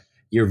your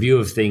view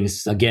of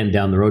things again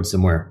down the road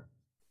somewhere.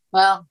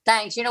 Well,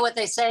 thanks. You know what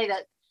they say,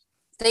 that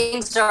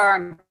things are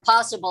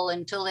impossible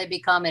until they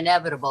become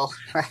inevitable,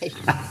 right?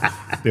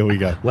 There we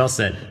go. Well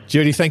said.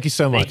 Judy, thank you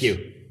so much. Thank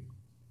you.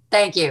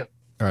 Thank you.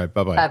 All right.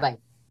 Bye-bye. Bye-bye.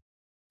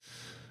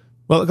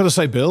 Well, I've got to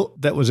say, Bill,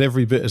 that was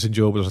every bit as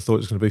enjoyable as I thought it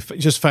was going to be.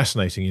 Just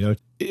fascinating,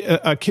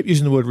 I keep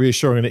using the word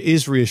reassuring, and it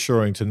is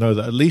reassuring to know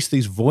that at least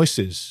these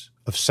voices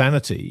of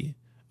sanity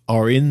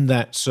are in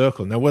that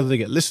circle. Now, whether they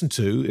get listened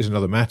to is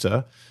another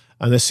matter,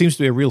 and there seems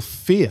to be a real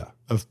fear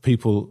of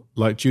people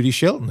like Judy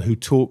Shelton, who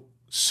talk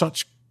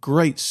such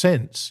great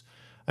sense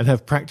and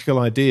have practical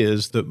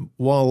ideas that,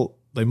 while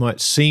they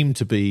might seem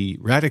to be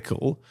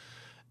radical,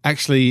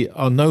 actually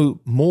are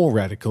no more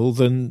radical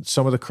than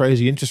some of the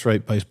crazy interest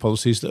rate-based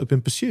policies that have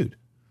been pursued.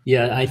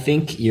 Yeah, I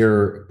think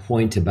your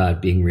point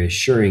about being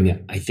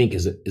reassuring, I think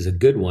is a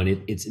good one.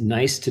 It's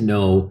nice to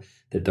know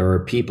that there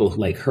are people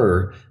like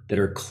her that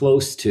are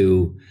close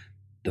to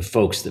the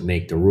folks that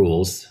make the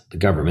rules, the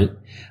government,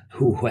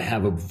 who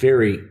have a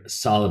very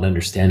solid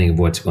understanding of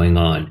what's going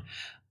on.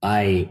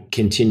 I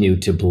continue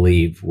to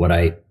believe what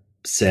I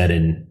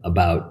said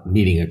about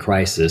needing a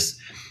crisis.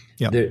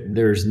 Yep.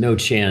 There's no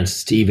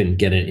chance to even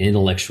get an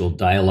intellectual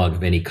dialogue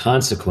of any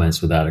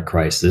consequence without a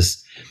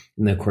crisis.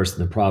 And of course,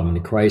 the problem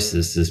in the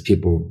crisis is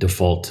people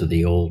default to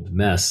the old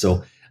mess.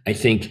 So I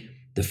think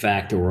the the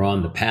fact that we're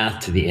on the path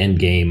to the end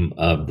game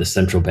of the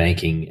central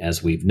banking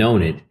as we've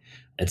known it,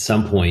 at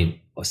some point,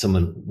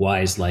 someone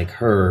wise like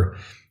her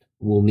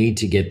will need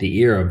to get the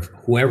ear of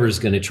whoever's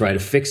going to try to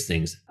fix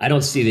things. I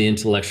don't see the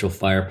intellectual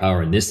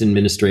firepower in this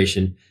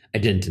administration. I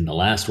didn't in the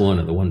last one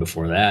or the one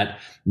before that,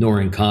 nor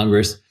in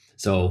Congress.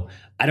 So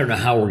I don't know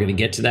how we're going to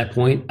get to that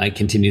point. I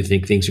continue to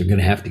think things are going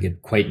to have to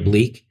get quite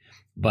bleak.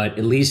 But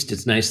at least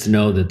it's nice to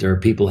know that there are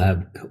people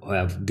who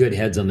have good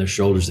heads on their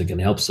shoulders that can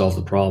help solve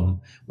the problem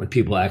when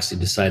people actually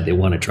decide they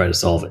want to try to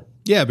solve it.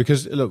 Yeah,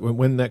 because look,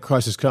 when that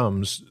crisis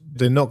comes,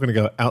 they're not going to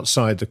go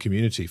outside the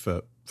community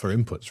for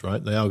inputs,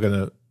 right? They are going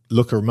to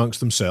look amongst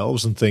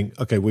themselves and think,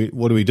 okay,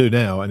 what do we do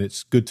now? And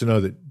it's good to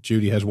know that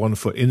Judy has one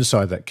foot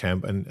inside that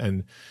camp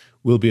and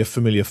will be a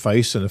familiar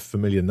face and a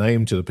familiar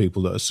name to the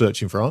people that are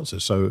searching for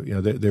answers. So,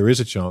 there is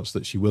a chance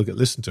that she will get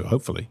listened to,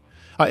 hopefully.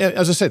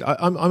 As I said,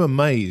 I'm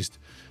amazed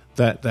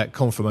that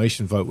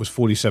confirmation vote was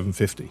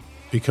 47-50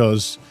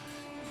 because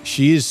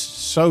she is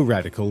so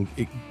radical,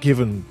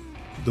 given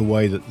the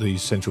way that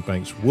these central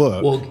banks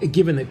work. Well,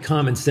 given that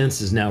common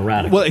sense is now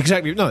radical. Well,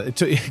 exactly. No,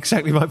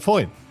 exactly my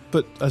point.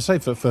 But I say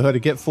for her to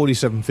get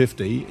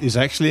 47-50 is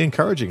actually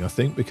encouraging, I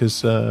think,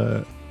 because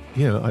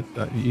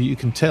you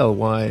can tell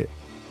why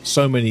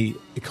so many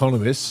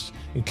economists,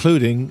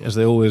 including, as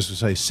they always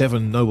say,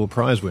 7 Nobel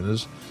Prize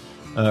winners,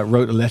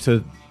 wrote a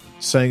letter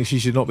saying she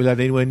should not be allowed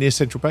anywhere near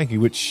central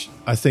banking, which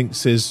I think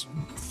says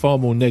far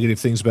more negative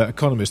things about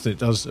economists than it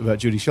does about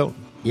Judy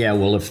Shelton. Yeah,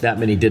 well, if that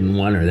many didn't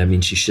want her, that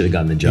means she should have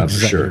gotten the job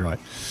exactly for sure. Right.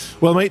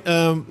 Well, mate,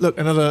 look,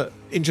 another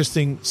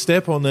interesting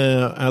step on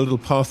our little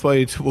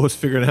pathway towards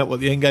figuring out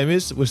what the end game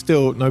is. We're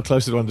still no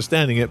closer to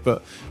understanding it,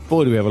 but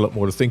boy, do we have a lot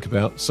more to think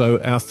about.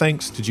 So our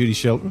thanks to Judy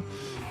Shelton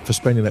for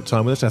spending that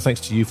time with us. Our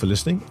thanks to you for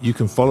listening. You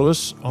can follow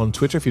us on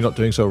Twitter. If you're not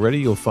doing so already,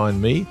 you'll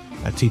find me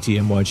at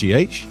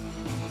TTMYGH.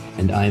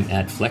 And I'm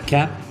at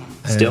FleckCap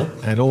still.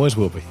 And always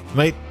will be.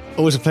 Mate,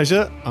 always a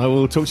pleasure. I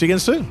will talk to you again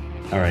soon.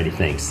 All righty,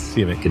 thanks.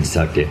 See you, mate. Good to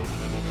talk to you.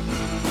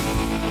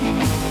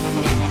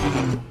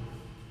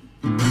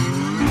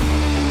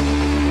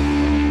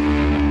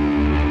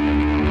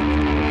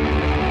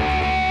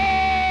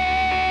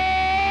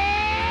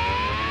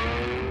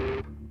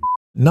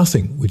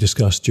 Nothing we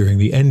discuss during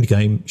the end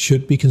game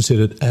should be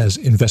considered as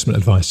investment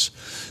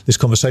advice. This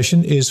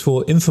conversation is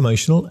for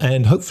informational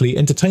and hopefully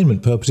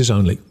entertainment purposes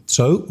only.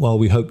 So, while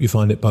we hope you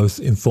find it both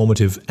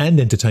informative and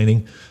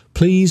entertaining,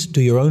 please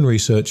do your own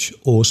research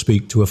or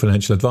speak to a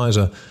financial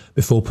advisor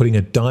before putting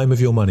a dime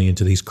of your money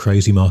into these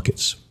crazy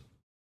markets.